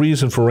 There's no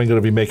reason for Ringo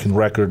to be making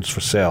records for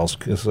sales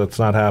because that's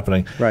not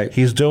happening. Right.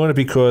 He's doing it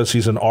because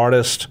he's an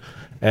artist,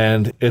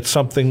 and it's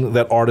something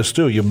that artists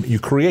do. You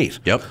create.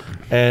 Yep.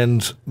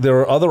 And there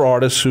are other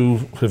artists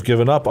who have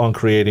given up on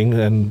creating,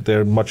 and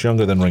they're much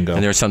younger than Ringo.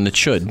 And there's some that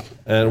should.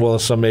 And well,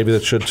 some maybe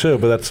that should too,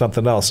 but that's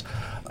something else.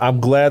 I'm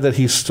glad that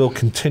he's still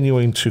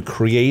continuing to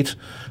create,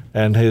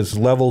 and his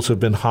levels have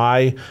been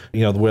high,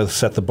 where they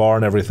set the bar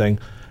and everything.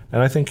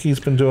 And I think he's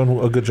been doing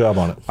a good job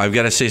on it. I've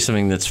got to say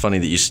something that's funny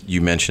that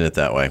you mentioned it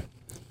that way.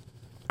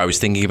 I was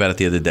thinking about it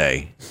the other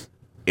day.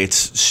 It's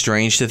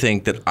strange to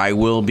think that I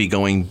will be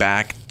going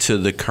back to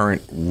the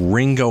current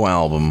Ringo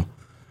album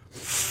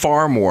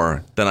far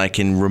more than I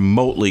can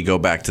remotely go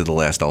back to the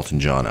last Elton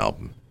John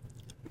album.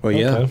 Well,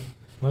 yeah.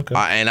 Okay.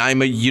 And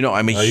I'm a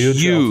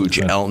huge huge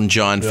Elton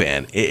John Yep.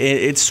 fan.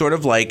 It's sort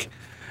of like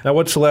Now,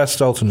 what's the last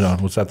Elton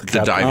John? Was that the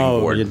Captain? diving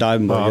board. Your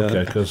diving board. Oh, yeah.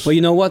 okay, 'cause Well,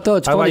 you know what though?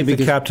 It's I funny like the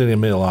because Captain in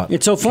Me a lot.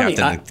 it's so funny.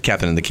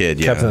 Captain and the Kid.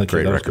 Yeah, Captain and the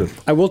great Kid, that was record.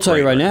 good. I will tell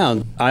you Great right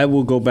now, I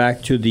will go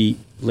back to the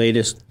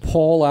latest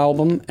Paul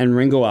album and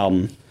Ringo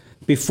album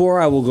before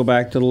I will go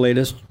back to the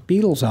latest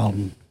Beatles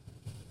album.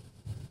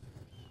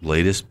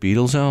 Latest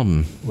Beatles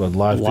album. Well,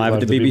 live Live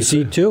at the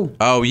BBC too.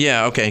 Oh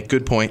yeah, okay,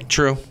 good point.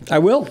 True. I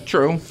will.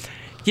 True.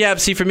 Yeah,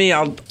 see, for me,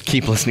 I'll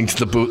keep listening to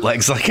the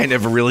bootlegs like I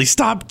never really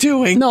stopped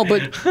doing. No,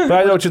 but But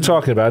I know what you're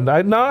talking about.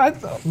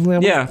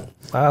 Yeah.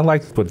 I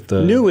like what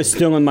the new is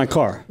still in my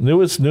car.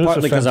 new is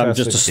Partly because I'm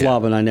just a fantastic.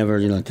 slob and I never,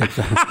 take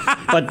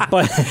that.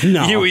 But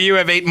no. You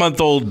have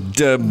 8-month-old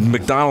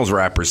McDonald's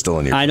wrapper still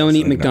in your. I don't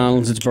eat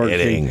McDonald's. It's Burger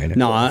Kidding. King.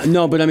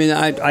 No, but I mean,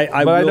 I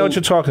But will, I know what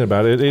you're talking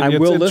about. I It's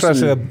will interesting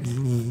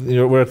listen.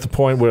 that we're at the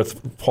point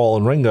with Paul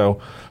and Ringo,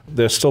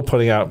 they're still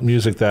putting out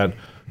music that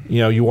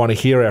you want to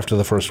hear after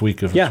the first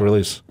week of yeah. its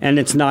release. And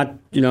it's not,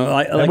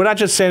 And we're not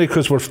just saying it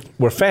because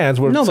we're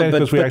fans. We're no, saying it but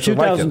because we actually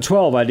like it.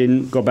 2012 I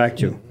didn't go back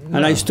to,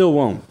 and I still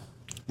won't.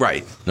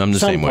 Right. I'm the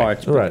Some same way.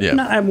 parts, but Right. Yeah.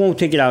 no, I won't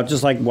take it out,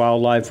 just like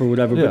Wildlife or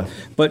whatever. Yeah.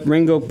 But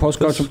Ringo,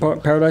 Postcards from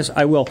Paradise,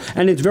 I will.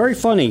 And it's very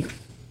funny.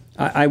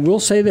 I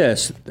will say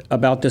this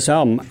about this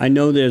album. I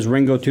know there's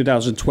Ringo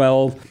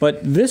 2012,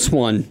 but this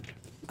one,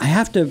 I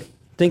have to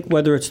think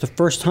whether it's the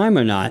first time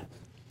or not.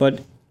 But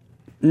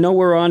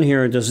nowhere on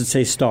here does it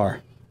say star.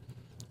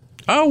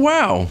 Oh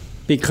wow.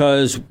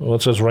 Because, Well,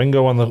 it says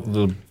Ringo on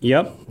the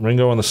yep,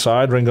 Ringo on the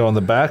side, Ringo on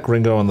the back,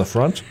 Ringo on the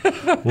front,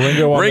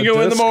 Ringo on Ringo the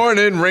in the disc.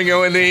 morning,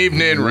 Ringo in the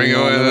evening,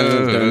 Ringo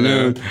in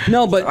the.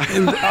 No, but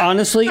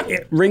honestly,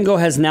 Ringo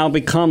has now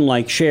become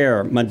like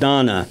Cher,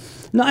 Madonna.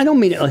 No, I don't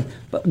mean it like,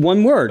 but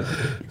one word.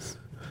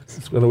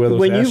 It's gonna wear those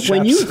When ass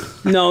you,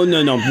 chaps. no,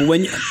 but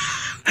when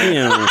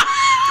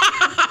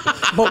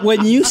but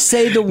when you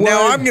say the word,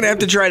 Now I'm gonna have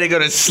to try to go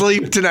to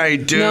sleep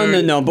tonight,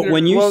 dude. no, but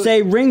when you Well-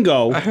 say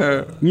Ringo,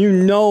 you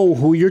know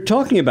who you're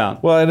talking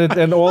about. Well,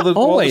 and all the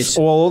Always.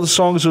 all the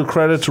songs are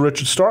credited to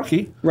Richard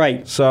Starkey.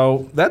 Right.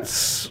 So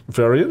that's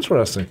very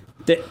interesting.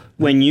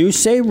 When you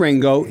say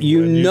Ringo,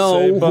 you you know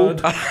say who.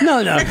 Bud. No.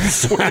 I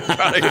swear to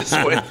God, I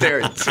just went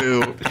there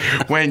too.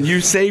 When you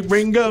say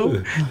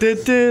Ringo,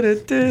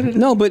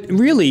 No, but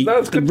really, No,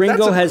 it's good. Ringo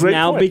That's a has great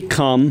now point.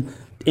 become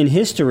in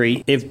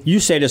history. If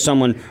you say to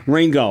someone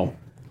Ringo,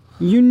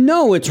 You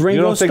know it's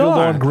Ringo You don't think of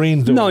Starr. Lorne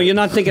Greene doing No, it. you're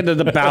not thinking of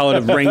the Ballad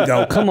of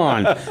Ringo. Come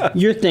on.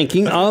 You're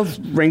thinking of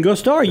Ringo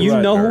Starr. You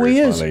Right, know who he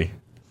is. Funny.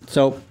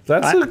 So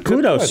That's a good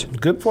kudos.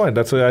 point. Good point.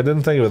 I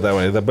didn't think of it that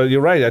way. But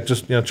you're right. I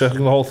just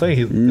checking the whole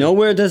thing.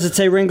 Nowhere does it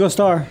say Ringo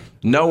Starr.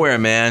 Nowhere,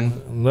 man.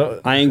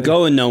 No, I ain't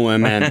going nowhere,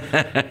 man.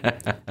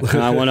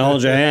 I want to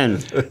hold your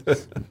hand.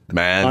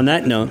 Man. On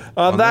that note,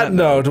 On that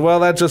note, well,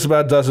 that just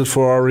about does it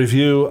for our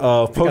review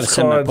of gotta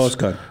send my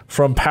Postcards postcard.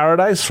 from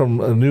Paradise, from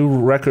a new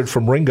record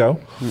from Ringo.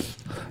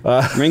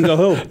 Ringo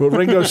who? With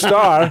Ringo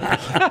Starr.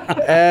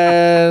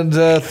 And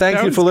thank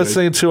you Sounds for good.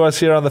 listening to us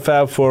here on the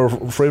Fab Four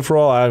Free For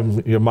All. I'm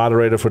your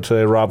moderator for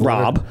today, Rob.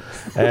 Rob.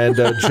 Leonard.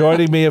 And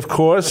joining me, of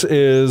course,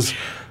 is.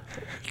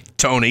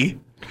 Tony.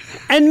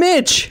 And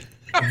Mitch.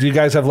 Do you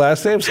guys have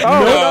last names? Oh,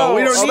 No,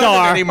 we don't need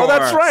Star. it anymore. Oh,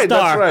 that's right.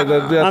 Star. That's right.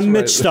 That's I'm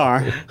right. Mitch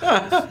Starr.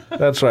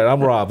 That's right.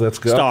 I'm Rob. That's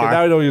good. Star. Okay,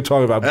 now I know what you're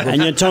talking about.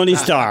 And you're Tony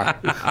Starr.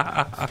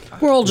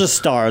 We're all just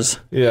stars.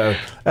 Yeah.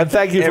 And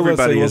thank you for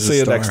Everybody listening. We'll is a see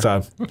you star. next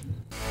time.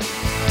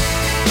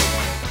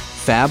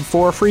 Fab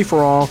 4 Free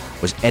For All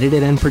was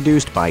edited and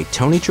produced by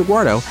Tony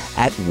Triguardo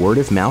at Word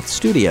of Mouth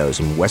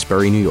Studios in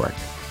Westbury, New York.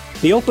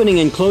 The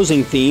opening and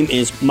closing theme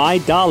is My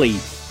Dolly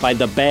by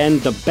the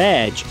band The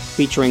Badge,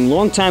 featuring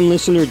longtime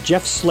listener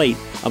Jeff Slate,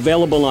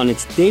 available on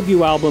its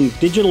debut album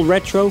Digital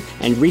Retro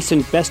and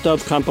recent Best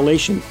Of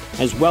compilation,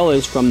 as well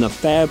as from the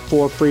Fab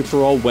 4 Free For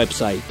All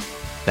website.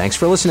 Thanks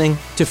for listening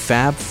to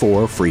Fab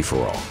 4 Free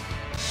For All.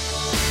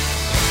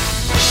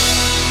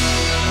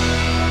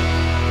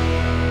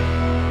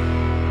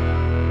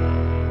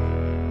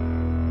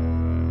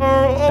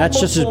 That's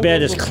just as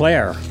bad as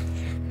Claire.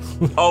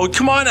 Oh,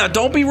 come on now.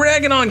 Don't be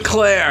ragging on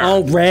Claire.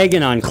 Oh,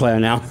 ragging on Claire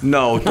now.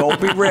 No, don't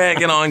be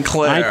ragging on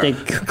Claire. I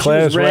think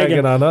Claire's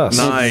ragging on us.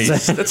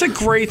 Nice. That's a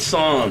great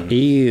song.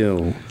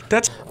 Ew.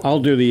 That's I'll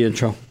do the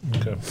intro.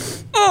 Okay.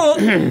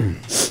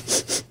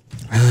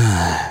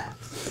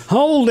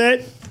 Hold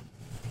it.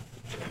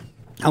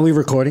 Are we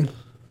recording?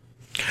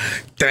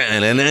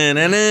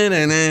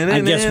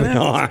 I guess we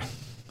are.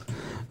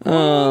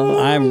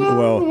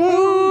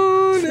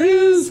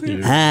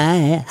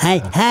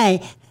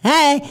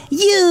 Hi,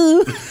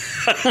 you.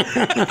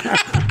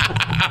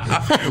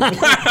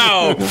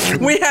 Wow.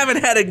 We haven't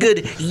had a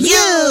good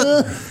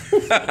you.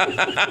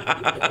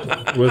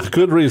 With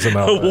good reason,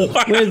 I'll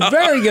bet. We're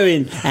very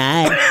good.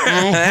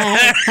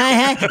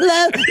 I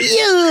love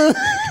you.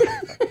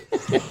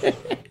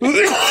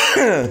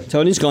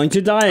 Tony's going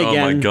to die again.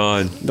 Oh my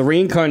God. The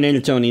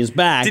reincarnated Tony is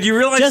back. Did you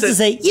realize just that- to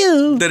say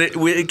you? That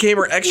it came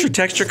where extra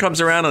texture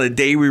comes around on the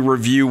day we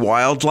review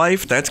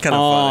Wildlife. That's kind of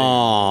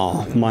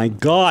funny. Oh my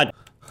God.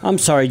 I'm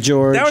sorry,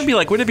 George. That would be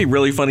like, wouldn't it be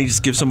really funny to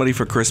just give somebody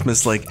for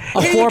Christmas, like,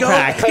 A here you go,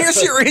 4-pack.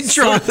 here's your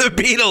intro to the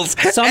Beatles,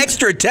 some-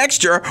 extra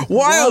texture, Wildlife,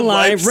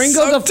 Wildlife,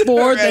 Ringo the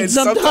Fourth, and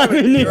sometime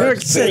in New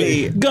York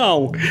City.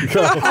 Go.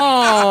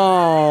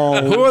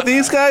 Oh. Who are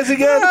these guys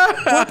again?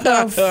 What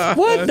the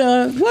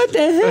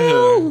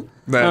hell?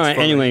 That's All right,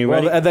 funny. anyway, you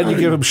ready? Well, and then you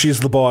give him She's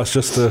the Boss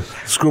just to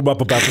screw him up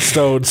about the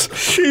Stones.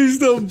 She's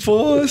the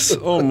boss.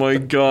 Oh my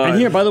God. And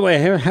here, by the way,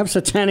 I have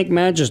Satanic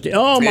Majesty.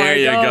 Oh, my there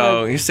you God.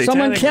 go. You say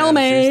Someone Satanic kill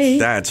Majesty. me.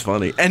 That's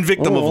funny. And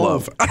Victim of Oh.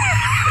 Love.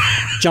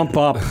 Jump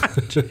up.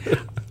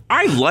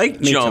 I like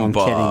Me too, Jump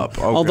I'm kidding. Up.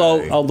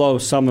 Okay. Although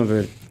some of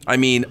it. I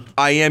mean,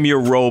 I Am Your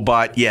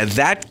Robot. Yeah,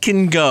 that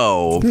can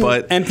go.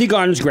 But Empty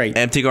Garden's great.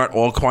 Empty Garden,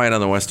 All Quiet on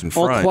the Western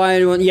All Front.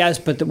 Quiet one, yes,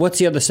 but what's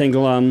the other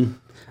single?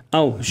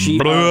 She.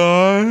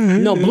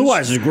 No, Blue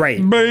Eyes is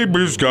great.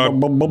 Baby's got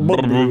Little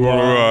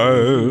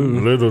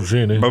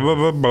Genie.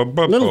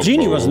 Little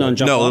Genie wasn't on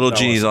Jump No, Up. Little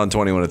Genie's on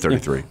 21 to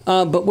 33.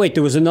 But wait,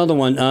 there was another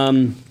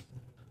one.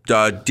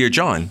 Dear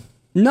John.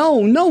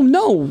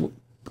 No.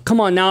 Come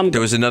on, now I'm.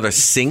 There was another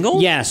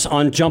single? Yes,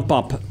 on Jump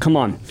Up. Come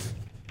on.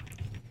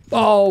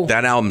 Oh,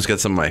 That album's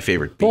got some of my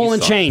favorite Ball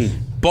and B-songs.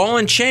 Chain. Ball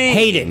and Chain.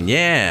 Hate it.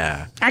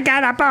 Yeah. I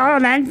got a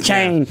ball and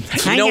chain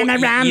hanging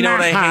around you know my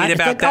what I heart. hate It's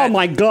about like, that? Oh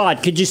my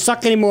God! Could you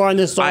suck any more on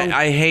this song?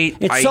 I hate...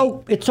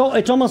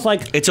 It's almost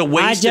like It's a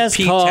waste I of just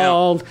Pete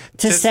called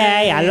to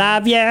say I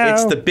love you.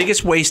 It's the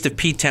biggest waste of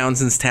Pete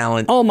Townsend's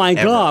talent. Oh my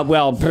ever. God!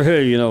 Well,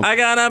 you know. I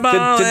got a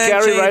ball Did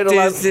Gary write a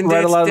lot of and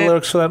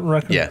lyrics for that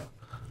record? Yeah.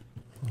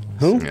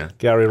 Who? Yeah.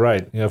 Gary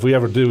Wright. Yeah, if we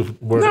ever do.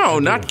 No,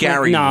 not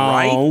Gary No.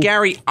 Wright.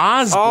 Gary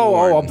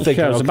Osborne. Oh, I'm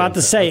thinking. I was about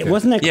to say,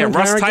 wasn't that Yeah, Clint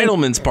Russ Harrigan?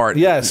 Titleman's part.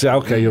 Yes, yeah,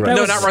 okay, you're right.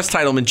 No, was- not Russ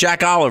Titleman.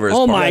 Jack Oliver's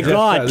Oh part. my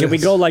God! Can we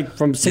yes. go like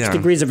from 6 Yeah.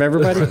 degrees of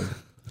everybody?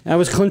 That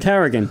was Clint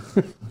Harrigan.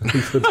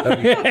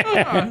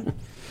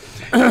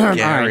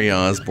 Gary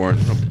Osborne.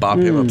 I'll bop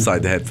him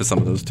upside the head for some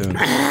of those tunes.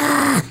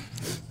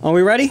 Are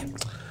we ready?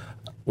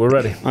 We're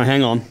ready. All right,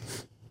 hang on.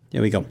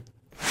 Here we go.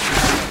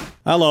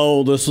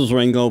 Hello, this is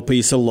Ringo.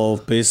 Peace and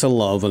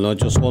love, and I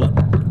just want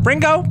to.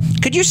 Ringo,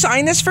 could you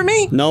sign this for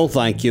me? No,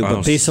 thank you, Oh,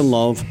 but peace and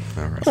love.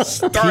 All right.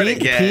 Start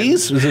again.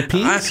 Peas? Is it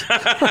Peas?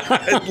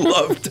 I'd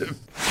love to.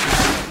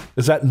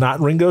 Is that not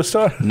Ringo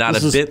Starr? Not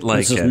This a is, bit like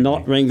this is it.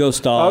 not Ringo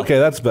Starr. Okay,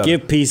 that's better.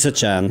 Give peace a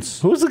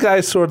chance. Who's the guy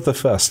who saw at the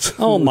fest?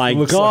 Oh my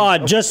Looks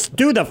God! like- Just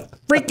do the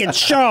freaking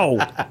show.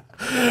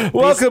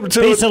 Welcome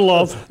to Peace and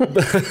love.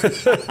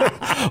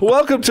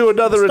 welcome to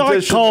another Start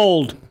edition.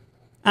 cold.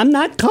 I'm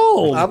not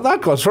cold. I'm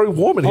not cold. It's very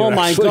warm in here. Oh,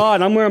 my actually.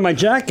 God. I'm wearing my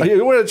jacket.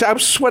 I'm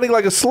sweating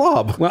like a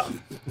slob. Well,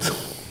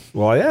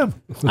 Well, I am.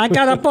 I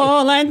got a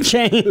ball and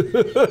chain.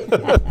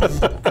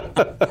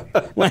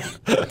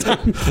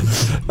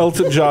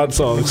 Elton John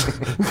songs.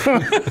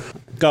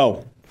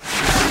 Go.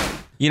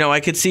 You know, I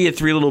could see a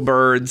Three Little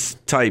Birds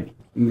type.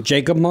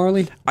 Jacob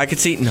Marley? I could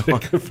see no.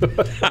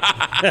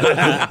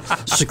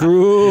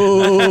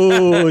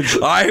 Scrooge.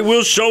 I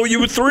will show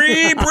you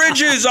 3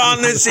 bridges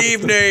on this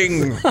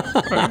evening.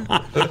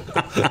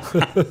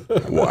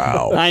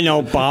 Wow. I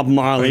know Bob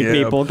Marley, Yeah,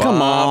 people. Come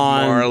Bob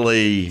on.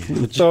 Marley.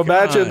 So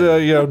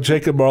imagine,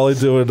 Jacob Marley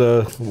doing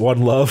One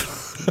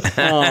Love.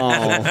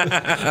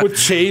 Oh. With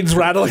chains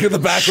rattling in the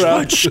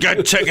background. Let's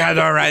get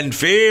together and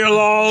feel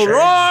all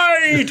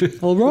right.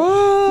 All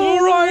right.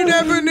 All right,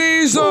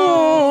 Ebenezer.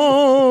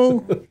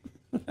 Oh.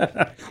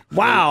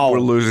 Wow.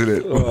 We're losing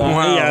it.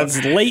 Wow. Yeah,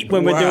 it's late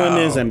when we're doing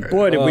this, and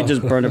boy, did we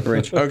just burn a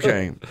bridge.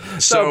 Okay.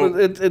 So So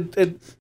it